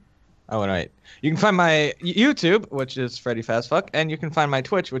Twitter. Oh, right. You can find my YouTube, which is Freddy Fastfuck, and you can find my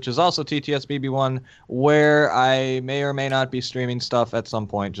Twitch, which is also TTSBB1, where I may or may not be streaming stuff at some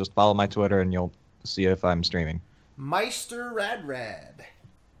point. Just follow my Twitter, and you'll see if I'm streaming. Meister Radrad.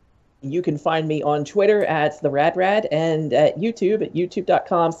 You can find me on Twitter at the Radrad and at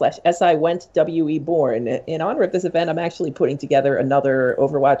youtube.com/SIWentWeborn. In honor of this event, I'm actually putting together another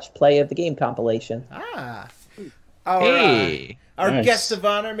Overwatch Play of the Game compilation. Our Nice. guest of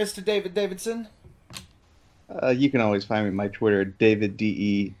honor, Mr. David Davidson. You can always find me at my Twitter, David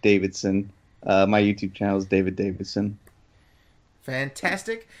D.E. Davidson. My YouTube channel is David Davidson.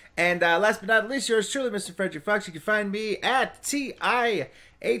 Fantastic. And last but not least, yours truly, Mr. Frederick Fox. You can find me at TIHYDP,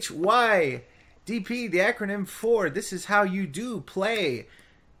 the acronym for This Is How You Do Play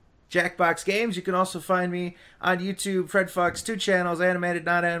Jackbox Games. You can also find me on YouTube, Fred Fox, 2 channels, animated,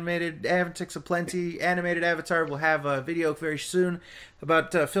 not animated, Antics aplenty. Animated Avatar will have a video very soon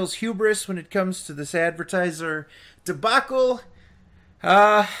about Phil's hubris when it comes to this advertiser debacle.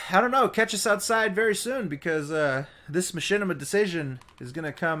 I don't know, catch us outside very soon, because this machinima decision is going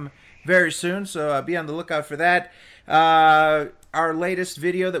to come very soon, so be on the lookout for that. Our latest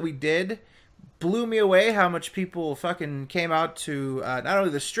video that we did blew me away how much people fucking came out to not only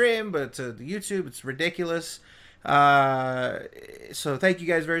the stream, but to the YouTube. It's ridiculous. So thank you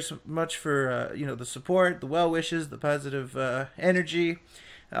guys very much for the support, the well wishes, the positive energy,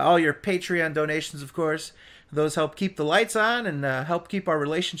 all your Patreon donations, of course. Those help keep the lights on and help keep our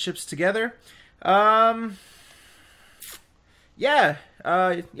relationships together. Yeah. Sons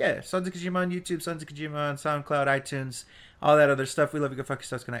of Kojima on YouTube, Sons of Kojima on SoundCloud, iTunes, all that other stuff. We love you. Go fuck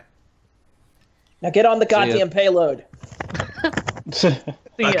yourselves. Good night. Now get on the goddamn payload.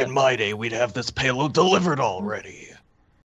 Back in my day, we'd have this payload delivered already.